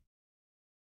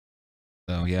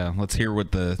 So, yeah, let's hear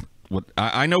what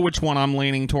I know which one I'm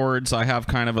leaning towards. I have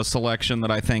kind of a selection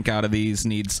that I think out of these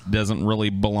doesn't really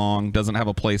belong, doesn't have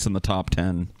a place in the top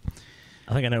 10.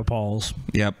 I think I know Paul's.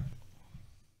 Yep.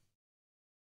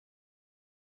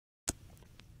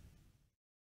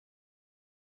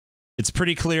 It's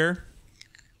pretty clear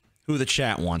who the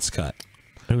chat wants cut.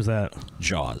 Who's that?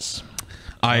 Jaws.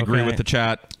 I agree with the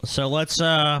chat. So let's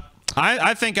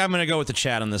I think I'm going to go with the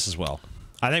chat on this as well.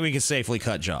 I think we can safely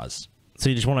cut Jaws. So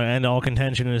you just want to end all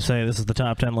contention and say this is the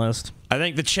top 10 list? I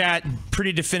think the chat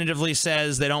pretty definitively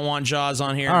says they don't want Jaws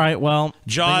on here. All right, well,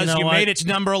 Jaws, you made it to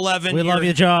number 11. We love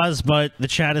you, Jaws, but the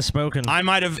chat has spoken. It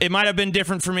might have been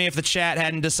different for me if the chat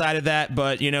hadn't decided that,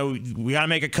 but you know, we got to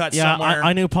make a cut somewhere.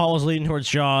 I knew Paul was leaning towards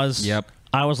Jaws. Yep.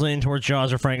 I was leaning towards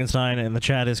Jaws or Frankenstein, and the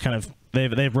chat is kind of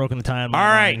they've broken the timeline. All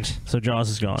right. So Jaws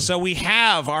is gone. So we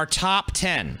have our top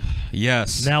 10.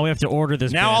 Yes. Now we have to order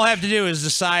this. Now bitch. all I have to do is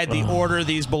decide the order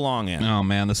these belong in. Oh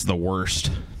man, this is the worst.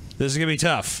 This is gonna be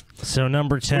tough. So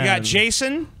number 10. We got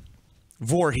Jason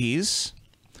Voorhees.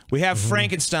 We have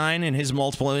Frankenstein in his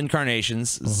multiple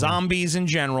incarnations. Zombies in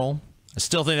general. I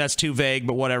still think that's too vague,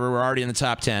 but whatever. We're already in the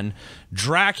top 10.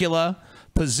 Dracula,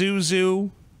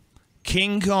 Pazuzu,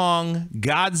 King Kong,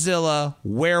 Godzilla,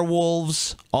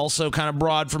 Werewolves, also kind of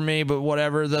broad for me, but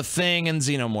whatever. The Thing, and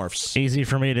Xenomorphs. Easy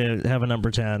for me to have a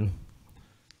number 10.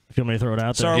 If you want me to throw it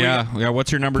out there. So yeah.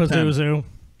 What's your number 10? Pazuzu.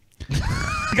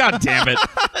 God damn it.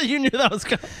 You knew that was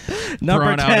coming. Number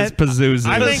Thrown 10. out as Pazuzu.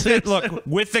 I think that, look,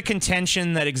 with the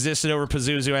contention that existed over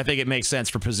Pazuzu, I think it makes sense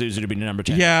for Pazuzu to be number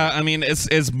 10. Yeah, I mean,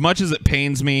 as much as it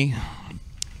pains me,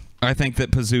 I think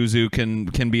that Pazuzu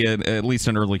can be at least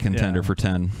an early contender for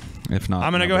 10, if not.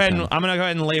 I'm gonna go ahead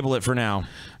and label it for now.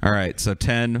 All right, so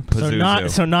 10 Pazuzu.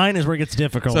 So 9 is where it gets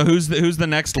difficult. So who's the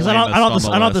next lamest I don't on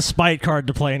the have the list? spite card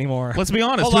to play anymore. Let's be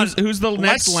honest. Who's the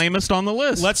next lamest on the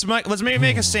list? Let's maybe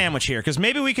make a sandwich here, because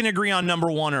maybe we can agree on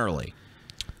number 1 early.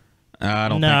 I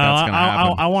don't think that's gonna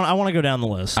happen. I want to go down the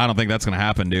list. I don't think that's gonna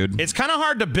happen, dude. It's kind of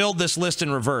hard to build this list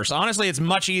in reverse. Honestly, it's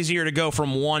much easier to go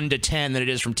from 1 to 10 than it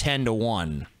is from 10 to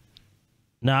 1.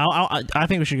 No, I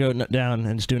think we should go down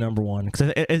and just do number 1.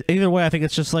 Because either way, I think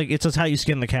it's just how you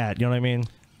skin the cat. You know what I mean?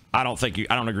 I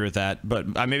don't agree with that, but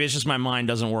maybe it's just my mind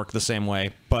doesn't work the same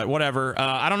way. But whatever.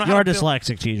 I don't know. You are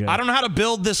dyslexic, TJ. I don't know how to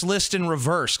build this list in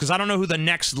reverse because I don't know who the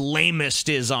next lamest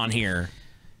is on here.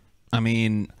 I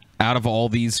mean, out of all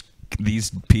these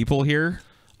people here,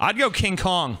 I'd go King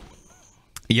Kong.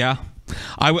 Yeah,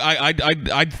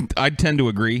 I'd tend to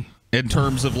agree in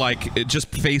terms of like just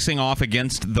facing off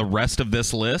against the rest of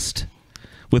this list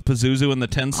with Pazuzu in the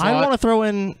 10 slot. I want to throw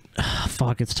in.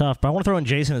 Fuck, it's tough, but I want to throw in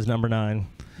Jason as number 9.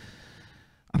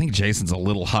 I think Jason's a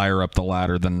little higher up the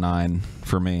ladder than 9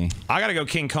 for me. I gotta go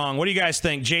King Kong. What do you guys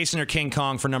think, Jason or King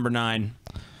Kong for number 9?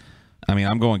 I mean,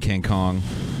 I'm going King Kong.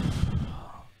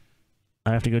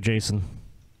 I have to go Jason.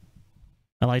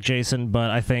 I like Jason, but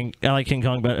I think I like King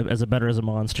Kong better as a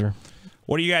monster.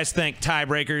 What do you guys think,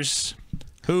 tiebreakers?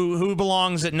 Who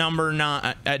belongs at number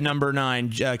 9?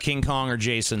 King Kong or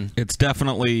Jason? It's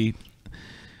definitely.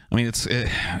 I mean,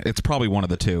 it's probably one of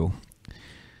the two.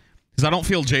 Because I don't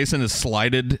feel Jason is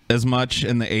slighted as much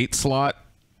in the 8 slot,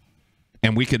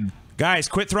 and we could. Guys,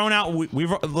 quit throwing out.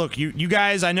 Look, you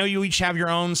guys. I know you each have your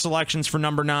own selections for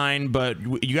number 9, but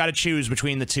you got to choose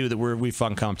between the two that we've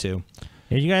fucking come to.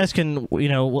 Yeah, you guys can,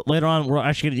 later on,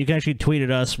 you can actually tweet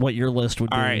at us what your list would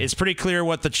be. All right, it's pretty clear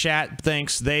what the chat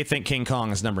thinks. They think King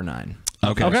Kong is number 9.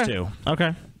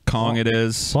 Okay. Kong it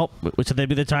is. Well, so they'd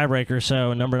be the tiebreaker,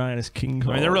 so number 9 is King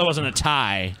Kong. I mean, there really wasn't a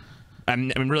tie. I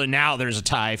mean, really now there's a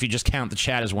tie if you just count the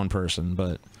chat as one person,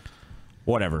 but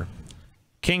whatever.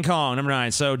 King Kong, number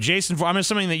 9. So Jason, I'm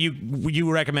assuming that you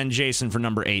recommend Jason for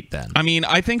number 8 then. I mean,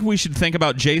 I think we should think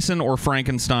about Jason or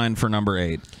Frankenstein for number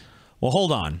 8. Well,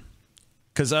 hold on.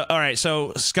 Because, all right,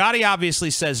 so Scotty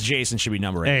obviously says Jason should be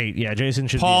number 8. Yeah, Jason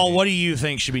should Paul, be what do you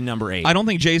think should be number 8? I don't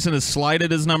think Jason is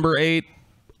slighted as number 8.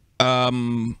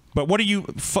 But what do you...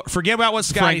 forget about what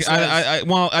Scotty says.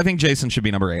 Well, I think Jason should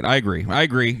be number 8. I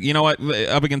agree. You know what?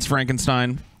 Up against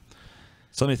Frankenstein.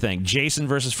 So let me think. Jason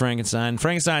versus Frankenstein.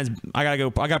 I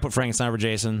gotta put Frankenstein over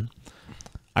Jason.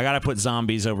 I gotta put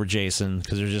zombies over Jason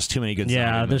because there's just too many good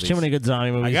zombie movies. There's too many good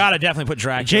zombie movies. I gotta definitely put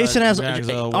Dracula. Jason has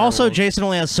also Jason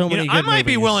only has so many good I might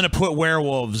be movies. willing to put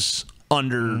werewolves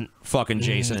under fucking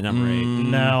Jason at number 8.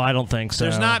 No, I don't think so.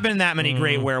 There's not been that many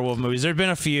great werewolf movies. There's been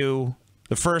a few.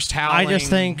 The first Howling, I just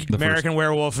think American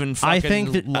Werewolf in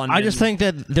fucking London. I just think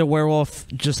that the werewolf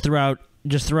just throughout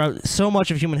so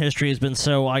much of human history has been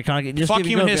so iconic. Fuck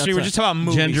human history. We're just talking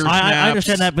about movies. Ginger I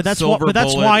understand that, but that's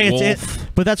why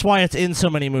it's in so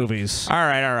many movies. All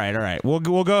right. We'll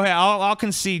go ahead. I'll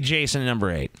concede Jason at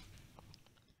number 8.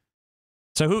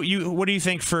 So what do you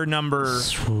think for number?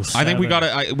 7. I think we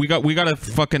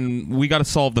gotta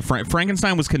solve the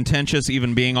Frankenstein was contentious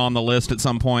even being on the list at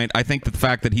some point. I think the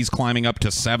fact that he's climbing up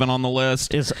to 7 on the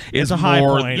list is a high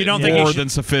more, point. You don't think more than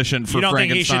sufficient for Frankenstein. You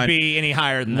don't think he should be any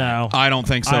higher than that? No, I don't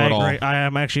think so at all. I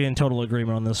am actually in total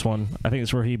agreement on this one. I think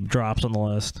it's where he drops on the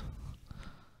list.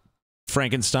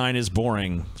 Frankenstein is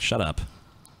boring. Shut up.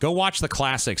 Go watch the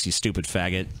classics, you stupid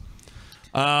faggot.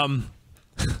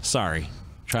 Sorry.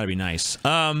 Try to be nice.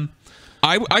 I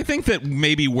think that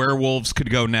maybe werewolves could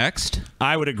go next.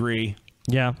 I would agree.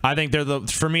 Yeah. I think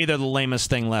for me they're the lamest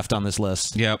thing left on this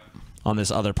list. Yep. On this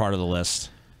other part of the list.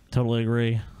 Totally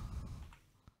agree.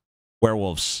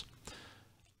 Werewolves.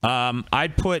 I want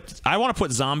to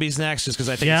put zombies next just because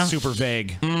I think it's super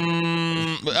vague.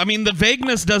 I mean, the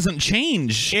vagueness doesn't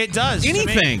change. It does.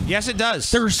 Anything. Yes, it does.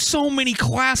 There's so many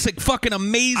classic, fucking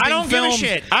amazing I don't films. give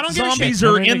a shit. I don't give a shit. Zombies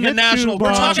are in the national.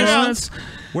 We're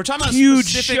talking about huge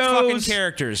specific shows, fucking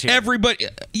characters here. Everybody.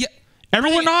 Yeah.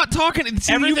 We're not talking.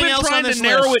 See, you've been trying to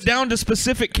narrow it down to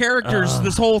specific characters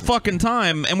this whole fucking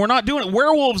time, and we're not doing it.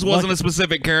 Werewolves wasn't a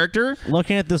specific character.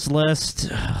 Looking at this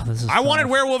list, I wanted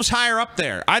werewolves higher up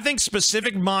there. I think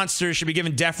specific monsters should be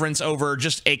given deference over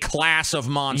just a class of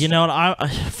monsters. You know what?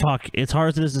 Fuck. It's hard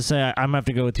as it is to say. I'm gonna have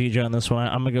to go with TJ on this one.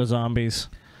 I'm gonna go zombies.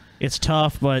 It's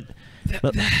tough, but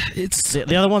it's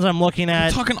the other ones I'm looking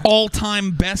at. We're talking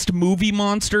all-time best movie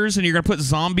monsters, and you're gonna put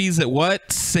zombies at what?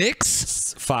 6?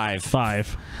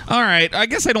 5. All right. I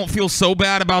guess I don't feel so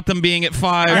bad about them being at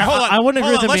 5. Right, hold on. I wouldn't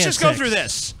agree with them Let's being just at go 6. through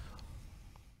this.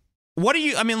 What do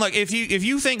you? I mean, look. If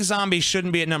you think zombies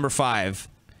shouldn't be at number 5,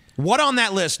 what on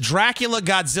that list? Dracula,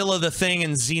 Godzilla, The Thing,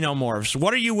 and Xenomorphs.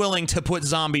 What are you willing to put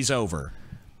zombies over?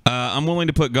 I'm willing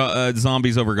to put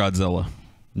zombies over Godzilla.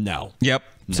 No. Yep.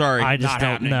 No. Sorry. I just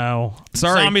don't know.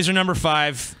 Sorry. Zombies are number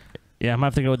 5. Yeah, I'm gonna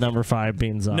have to go with number 5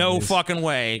 being zombies. No fucking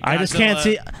way. I just can't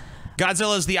see.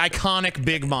 Godzilla is the iconic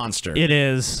big monster. It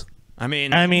is. I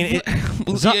mean,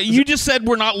 you just said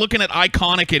we're not looking at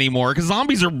iconic anymore because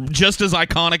zombies are just as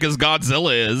iconic as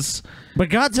Godzilla is. But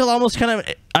Godzilla almost kind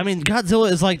of. I mean,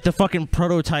 Godzilla is like the fucking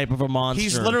prototype of a monster.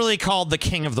 He's literally called the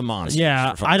king of the monsters.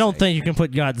 Yeah, I don't think you can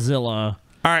put Godzilla.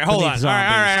 All right, hold on.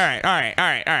 Zombies. All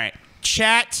right.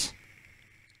 Chat.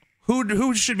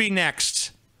 Who should be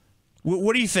next?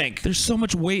 What do you think? There's so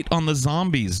much weight on the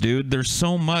zombies, dude. There's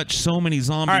so many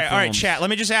zombie films. All right, chat. Let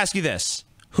me just ask you this: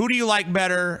 who do you like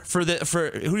better who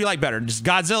do you like better, just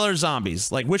Godzilla or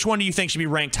zombies? Like, which one do you think should be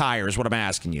ranked higher? Is what I'm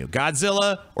asking you: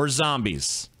 Godzilla or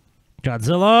zombies?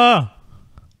 Godzilla.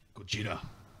 Gojira.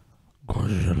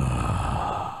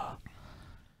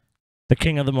 The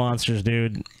king of the monsters,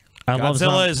 dude. I love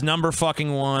Godzilla is number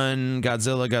fucking 1.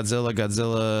 Godzilla,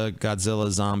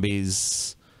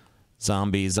 zombies.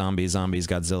 Zombies,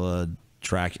 Godzilla,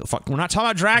 Dracula. Fuck, we're not talking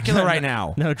about Dracula right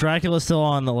now. No, Dracula's still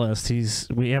on the list.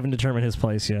 We haven't determined his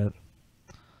place yet.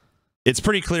 It's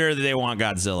pretty clear that they want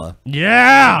Godzilla.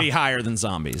 Yeah, to be higher than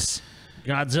zombies.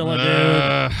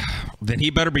 Godzilla, dude. Then he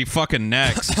better be fucking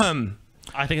next.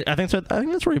 I think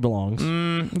that's where he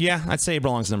belongs. Yeah, I'd say he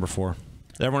belongs number 4.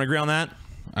 Does everyone agree on that?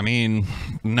 I mean,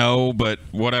 no, but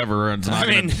whatever. It's not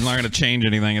going to change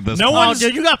anything at this No point. one's-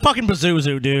 dude, you got fucking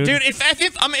Pazuzu, dude. Dude,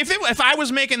 if I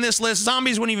was making this list,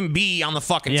 zombies wouldn't even be on the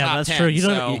fucking top that's 10. true. You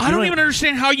don't- so- you I don't even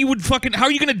understand how you would fucking. How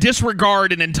are you going to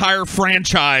disregard an entire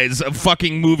franchise of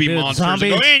fucking movie Dude, monsters?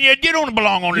 zombies- And go, you don't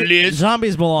belong on the list.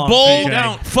 Zombies belong. Bull, PJ.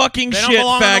 don't. fucking They don't shit,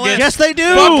 belong on the faggot. list. Yes, they do.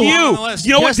 Fuck belong on the you. list.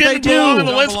 You know Yes, what they didn't belong on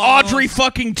the do. list? Don't belong on the Audrey list.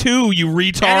 fucking 2, you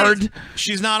retard.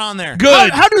 She's not on there.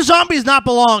 Good. How do zombies not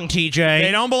belong, TJ?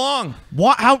 They don't belong.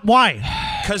 Why?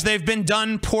 Because they've been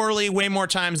done poorly way more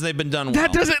times than they've been done well.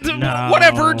 That doesn't. No.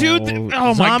 Whatever, dude.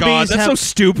 Oh my god, Zombies that's so have-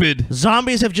 stupid.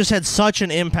 Zombies have just had such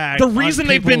an impact. The on reason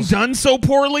they've been people's- done so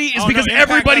poorly is Oh, no, because impact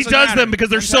everybody doesn't does matter. them because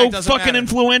they're Impact so doesn't fucking matter.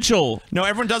 influential. No,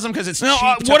 everyone does them because it's No,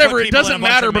 cheap to whatever. put It people in doesn't a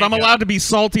bunch matter, of but I'm makeup. allowed to be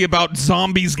salty about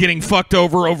zombies getting fucked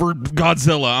over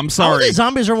Godzilla. I'm I would sorry. say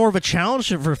zombies are more of a challenge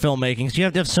for filmmaking. 'Cause you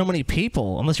have to have so many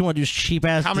people, unless you want to do cheap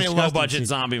ass. How many disgusting low-budget shit.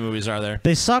 zombie movies are there?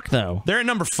 They suck though. They're at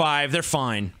number 5. They're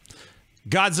fine.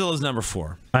 Godzilla's number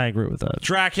 4. I agree with that.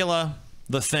 Dracula,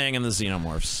 The Thing, and the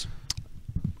Xenomorphs.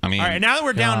 I mean, All right, now that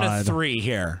we're down to God. 3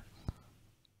 here,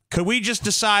 could we just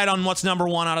decide on what's number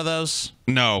 1 out of those?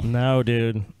 no, No,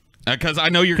 dude. because I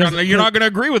know you're not going to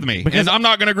agree with me, because- and I'm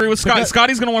not going to agree with Scott. because-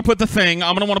 Scotty's going to want to put The Thing. I'm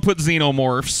going to want to put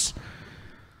Xenomorphs.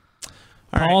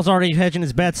 Paul's already hedging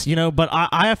his bets, but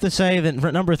I have to say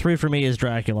that number 3 for me is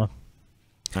Dracula.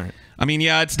 All right. I mean,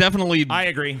 yeah, it's definitely. I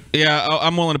agree. Yeah,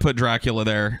 I'm willing to put Dracula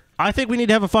there. I think we need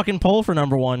to have a fucking poll for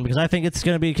number 1 because I think it's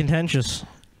going to be contentious.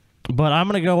 But I'm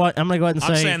gonna go ahead and say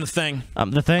I'm saying The Thing.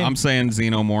 The Thing. I'm saying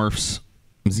Xenomorphs.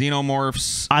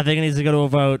 Xenomorphs. I think it needs to go to a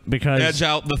vote because Edge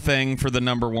out The Thing for the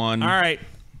number 1. All right.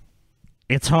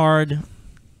 it's hard.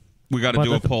 We got to But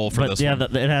do a poll for this yeah,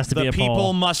 one. it has to be The a people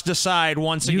poll. must decide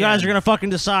once again. You guys are gonna fucking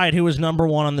decide who is number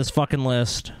 1 on this fucking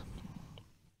list.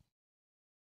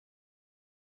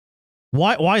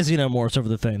 Why Xenomorphs over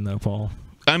The Thing though, Paul?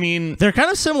 I mean, They're kind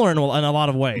of similar in a lot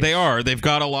of ways. they are. They've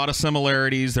got a lot of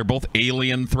similarities. They're both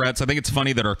alien threats. I think it's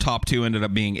funny that our top 2 ended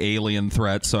up being alien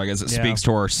threats, so I guess it Yeah. speaks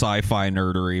to our sci-fi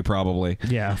nerdery, probably.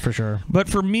 Yeah, for sure. But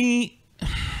for me,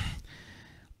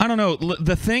 I don't know.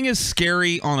 The Thing is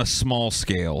scary on a small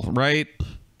scale, right?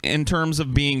 In terms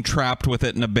of being trapped with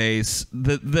it in a base.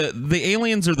 The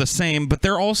aliens are the same, but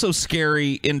they're also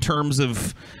scary in terms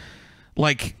of,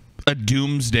 like, a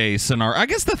doomsday scenario. I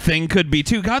guess The Thing could be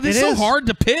too. God, it's so is. hard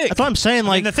to pick. That's what I'm saying.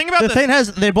 Like the thing about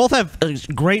they both have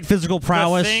great physical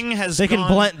prowess. Thing has they can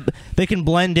gone- blend. They can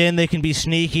blend in. They can be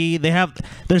sneaky.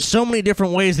 There's so many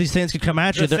different ways these things could come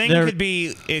at you. The Thing could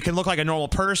be. It can look like a normal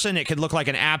person. It could look like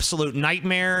an absolute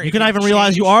nightmare. You can not even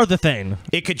realize you are the Thing.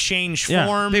 It could change Yeah.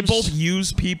 forms. They both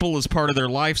use people as part of their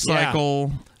life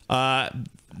cycle. The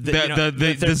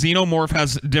Xenomorph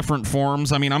has different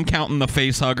forms. I mean, I'm counting the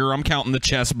face hugger. I'm counting the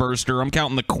chest burster. I'm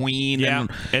counting the queen. Yeah,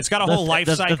 and it's got a whole life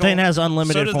cycle. The Thing has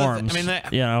unlimited So does forms.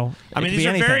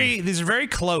 these are very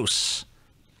close.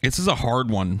 This is a hard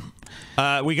one.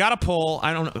 We got a poll.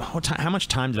 I don't know how much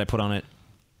time did I put on it.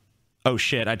 Oh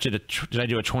shit! Did I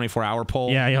do a 24-hour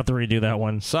poll? Yeah, you have to redo that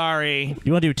one. Sorry.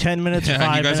 You want to do 10 minutes or 5 Yeah,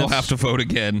 minutes? you guys will have to vote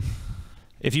again.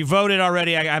 If you voted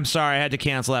already, I'm sorry. I had to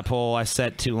cancel that poll. I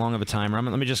set too long of a timer.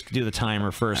 Let me just do the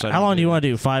timer first. How long do you want to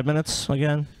do? 5 minutes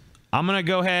again? I'm going to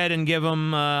go ahead and give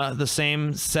them the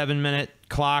same 7-minute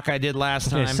clock I did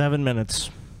last Okay, time. 7 minutes.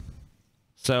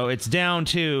 So it's down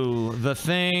to The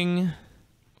Thing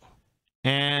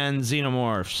and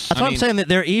Xenomorphs. That's what I'm saying, that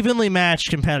they're evenly matched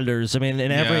competitors. I mean,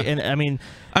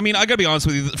 I gotta be honest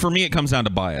with you. For me, it comes down to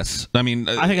bias. I mean,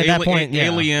 I think at that point, yeah.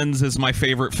 Aliens is my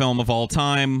favorite film of all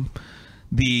time.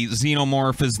 The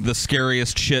Xenomorph is the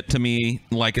scariest shit to me.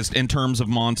 Like, it's in terms of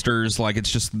monsters. Like, it's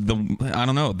just I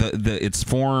don't know, its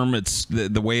form. It's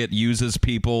the way it uses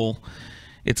people.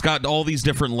 It's got all these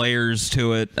different layers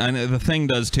to it, and The Thing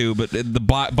does too. But the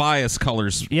bias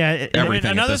colors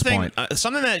everything another at this thing, point.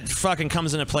 something that fucking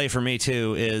comes into play for me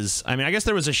too is, I mean, I guess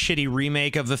there was a shitty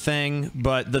remake of The Thing,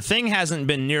 but The Thing hasn't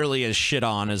been nearly as shit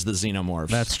on as the Xenomorphs.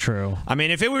 That's true. I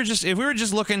mean, if we were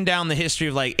just looking down the history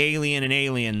of like Alien and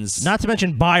Aliens, Not to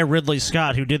mention by Ridley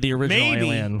Scott, who did the original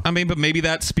Alien. I mean, but maybe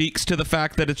that speaks to the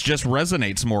fact that it just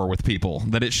resonates more with people.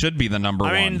 That it should be the number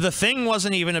one. I mean, The Thing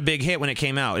wasn't even a big hit when it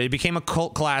came out. It became a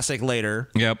cult classic later.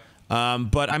 Yep.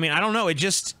 But I mean, I don't know. It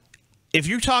just, if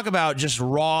you talk about just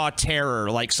raw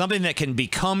terror, like something that can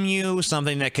become you,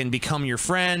 something that can become your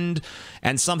friend,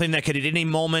 and something that could at any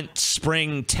moment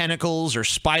spring tentacles or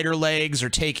spider legs or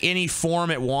take any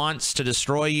form it wants to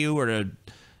destroy you or to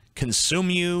consume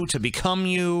you, to become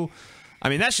you. I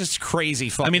mean, that's just crazy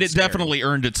fucking I mean, it scary. definitely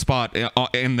earned its spot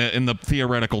in the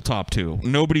theoretical top 2.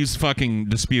 Nobody's fucking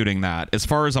disputing that. As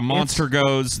far as a monster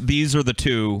goes, these are the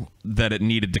 2 that it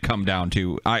needed to come down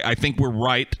to. I think we're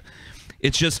right.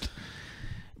 It's just...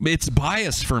 It's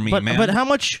biased for me, man. But how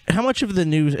much of the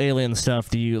new alien stuff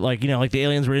do you like? You know, like the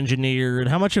aliens were engineered.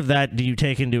 How much of that do you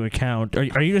take into account?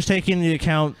 Are you just taking into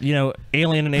account, you know,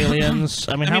 Alien and Aliens?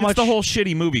 I mean, how much? It's the whole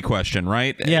shitty movie question,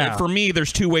 right? Yeah. For me,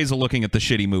 there's 2 ways of looking at the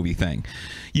shitty movie thing.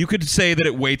 You could say that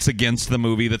it weights against the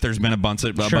movie, that there's been a bunch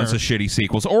of shitty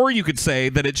sequels, or you could say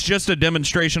that it's just a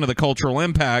demonstration of the cultural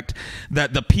impact,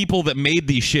 that the people that made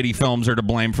these shitty films are to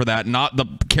blame for that, not the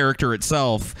character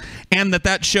itself, and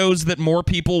that shows that more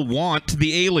people want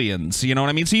the aliens. You know what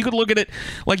I mean? So you could look at it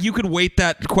like you could weight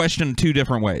that question 2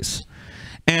 different ways.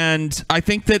 And I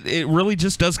think that it really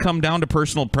just does come down to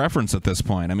personal preference at this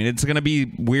point. I mean, it's going to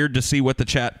be weird to see what the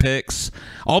chat picks.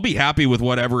 I'll be happy with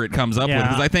whatever it comes up with,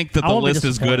 because I think that the list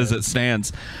is good as it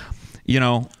stands. You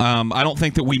know, I don't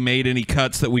think that we made any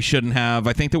cuts that we shouldn't have.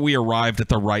 I think that we arrived at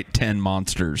the right 10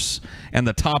 monsters, and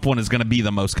the top one is going to be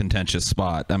the most contentious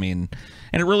spot. I mean,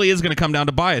 and it really is going to come down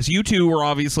to bias. You 2 were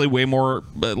obviously way more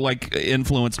like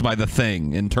influenced by The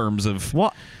Thing in terms of...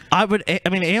 Well, I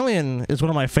mean, Alien is one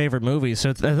of my favorite movies,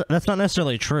 so that's not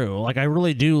necessarily true. Like, I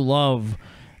really do love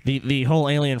the whole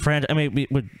Alien franchise. I mean,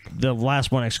 with the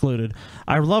last one excluded,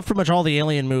 I love pretty much all the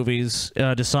Alien movies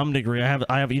to some degree. I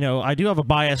have, you know, I do have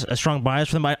a strong bias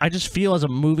for them. I just feel as a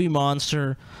movie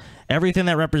monster, everything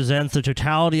that represents the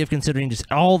totality of considering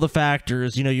just all the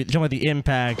factors. You know, you're talking about the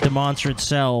impact, the monster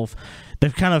itself, the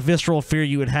kind of visceral fear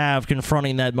you would have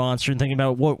confronting that monster and thinking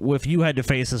about what if you had to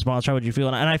face this monster, how would you feel?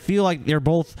 And I feel like they're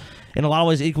both in a lot of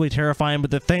ways equally terrifying, but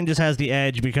The Thing just has the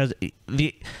edge because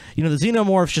the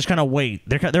xenomorphs just kind of wait.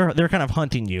 They're kind of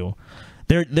hunting you.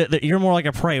 You're more like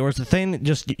a prey, whereas The Thing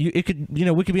just we could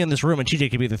be in this room and TJ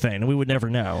could be The Thing and we would never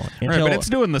know. Right, but it's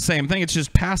doing the same thing. It's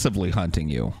just passively hunting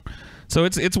you. So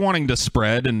it's wanting to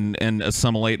spread and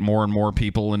assimilate more and more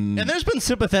people, and there's been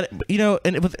sympathetic, you know,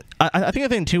 and I think the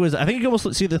thing too is I think you can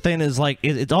almost see The Thing as like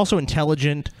it's also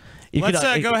intelligent. Let's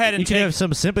go ahead and you can have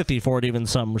some sympathy for it, even in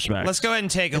some respects. Let's go ahead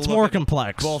and take a look. It's more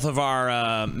complex. Both of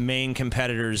our main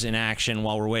competitors in action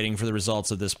while we're waiting for the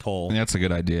results of this poll. That's a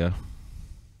good idea.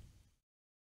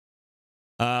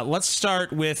 Let's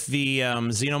start with the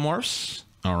xenomorphs.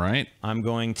 All right. I'm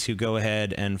going to go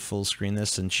ahead and full screen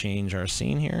this and change our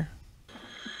scene here.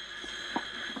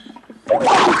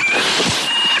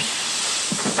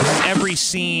 Every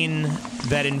scene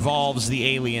that involves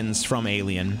the aliens from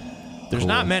Alien. There's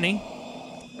not many.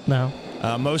 No.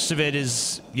 Most of it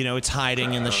is, you know, it's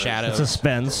hiding in the shadows. It's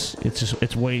suspense.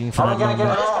 It's waiting for that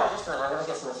moment.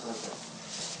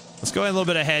 Let's go a little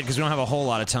bit ahead because we don't have a whole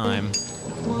lot of time.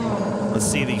 Let's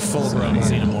see the full-grown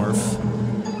xenomorph.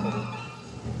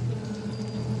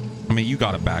 I mean, you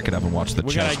got to back it up and watch the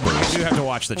chest burst. We do have to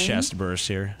watch the chest burst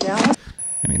here. Yeah.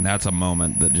 I mean, that's a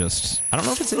moment that just... I don't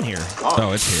know if it's in here.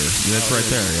 Oh, it's here. It's right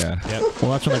there, yeah. Yep.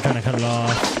 Well, that's when they're trying to cut it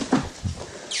off.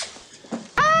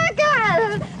 Oh,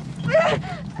 God!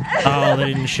 Oh, they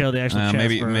didn't show the actual chest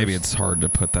burst. Maybe it's hard to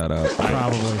put that up.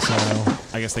 Probably so.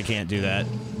 I guess they can't do that.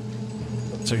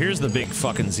 So here's the big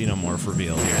fucking xenomorph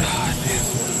reveal here. God, man.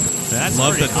 That's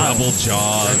love the awesome. double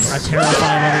jaws. A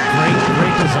terrifying moment.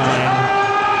 Great design.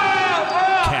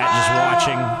 Cat just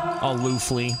watching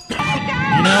aloofly.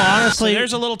 You know, honestly, so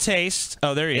there's a little taste.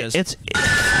 Oh, there he is. It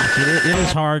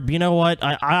is hard. But you know what?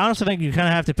 I honestly think you kind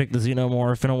of have to pick the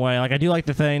xenomorph in a way. Like I do like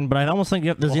The Thing, but I almost think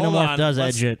the xenomorph does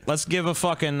edge it. Let's give a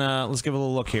fucking let's give a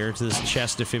little look here to this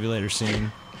chest defibrillator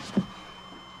scene.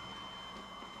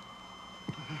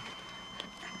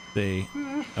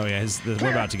 Oh yeah,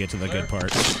 we're about to get to the good part.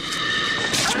 It's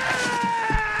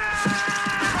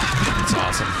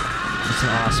awesome. It's an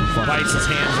awesome fucking Bites his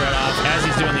hands right off as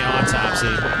he's doing the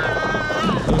autopsy.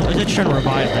 They're trying to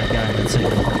revive that guy in that scene.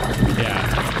 Yeah,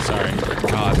 sorry.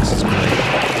 God, this is great.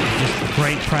 Just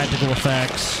great practical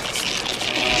effects.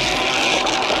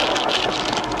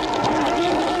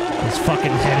 His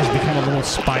fucking head has become a little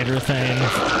spider thing.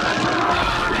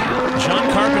 John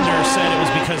Carpenter said it was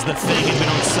because The Thing had been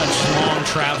on such long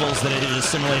travels that it had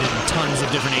assimilated tons of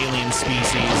different alien species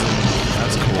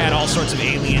and had all sorts of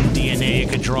alien DNA it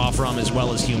could draw from as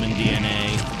well as human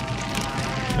DNA.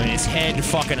 I mean, his head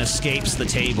fucking escapes the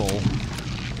table,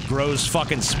 grows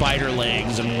fucking spider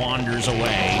legs, and wanders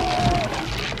away.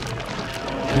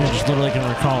 You just literally can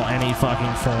recall any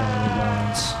fucking form at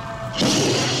once.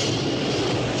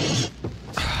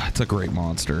 It's a great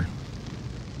monster.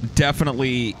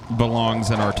 Definitely belongs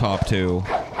in our top 2.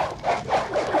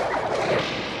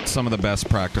 Some of the best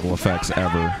practical effects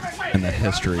ever. in the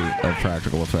history of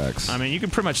practical effects. I mean, you can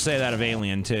pretty much say that of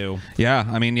Alien, too. Yeah,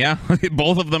 I mean, yeah.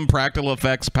 Both of them practical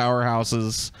effects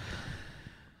powerhouses.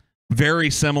 Very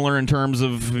similar in terms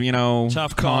of, you know,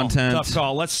 Tough call. content. Tough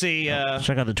call. Let's see.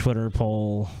 Check out the Twitter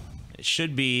poll. It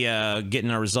should be getting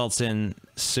our results in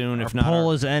soon. If not,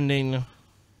 poll is ending.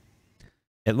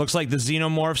 It looks like the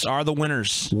Xenomorphs are the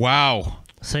winners. Wow.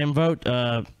 Same vote.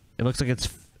 It looks like it's...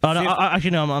 Oh, no,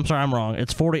 actually, no, I'm sorry, I'm wrong.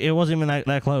 It's 40. It wasn't even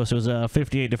that close. It was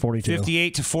 58 to 42.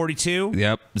 58 to 42.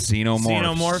 Yep, Xenomorphs.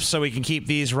 Xenomorphs, so we can keep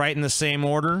these right in the same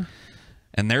order.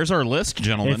 And there's our list,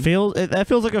 gentlemen. That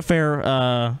feels like a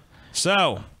fair...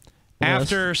 So,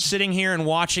 after sitting here and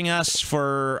watching us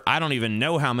for I don't even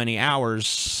know how many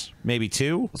hours, maybe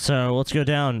 2. So let's go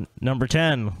down. Number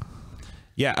 10.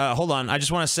 Yeah, hold on. I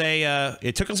just want to say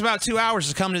it took us about 2 hours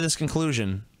to come to this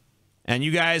conclusion. And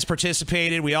you guys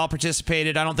participated. We all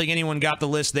participated. I don't think anyone got the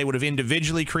list they would have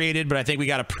individually created, but I think we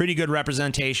got a pretty good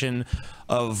representation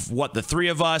of what the 3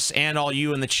 of us and all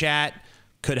you in the chat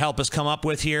could help us come up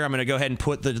with here. I'm going to go ahead and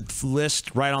put the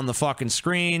list right on the fucking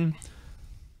screen.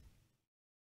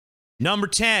 Number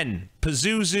 10,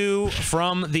 Pazuzu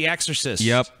from The Exorcist.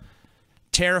 Yep.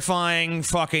 Terrifying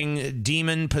fucking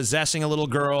demon possessing a little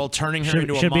girl, turning her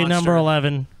into a monster. Should be number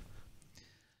 11.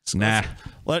 Nah.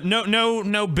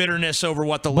 No bitterness over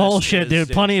what the Bullshit, list is.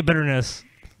 dude. Plenty of bitterness.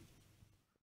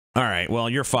 All right, well,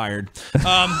 you're fired.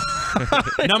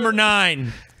 Number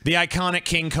 9, the iconic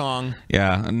King Kong.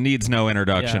 Yeah, needs no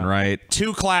introduction, right?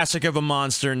 Too classic of a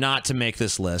monster not to make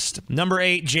this list. Number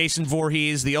 8, Jason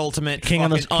Voorhees, the ultimate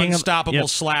unstoppable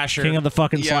slasher. King of the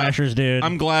fucking slashers, dude.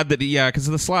 I'm glad that, because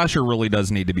the slasher really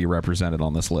does need to be represented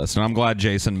on this list, and I'm glad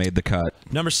Jason made the cut.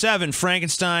 Number 7,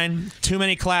 Frankenstein. Too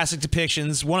many classic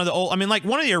depictions. One of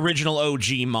the original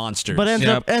OG monsters. But ends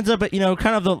up at,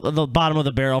 kind of the bottom of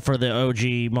the barrel for the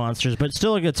OG monsters, but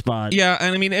still a good spot. Yeah,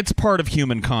 and I mean, it's part of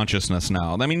human consciousness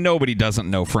now. I mean, nobody doesn't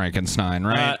know Frankenstein,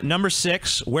 right? Number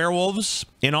 6, werewolves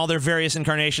in all their various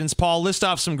incarnations. Paul, list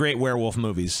off some great werewolf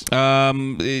movies.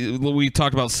 We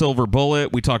talked about Silver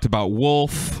Bullet. We talked about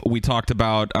Wolf. We talked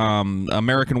about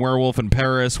American Werewolf in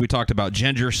Paris. We talked about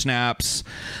Ginger Snaps.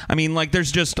 I mean, like,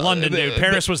 there's just... London, dude.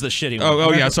 Paris was the shitty one.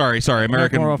 Oh yeah, sorry.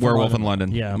 American Werewolf in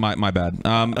London. Yeah. My bad.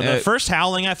 The first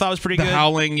Howling I thought was pretty good. The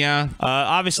Howling, yeah.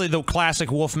 Obviously, the classic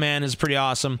Wolfman is pretty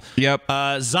awesome.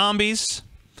 Yep. Zombies.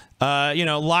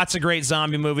 Lots of great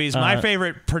zombie movies. My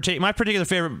particular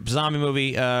favorite zombie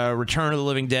movie, Return of the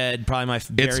Living Dead, probably my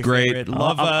very favorite.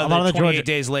 Love the 28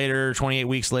 Days Later, 28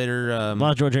 Weeks Later. A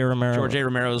lot of George A. Romero. George A.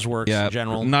 Romero's works in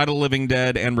general. Night of the Living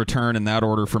Dead and Return in that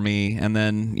order for me, and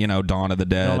then Dawn of the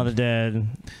Dead. Dawn of the Dead.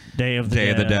 Day of the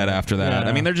Dead after that. Yeah.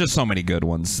 I mean, there's just so many good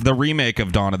ones. The remake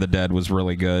of Dawn of the Dead was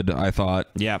really good, I thought.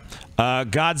 Yeah.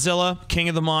 Godzilla, King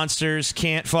of the Monsters.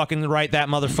 Can't fucking write that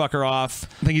motherfucker off.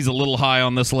 I think he's a little high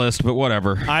on this list, but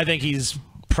whatever. I think he's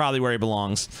probably where he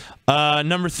belongs.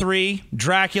 Number 3,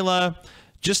 Dracula.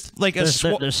 Just like there's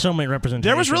so many representations.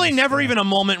 There was really never even a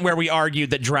moment where we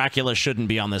argued that Dracula shouldn't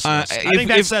be on this list. I think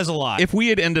that says a lot. If we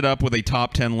had ended up with a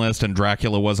top 10 list and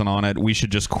Dracula wasn't on it, we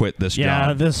should just quit this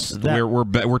job.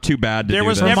 We're too bad to do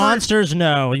this. The monsters,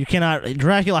 no, you cannot.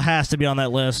 Dracula has to be on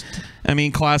that list. I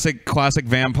mean, classic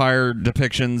vampire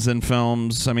depictions in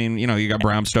films. I mean, you got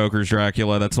Bram Stoker's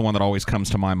Dracula. That's the one that always comes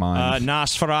to my mind.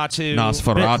 Nosferatu.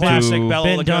 Classic Bela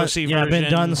Lugosi version. Yeah, been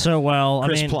done so well.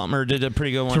 Chris Plummer did a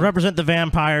pretty good one. To represent the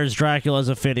vampires, Dracula is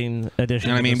a fitting addition.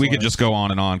 And I mean, we could just go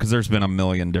on and on because there's been a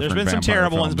million different vampire There's been some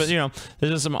terrible films. ones, but,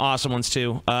 there's some awesome ones,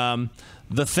 too.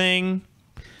 The Thing.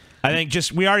 I think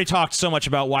we already talked so much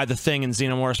about why The Thing and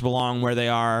Xenomorphs belong where they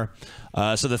are.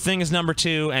 So The Thing is number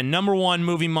 2, and number 1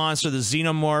 movie monster, the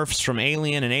Xenomorphs from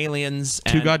Alien and Aliens.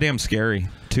 Too goddamn scary.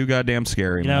 Too goddamn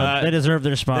scary. They deserve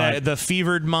their spot. The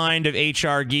fevered mind of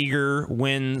H.R. Giger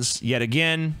wins yet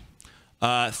again.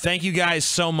 Thank you guys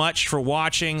so much for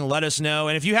watching. Let us know,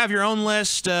 and if you have your own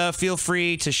list, feel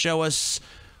free to show us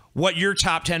what your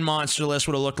top 10 monster list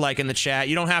would have looked like in the chat.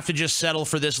 You don't have to just settle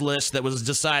for this list that was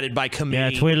decided by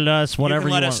committee. Yeah, tweet at us, whatever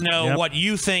you want. want. Let us know what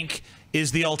you think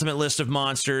is the ultimate list of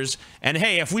monsters. And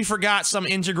hey, if we forgot some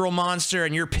integral monster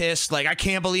and you're pissed, like, I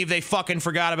can't believe they fucking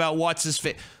forgot about what's his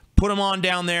face, put them on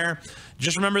down there.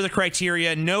 Just remember the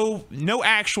criteria. No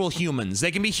actual humans.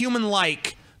 They can be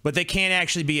human-like, but they can't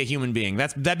actually be a human being.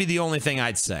 That'd be the only thing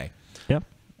I'd say.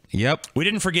 Yep. We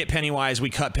didn't forget Pennywise. We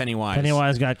cut Pennywise.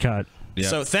 Pennywise got cut. Yep.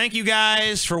 So thank you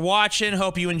guys for watching.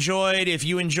 Hope you enjoyed. If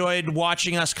you enjoyed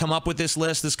watching us come up with this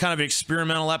list, this kind of an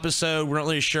experimental episode. We're not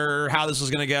really sure how this was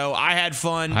going to go. I had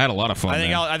fun. I had a lot of fun.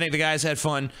 I think the guys had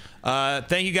fun.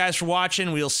 Thank you guys for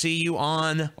watching. We'll see you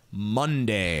on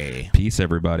Monday. Peace,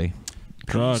 everybody.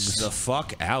 Drugs. Peace the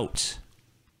fuck out.